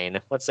was fine.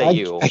 What say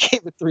you? I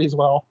gave it 3 as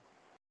well.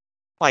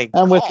 Like,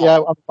 I'm with you.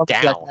 I'm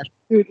down. match.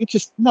 Dude, it's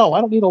just, no,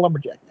 I don't need a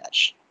lumberjack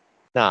match.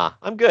 Nah,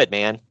 I'm good,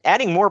 man.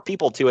 Adding more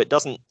people to it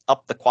doesn't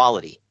up the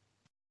quality.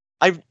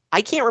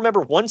 I can't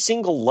remember one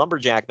single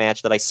lumberjack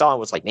match that I saw and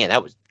was like, man,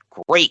 that was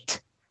great.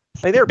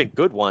 I mean, there have been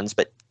good ones,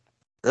 but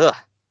ugh.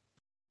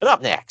 But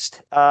up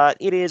next,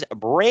 it is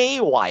Bray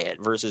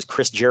Wyatt versus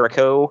Chris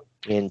Jericho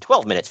in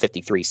 12 minutes,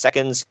 53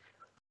 seconds.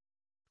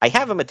 I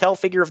have a Mattel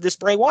figure of this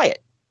Bray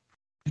Wyatt.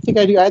 I think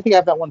I do. I think I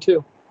have that one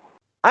too.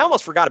 I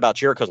almost forgot about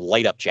Jericho's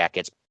light-up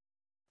jackets.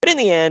 But in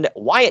the end,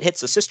 Wyatt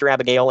hits the Sister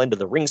Abigail into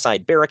the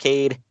ringside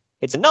barricade,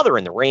 hits another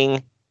in the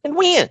ring, and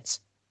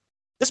wins.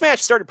 This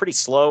match started pretty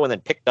slow and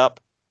then picked up.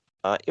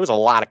 It was a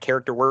lot of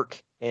character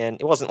work, and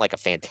it wasn't like a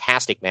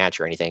fantastic match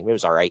or anything. It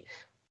was all right.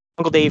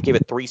 Uncle Dave gave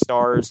it 3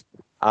 stars.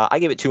 I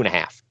gave it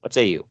 2.5. What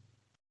say you?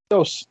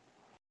 Dose.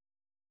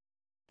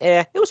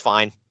 It was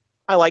fine.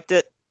 I liked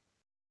it.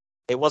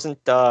 It wasn't,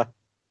 I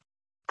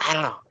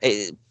don't know.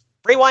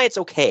 Bray Wyatt's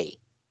okay.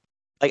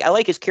 Like, I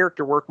like his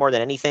character work more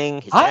than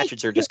anything. His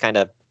matches are just kind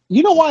of...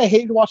 You know why I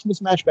hated watching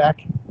this match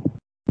back?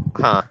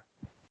 Huh.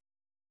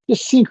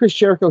 Just seeing Chris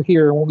Jericho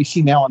here and what we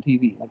see now on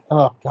TV. Like,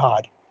 oh,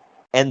 God.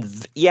 And,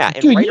 and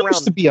dude, right you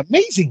used to be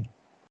amazing.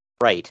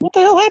 Right. What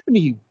the hell happened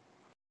to you?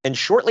 And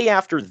shortly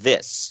after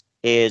this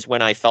is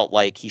when I felt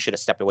like he should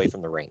have stepped away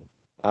from the ring.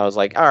 I was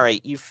like, all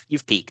right,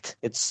 you've peaked.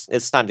 It's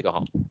time to go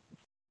home.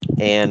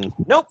 And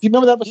nope. Do you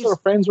remember that episode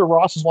of Friends where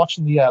Ross is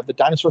watching the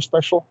dinosaur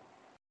special?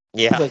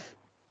 Yeah. He's like,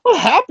 what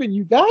happened,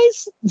 you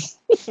guys?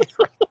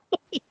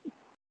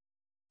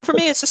 For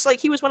me, it's just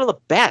like he was one of the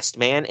best,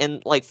 man,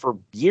 and like for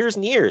years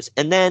and years.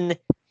 And then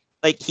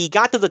like he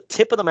got to the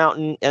tip of the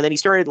mountain, and then he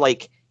started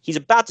like he's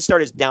about to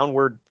start his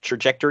downward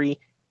trajectory,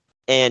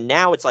 and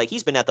now it's like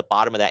he's been at the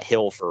bottom of that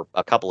hill for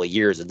a couple of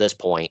years at this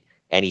point,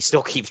 and he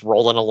still keeps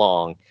rolling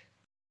along.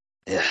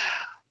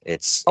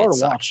 It's hard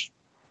to watch.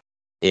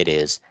 It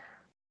is.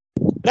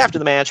 But after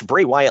the match,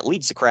 Bray Wyatt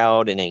leads the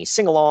crowd in a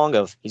sing-along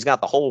of he's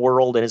got the whole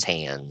world in his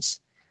hands.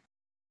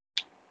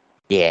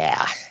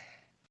 Yeah.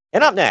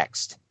 And up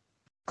next,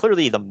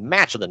 clearly the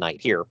match of the night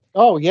here.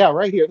 Oh, yeah,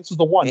 right here. This is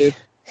the one, dude.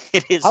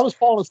 It is. I was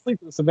falling asleep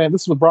at this event.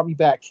 This is what brought me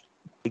back.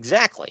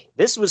 Exactly.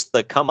 This was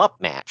the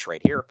come-up match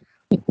right here.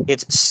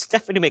 It's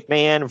Stephanie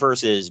McMahon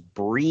versus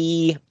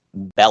Brie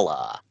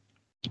Bella.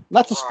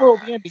 Not to spoil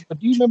the ending, but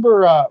do you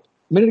remember a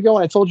minute ago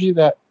when I told you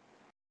that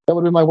would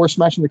have been my worst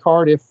match in the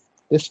card if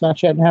this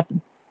match hadn't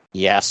happened?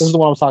 Yes. This is the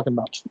one I was talking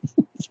about.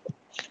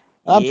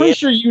 I'm pretty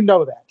sure you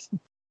know that.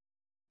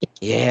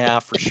 Yeah,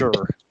 for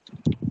sure.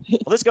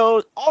 Well, this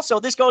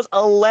goes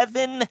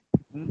 11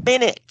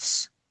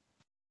 minutes.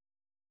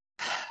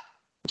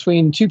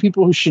 Between two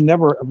people who should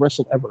never have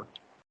wrestled ever.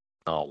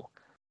 Oh.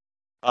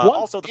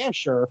 Also,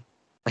 sure.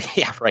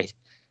 Yeah, right.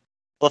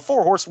 The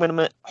four horsewomen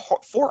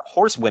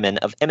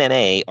of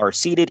MMA are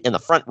seated in the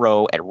front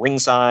row at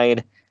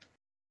ringside.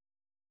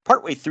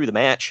 Partway through the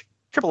match,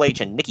 Triple H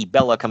and Nikki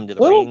Bella come to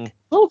the ring.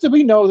 Little did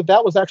we know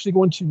that was actually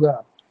going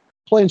to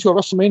play into a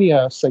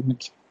WrestleMania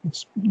segment.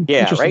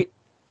 Yeah, right?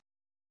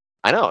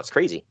 I know, it's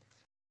crazy.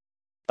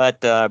 But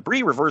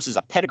Brie reverses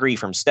a pedigree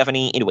from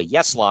Stephanie into a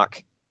yes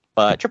lock,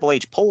 but Triple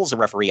H pulls the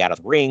referee out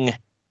of the ring.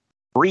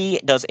 Brie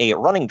does a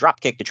running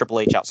dropkick to Triple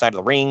H outside of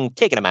the ring,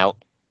 taking him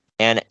out.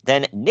 And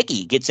then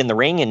Nikki gets in the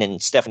ring and in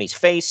Stephanie's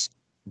face.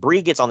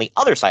 Brie gets on the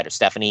other side of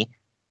Stephanie.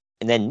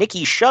 And then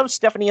Nikki shoves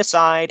Stephanie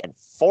aside and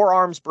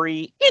forearms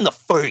Brie in the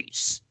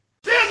face.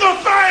 In the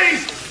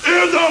face!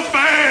 In the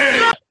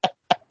face!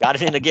 Got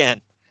it in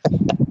again.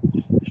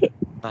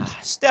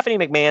 Stephanie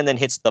McMahon then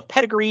hits the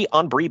pedigree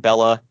on Brie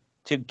Bella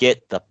to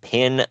get the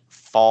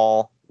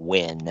pinfall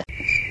win.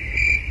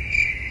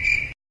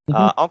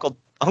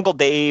 Uncle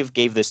Dave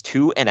gave this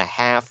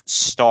 2.5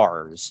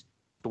 stars,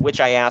 to which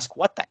I ask,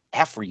 what the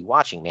F were you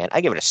watching, man?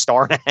 I give it 1.5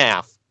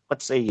 stars.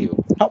 What say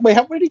you? How many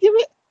did you give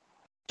it?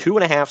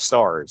 2.5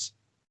 stars.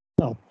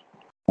 Oh.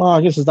 Well,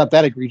 I guess it's not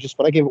that egregious,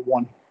 but I gave it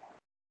 1.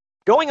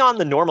 Going on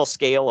the normal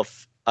scale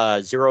of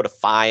 0 to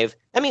 5,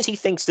 that means he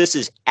thinks this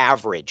is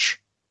average.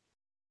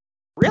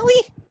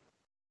 Really?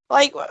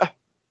 Like,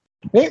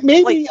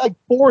 maybe like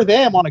for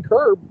them on a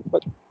curb,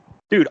 but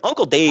dude,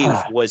 Uncle Dave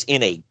was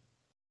in a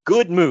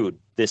good mood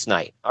this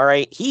night. All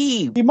right,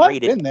 he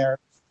might have been there.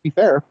 To be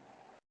fair,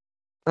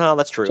 oh,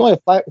 that's true. It's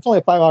only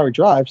a 5-hour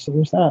drive, so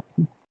there's that.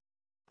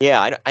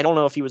 Yeah, I don't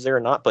know if he was there or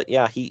not, but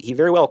yeah, he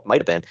very well might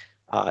have been.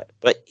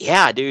 But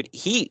yeah, dude,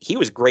 he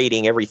was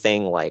grading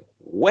everything like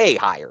way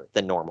higher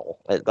than normal.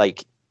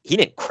 Like he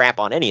didn't crap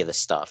on any of this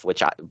stuff,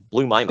 which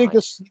blew my mind.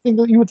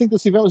 You would think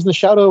this event was in the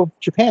shadow of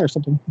Japan or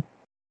something.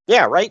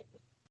 Yeah, right.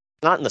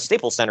 Not in the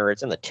Staples Center;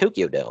 it's in the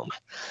Tokyo Dome.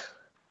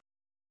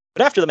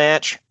 But after the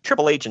match,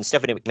 Triple H and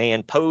Stephanie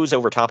McMahon pose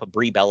over top of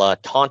Brie Bella,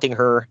 taunting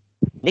her.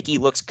 Nikki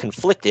looks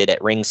conflicted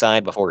at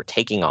ringside before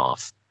taking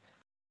off.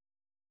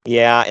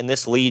 Yeah, and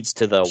this leads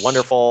to the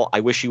wonderful "I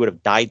wish you would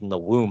have died in the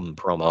womb"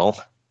 promo.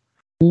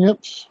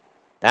 Yep.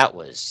 That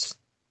was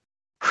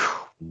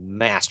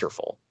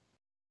masterful.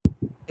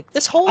 Like,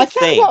 this whole I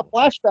thing. I got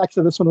flashbacks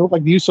to this one. It looked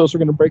like the Usos were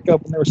going to break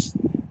up and they were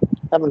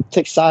having to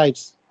take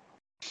sides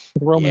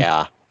with Roman.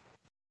 Yeah.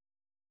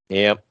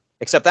 Yep.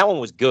 Except that one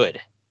was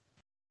good.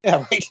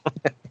 Yeah, right.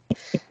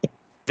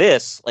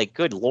 This, like,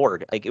 good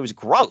Lord, like, it was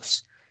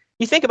gross.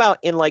 You think about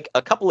in like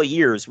a couple of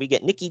years, we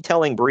get Nikki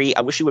telling Brie,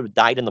 "I wish you would have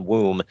died in the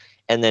womb,"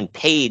 and then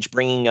Paige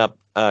bringing up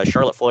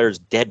Charlotte Flair's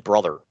dead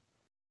brother.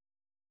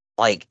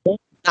 Like,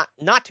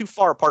 not too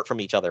far apart from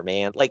each other,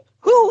 man. Like,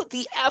 who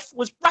the F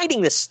was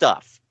writing this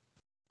stuff?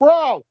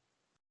 Bro,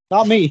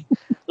 not me.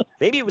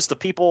 Maybe it was the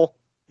people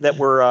that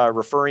were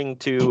referring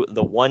to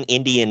the one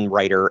Indian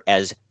writer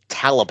as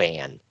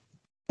Taliban.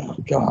 Oh,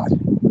 God.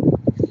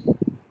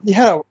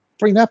 Yeah,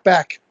 bring that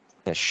back.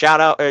 A shout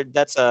out.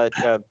 That's a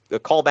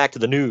callback to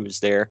the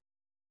news there.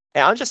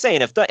 Yeah, I'm just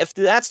saying, if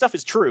that stuff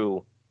is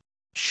true,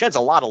 sheds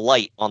a lot of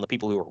light on the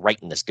people who are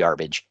writing this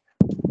garbage.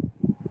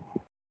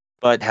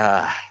 But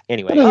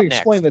anyway, that doesn't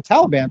explain the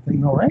Taliban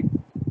thing, though, right?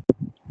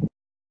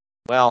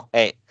 Well,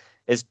 hey,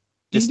 it's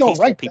just you don't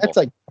write. That's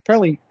like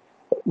apparently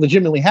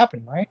legitimately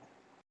happening, right?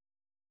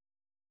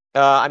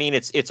 I mean,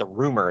 it's a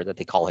rumor that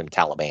they call him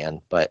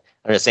Taliban, but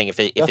I'm just saying if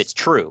it's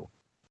true,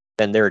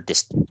 then they're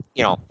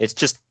it's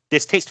just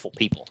distasteful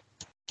people.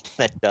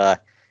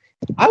 That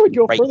I would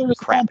go further as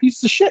a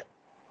piece of shit.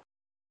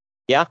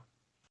 Yeah,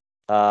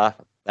 that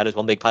is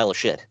one big pile of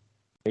shit.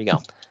 There you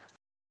go.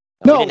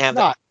 No, we didn't have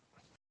not.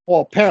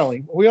 Well,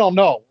 apparently, we all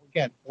know.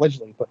 Again,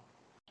 allegedly, but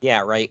yeah,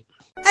 right.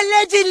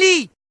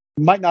 Allegedly,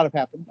 might not have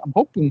happened. I'm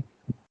hoping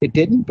it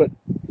didn't, but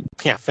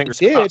yeah, fingers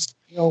crossed.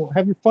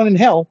 Have your fun in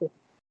hell.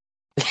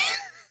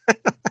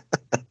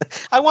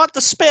 I want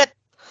the spit.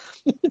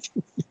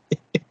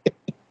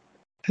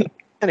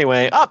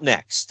 Anyway, up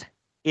next,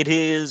 it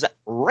is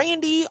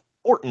Randy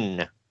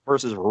Orton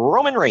versus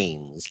Roman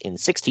Reigns in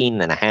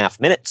 16 and a half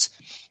minutes.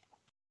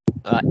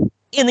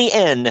 In the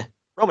end,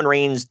 Roman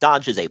Reigns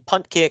dodges a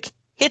punt kick,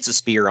 hits a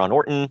spear on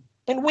Orton,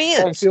 and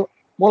wins.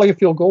 More like a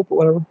field goal, but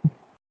whatever.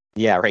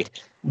 Yeah, right.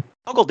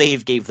 Uncle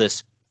Dave gave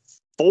this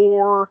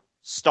 4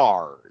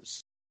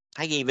 stars.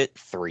 I gave it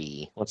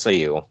 3. What say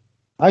you?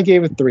 I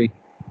gave it 3.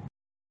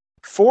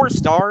 4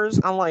 stars?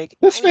 I'm like,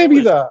 this may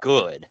be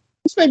good.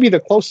 This may be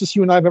the closest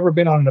you and I have ever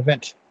been on an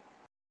event.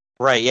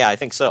 Right, yeah, I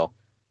think so.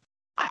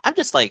 I'm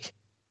just like,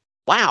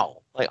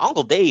 wow. Like,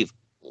 Uncle Dave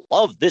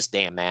loved this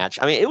damn match.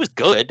 I mean, it was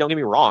good, don't get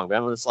me wrong, but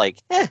I'm just like,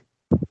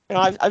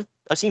 I've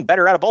seen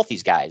better out of both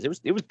these guys. It was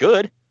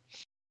good.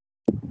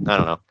 I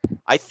don't know.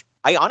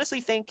 I honestly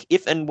think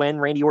if and when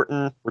Randy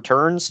Orton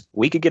returns,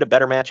 we could get a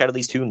better match out of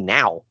these two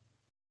now.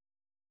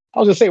 I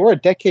was going to say, we're a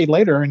decade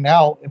later, and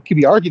now it could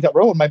be argued that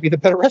Roman might be the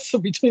better wrestler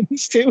between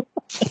these two.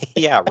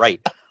 Yeah,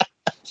 right.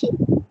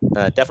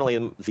 Definitely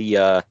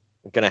going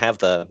to have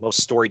the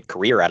most storied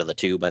career out of the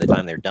two by the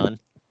time they're done.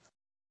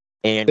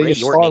 And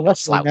Randy Orton ain't no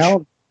slouch.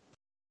 Now.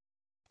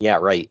 Yeah,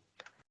 right.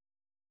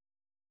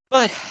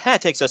 But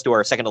that takes us to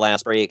our second to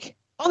last break.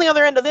 On the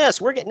other end of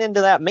this, we're getting into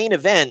that main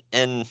event,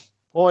 and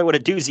boy, what a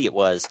doozy it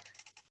was.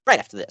 Right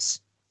after this.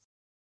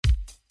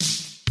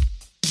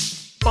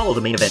 Follow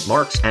the Main Event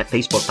Marks at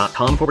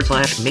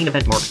facebook.com/Main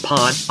Event Marks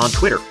Pod, on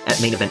Twitter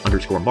at Main Event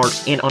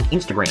 _Marks, and on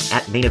Instagram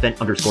at Main Event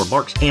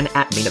 _Marks and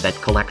at Main Event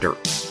Collector.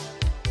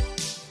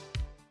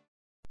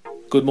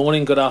 Good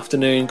morning, good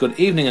afternoon, good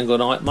evening, and good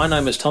night. My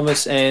name is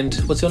Thomas, and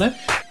what's your name?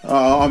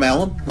 I'm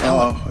Alan.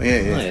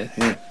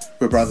 Yeah.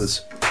 We're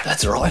brothers.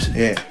 That's right.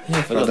 Yeah.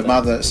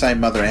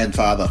 Same mother and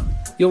father.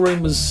 Your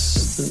room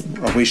was...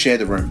 we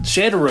shared the room.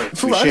 Shared a room?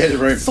 We shared the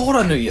room. Thought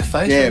I knew your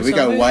face. Yeah, we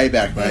go way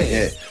back, mate.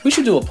 Yeah. We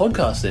should do a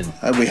podcast then.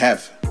 We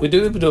have. We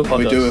do a podcast?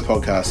 We do a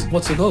podcast.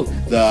 What's it called?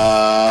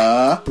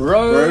 The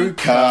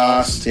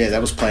Broadcast. Yeah, that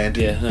was planned.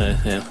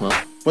 Yeah, well.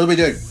 What do we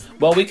do?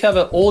 Well, we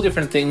cover all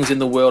different things in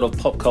the world of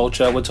pop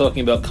culture. We're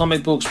talking about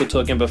comic books, we're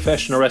talking about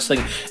professional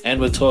wrestling,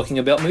 and we're talking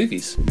about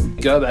movies.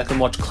 Go back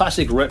and watch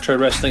classic retro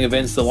wrestling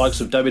events, the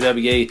likes of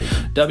WWE,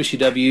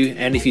 WCW,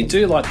 and if you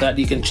do like that,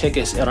 you can check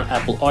us out on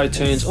Apple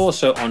iTunes,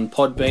 also on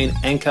Podbean,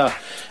 Anchor,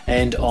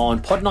 and on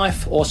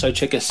Podknife. Also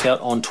check us out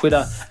on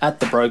Twitter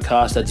at The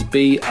Broadcast. That's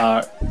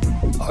BROKAST.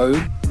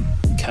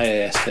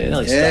 I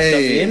nearly stuffed up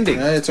the ending.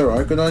 No, it's all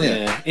right. Good on you.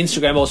 Yeah.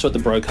 Instagram also at The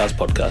Broadcast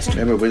Podcast.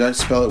 Remember, we don't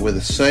spell it with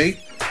a C.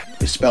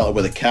 We spell it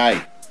with a K.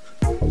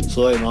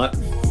 Sorry, mate.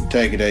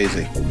 Take it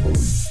easy.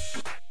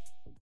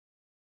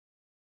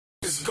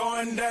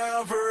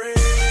 The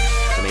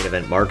Main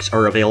Event Marks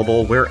are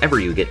available wherever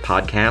you get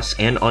podcasts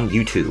and on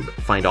YouTube.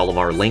 Find all of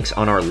our links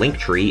on our link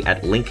tree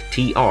at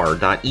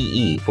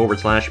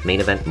linktr.ee/Main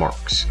Event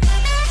Marks.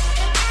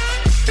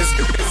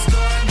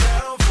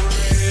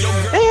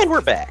 And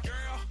we're back.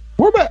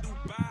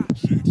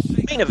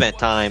 Main event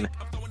time.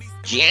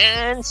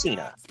 John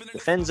Cena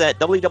defends that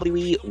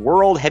WWE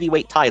World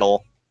Heavyweight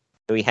title.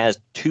 So he has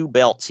 2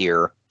 belts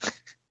here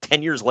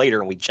 10 years later,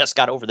 and we just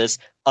got over this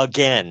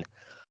again.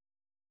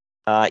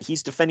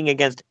 He's defending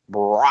against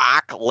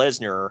Brock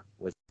Lesnar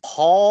with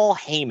Paul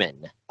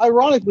Heyman.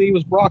 Ironically, it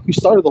was Brock who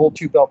started the whole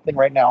 2-belt thing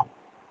right now.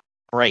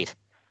 Right.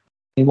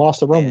 He lost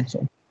to Roman.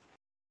 So.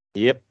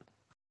 Yep.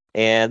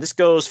 And this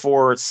goes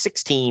for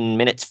 16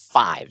 minutes,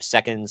 5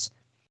 seconds.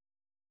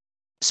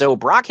 So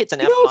Brock hits an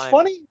F5. You know what's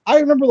funny? I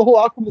remember the whole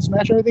outcome of this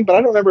match and everything, but I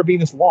don't remember it being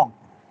this long.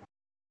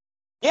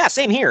 Yeah,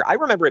 same here. I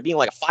remember it being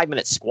like a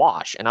 5-minute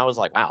squash, and I was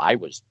like, wow, I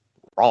was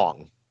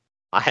wrong.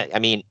 I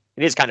mean,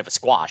 it is kind of a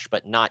squash,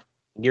 but not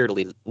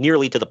nearly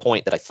to the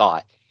point that I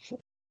thought.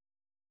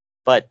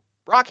 But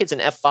Brock hits an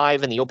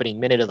F5 in the opening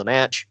minute of the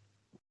match,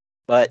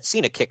 but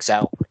Cena kicks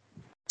out.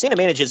 Cena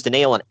manages to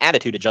nail an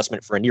attitude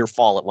adjustment for a near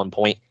fall at one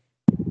point.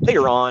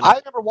 Later on... I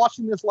remember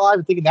watching this live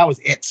and thinking that was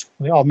it.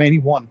 Like, oh, man, he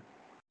won.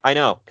 I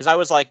know, because I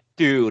was like,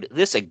 dude,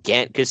 this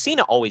again, because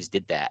Cena always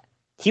did that.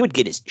 He would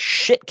get his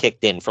shit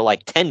kicked in for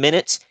like 10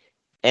 minutes,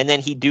 and then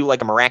he'd do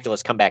like a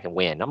miraculous comeback and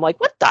win. I'm like,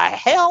 what the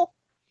hell?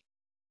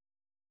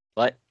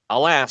 But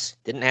alas,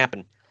 didn't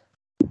happen.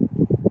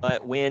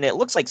 But when it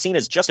looks like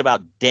Cena's just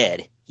about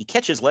dead, he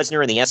catches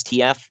Lesnar in the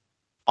STF,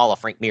 a la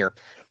Frank Mir.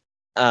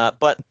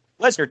 But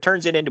Lesnar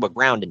turns it into a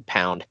ground and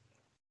pound.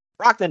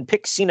 Brock then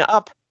picks Cena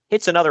up,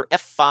 hits another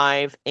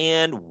F5,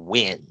 and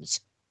wins.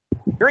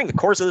 During the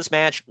course of this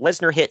match,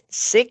 Lesnar hit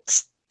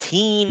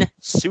 16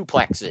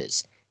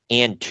 suplexes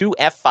and 2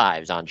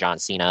 F5s on John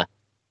Cena.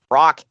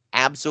 Brock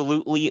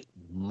absolutely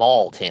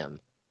mauled him.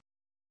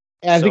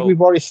 And I think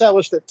we've already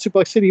established that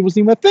Suplex City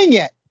wasn't even a thing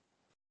yet.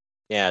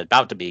 Yeah,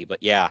 about to be,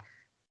 but yeah.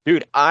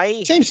 Dude,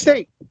 Same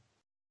state.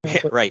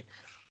 Right.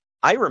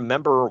 I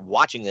remember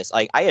watching this.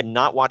 I had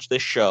not watched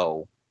this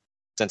show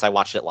since I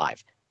watched it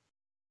live.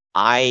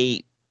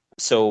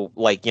 So,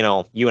 like, you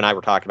know, you and I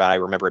were talking about, I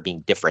remember it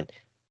being different.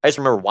 I just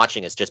remember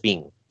watching this just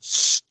being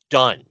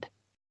stunned.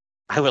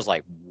 I was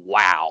like,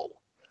 wow.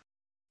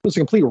 It was a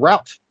complete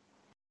rout.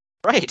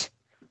 Right.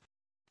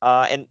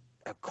 And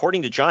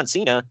according to John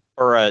Cena,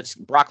 or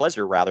Brock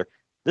Lesnar, rather,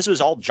 this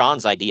was all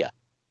John's idea.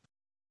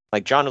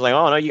 Like, John was like,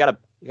 oh, no, you got to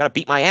You got to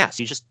beat my ass.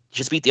 You just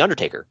beat the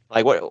Undertaker.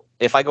 Like, what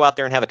if I go out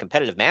there and have a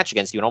competitive match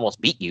against you and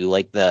almost beat you?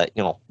 Like,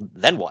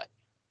 then what?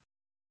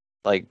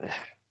 Like,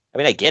 I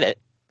mean, I get it.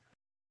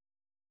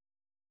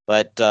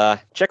 But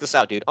check this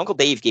out, dude. Uncle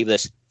Dave gave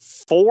this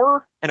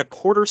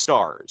 4.25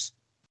 stars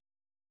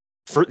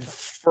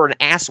for an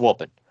ass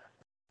whooping.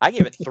 I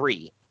gave it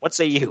 3. What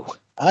say you?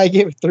 I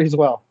gave it 3 as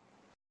well.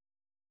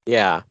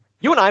 Yeah.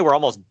 You and I were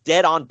almost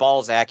dead on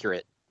balls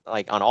accurate,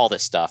 like, on all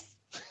this stuff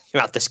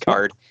about this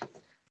card.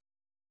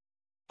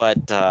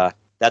 But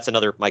that's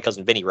another My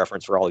Cousin Vinny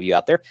reference for all of you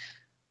out there.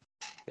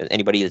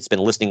 Anybody that's been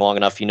listening long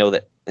enough, you know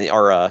that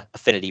our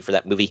affinity for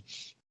that movie.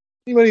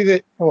 Anybody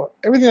that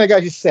everything that guy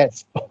just said.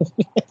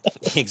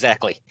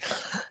 Exactly.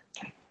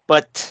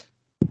 But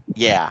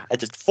yeah,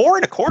 it's just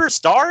 4.25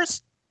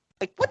 stars.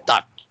 Like, what?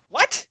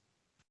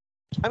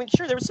 I mean,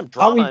 sure, there was some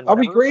drama. Are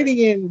we grading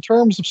in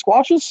terms of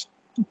squashes?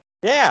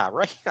 Yeah,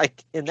 right.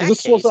 Like in that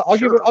case, I'll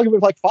give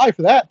it like 5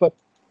 for that, but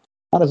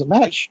how does it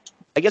match?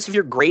 I guess if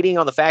you're grading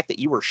on the fact that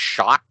you were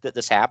shocked that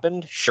this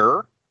happened,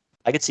 sure,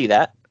 I could see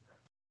that.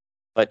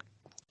 But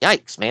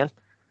yikes, man.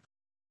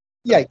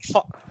 Yikes.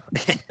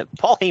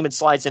 Paul Heyman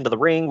slides into the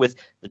ring with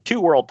the 2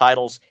 world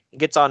titles and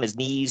gets on his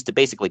knees to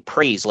basically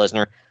praise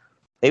Lesnar.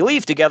 They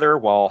leave together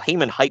while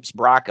Heyman hypes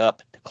Brock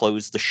up to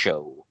close the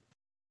show.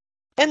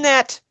 And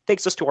that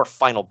takes us to our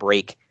final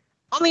break.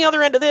 On the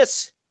other end of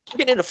this, we're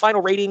getting into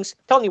final ratings,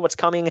 telling you what's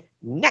coming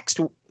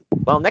next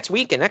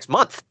week and next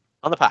month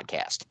on the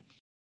podcast.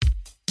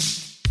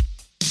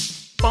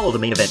 Follow the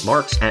Main Event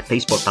Marks at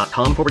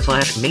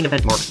facebook.com/Main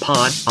Event Marks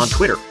Pod, on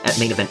Twitter at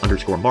Main Event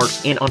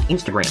 _Marks, and on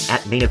Instagram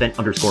at Main Event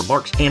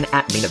 _Marks and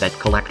at Main Event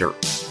Collector.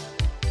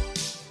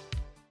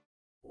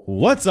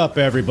 What's up,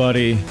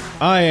 everybody?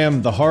 I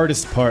am the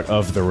hardest part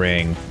of the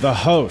ring, the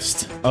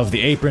host of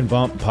the Apron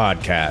Bump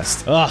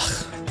podcast.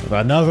 Ugh,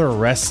 another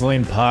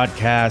wrestling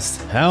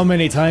podcast. How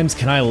many times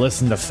can I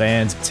listen to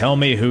fans tell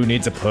me who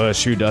needs a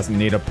push, who doesn't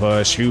need a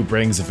push, who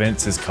brings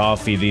Vince's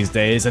coffee these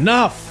days?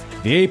 Enough!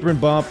 The Apron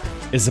Bump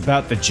is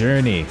about the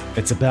journey.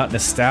 It's about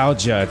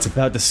nostalgia. It's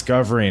about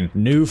discovering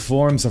new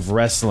forms of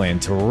wrestling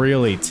to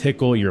really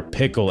tickle your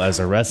pickle as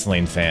a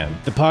wrestling fan.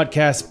 The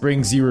podcast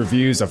brings you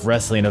reviews of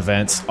wrestling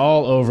events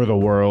all over the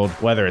world,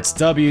 whether it's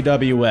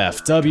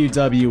WWF,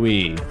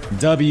 WWE,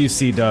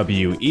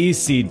 WCW,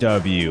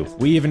 ECW.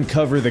 We even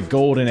cover the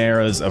golden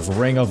eras of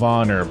Ring of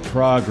Honor,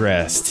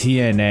 Progress,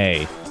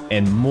 TNA,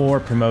 and more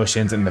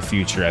promotions in the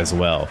future as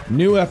well.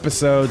 New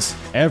episodes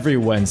every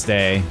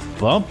Wednesday.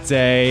 Bump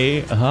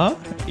Day,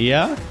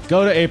 yeah?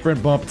 Go to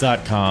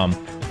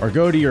apronbump.com or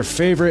go to your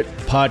favorite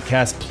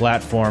podcast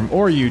platform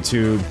or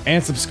YouTube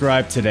and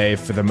subscribe today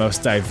for the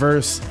most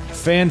diverse,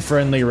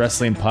 fan-friendly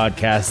wrestling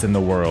podcast in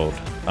the world.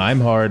 I'm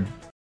Hard.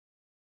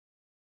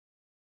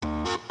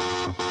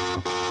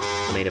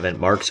 Main Event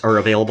Marks are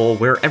available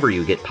wherever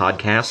you get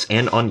podcasts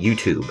and on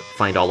YouTube.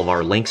 Find all of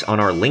our links on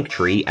our link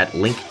tree at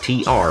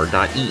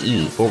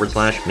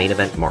linktr.ee/Main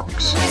Event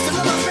Marks.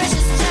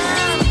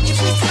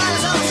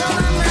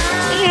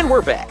 And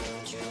we're back.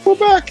 We're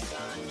back.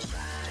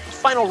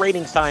 Final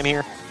ratings time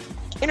here.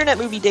 Internet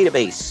Movie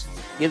Database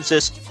gives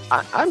us,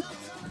 I'm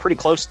pretty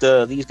close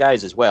to these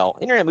guys as well.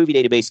 Internet Movie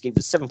Database gave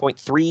us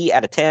 7.3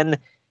 out of 10.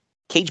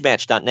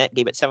 CageMatch.net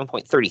gave it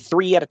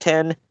 7.33 out of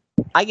 10.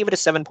 I give it a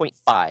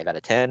 7.5 out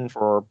of 10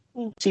 for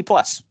C+.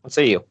 What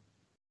say you?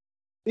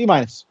 B-.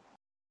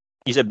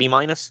 You said B-?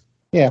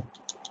 Yeah. Yeah,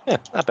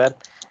 not bad.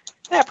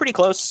 Yeah, pretty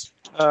close.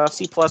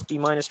 C+, B-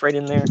 right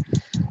in there.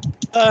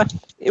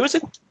 It was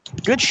a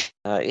good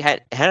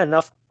it had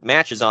enough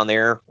matches on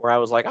there where I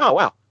was like, oh,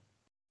 wow. I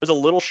was a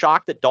little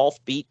shocked that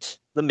Dolph beat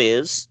The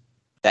Miz.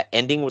 That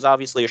ending was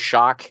obviously a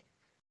shock.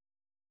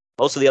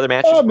 Most of the other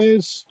matches... Oh,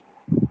 Miz.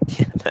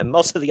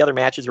 Most of the other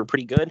matches were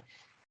pretty good.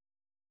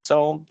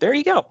 So there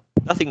you go.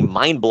 Nothing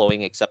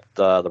mind-blowing except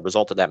the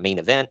result of that main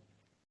event.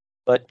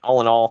 But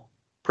all in all,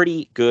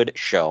 pretty good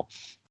show.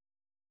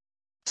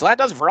 So that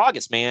does it for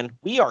August, man.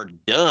 We are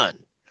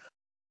done.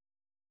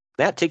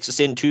 That takes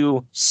us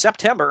into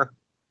September.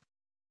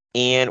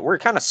 And we're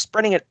kind of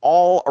spreading it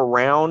all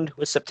around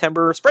with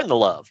September. Spreading the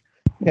love.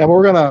 Yeah,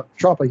 we're going to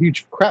drop a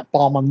huge crap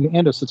bomb on the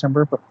end of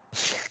September. But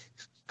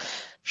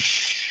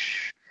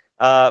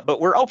but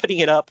we're opening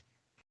it up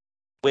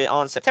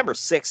on September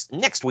 6th,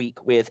 next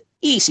week, with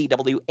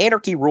ECW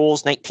Anarchy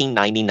Rules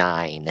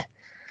 1999.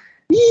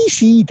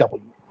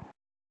 ECW.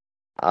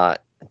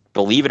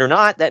 Believe it or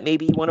not, that may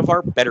be one of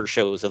our better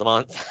shows of the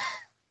month.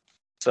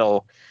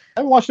 So I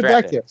haven't watched it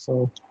back yet,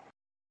 so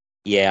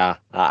yeah,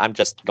 I'm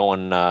just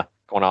going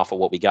off of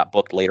what we got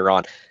booked later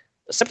on.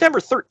 September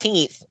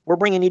 13th, we're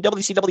bringing you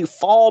WCW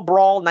Fall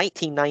Brawl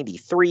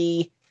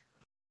 1993.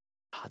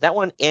 That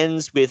one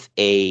ends with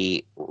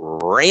a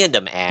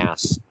random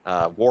ass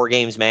War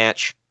Games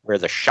match where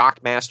the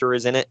Shockmaster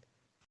is in it.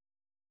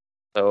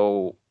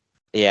 So,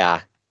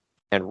 yeah.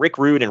 And Rick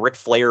Rude and Ric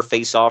Flair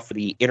face off for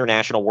the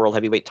International World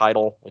Heavyweight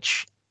title,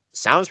 which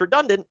sounds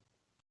redundant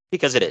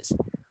because it is.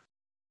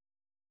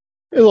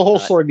 There's a whole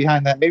story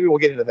behind that. Maybe we'll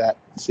get into that.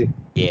 Let's see.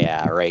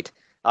 Yeah, right.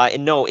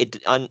 And no,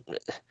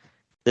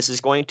 This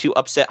is going to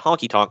upset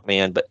Honky Tonk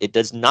Man, but it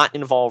does not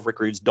involve Rick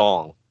Rude's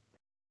dong.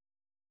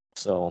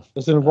 So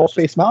does it involve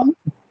Space Mountain?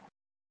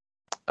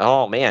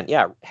 Oh man,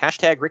 yeah.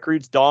 Hashtag Rick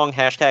Rude's dong.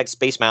 Hashtag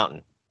Space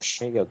Mountain.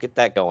 There you go. Get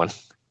that going.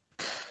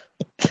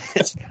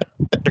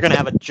 They're going to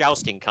have a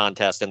jousting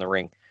contest in the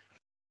ring.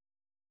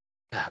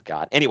 Oh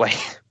God. Anyway,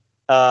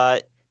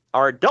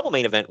 our double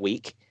main event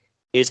week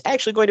is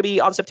actually going to be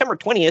on September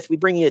 20th. We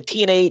bring you a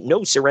TNA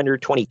No Surrender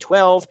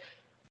 2012.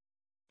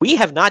 We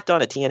have not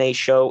done a TNA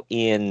show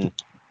in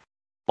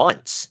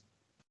months.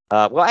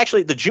 Well,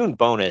 actually, the June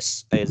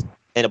bonus is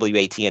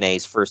NWA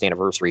TNA's first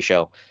anniversary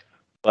show.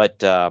 But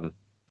this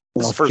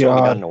is the first one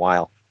we've done in a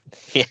while.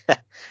 Yeah. I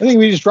think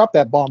we just dropped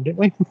that bomb, didn't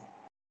we?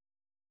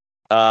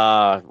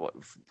 At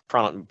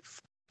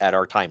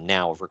our time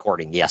now of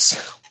recording,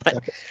 yes.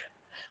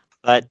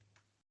 But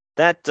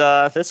that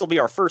this will be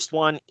our first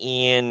one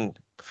in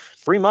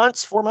 3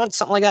 months, 4 months,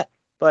 something like that.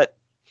 But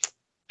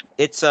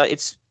it's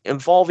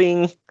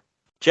involving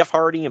Jeff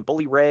Hardy and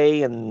Bully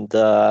Ray and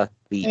the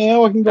we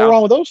can go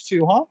wrong with those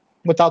two, huh?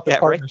 Without their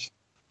partners.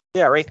 Right?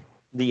 Yeah, right.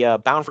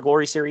 The Bound for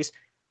Glory series.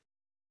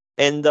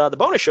 And the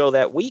bonus show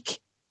that week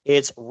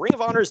is Ring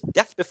of Honor's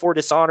Death Before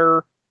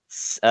Dishonor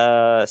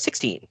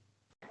 16.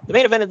 The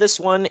main event of this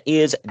one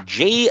is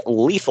Jay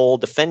Lethal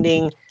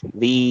defending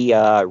the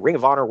Ring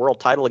of Honor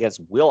World title against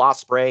Will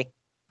Ospreay.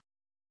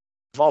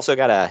 We've also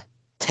got a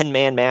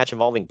 10-man match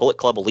involving Bullet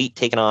Club Elite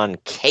taking on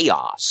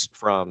Chaos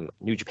from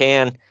New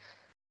Japan.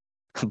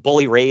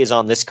 Bully Ray is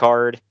on this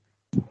card.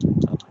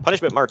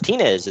 Punishment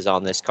Martinez is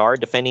on this card,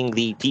 defending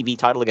the TV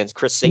title against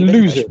Chris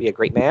Sabin. That should be a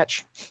great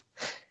match.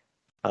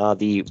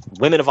 The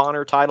Women of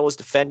Honor title is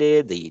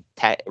defended. The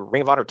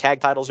Ring of Honor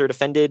tag titles are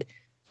defended.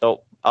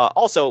 So,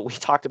 also, we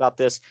talked about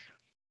this.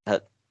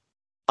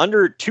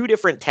 Under two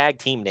different tag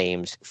team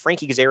names,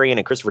 Frankie Kazarian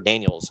and Christopher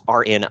Daniels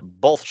are in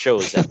both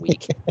shows that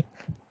week.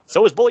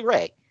 So is Bully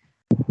Ray.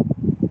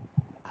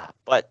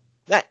 But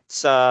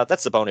that's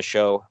the bonus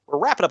show. We're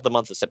wrapping up the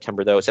month of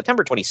September, though.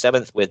 September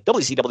 27th with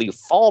WCW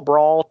Fall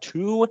Brawl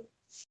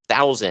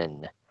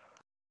 2000.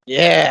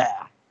 Yeah.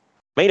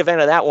 Main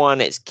event of that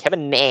one is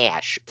Kevin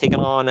Nash taking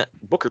on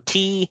Booker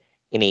T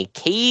in a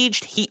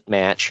caged heat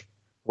match,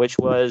 which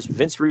was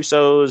Vince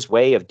Russo's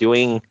way of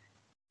doing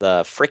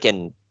the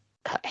frickin'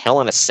 Hell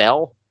in a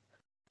Cell.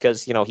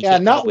 Because, he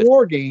can't not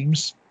War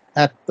Games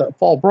at the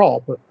Fall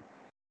Brawl, but...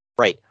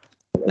 Right.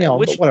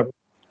 Which whatever.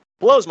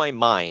 Blows my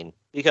mind,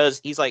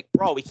 because he's like,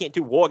 bro, we can't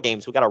do War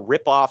Games. We got to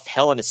rip off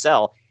Hell in a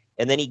Cell.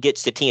 And then he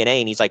gets to TNA,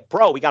 and he's like,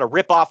 bro, we got to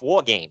rip off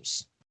War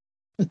Games.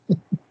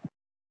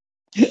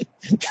 Good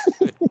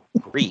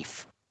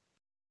grief.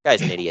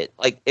 Guy's an idiot.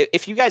 Like,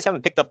 if you guys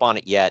haven't picked up on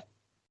it yet,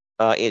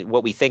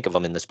 what we think of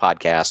him in this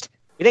podcast,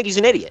 we think he's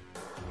an idiot.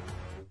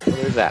 So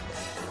there's that.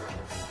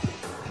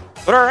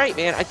 But all right,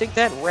 man, I think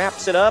that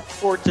wraps it up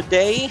for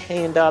today,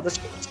 and this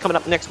is coming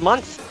up next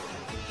month.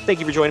 Thank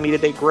you for joining me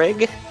today,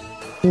 Greg.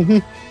 Mm-hmm.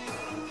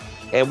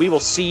 And we will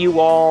see you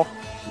all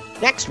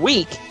next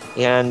week,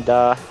 and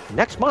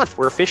next month.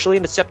 We're officially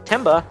into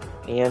September,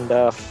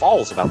 and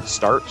fall's about to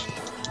start.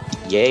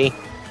 Yay.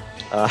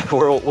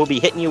 We'll be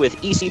hitting you with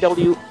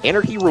ECW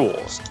Anarchy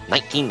Rules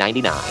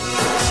 1999.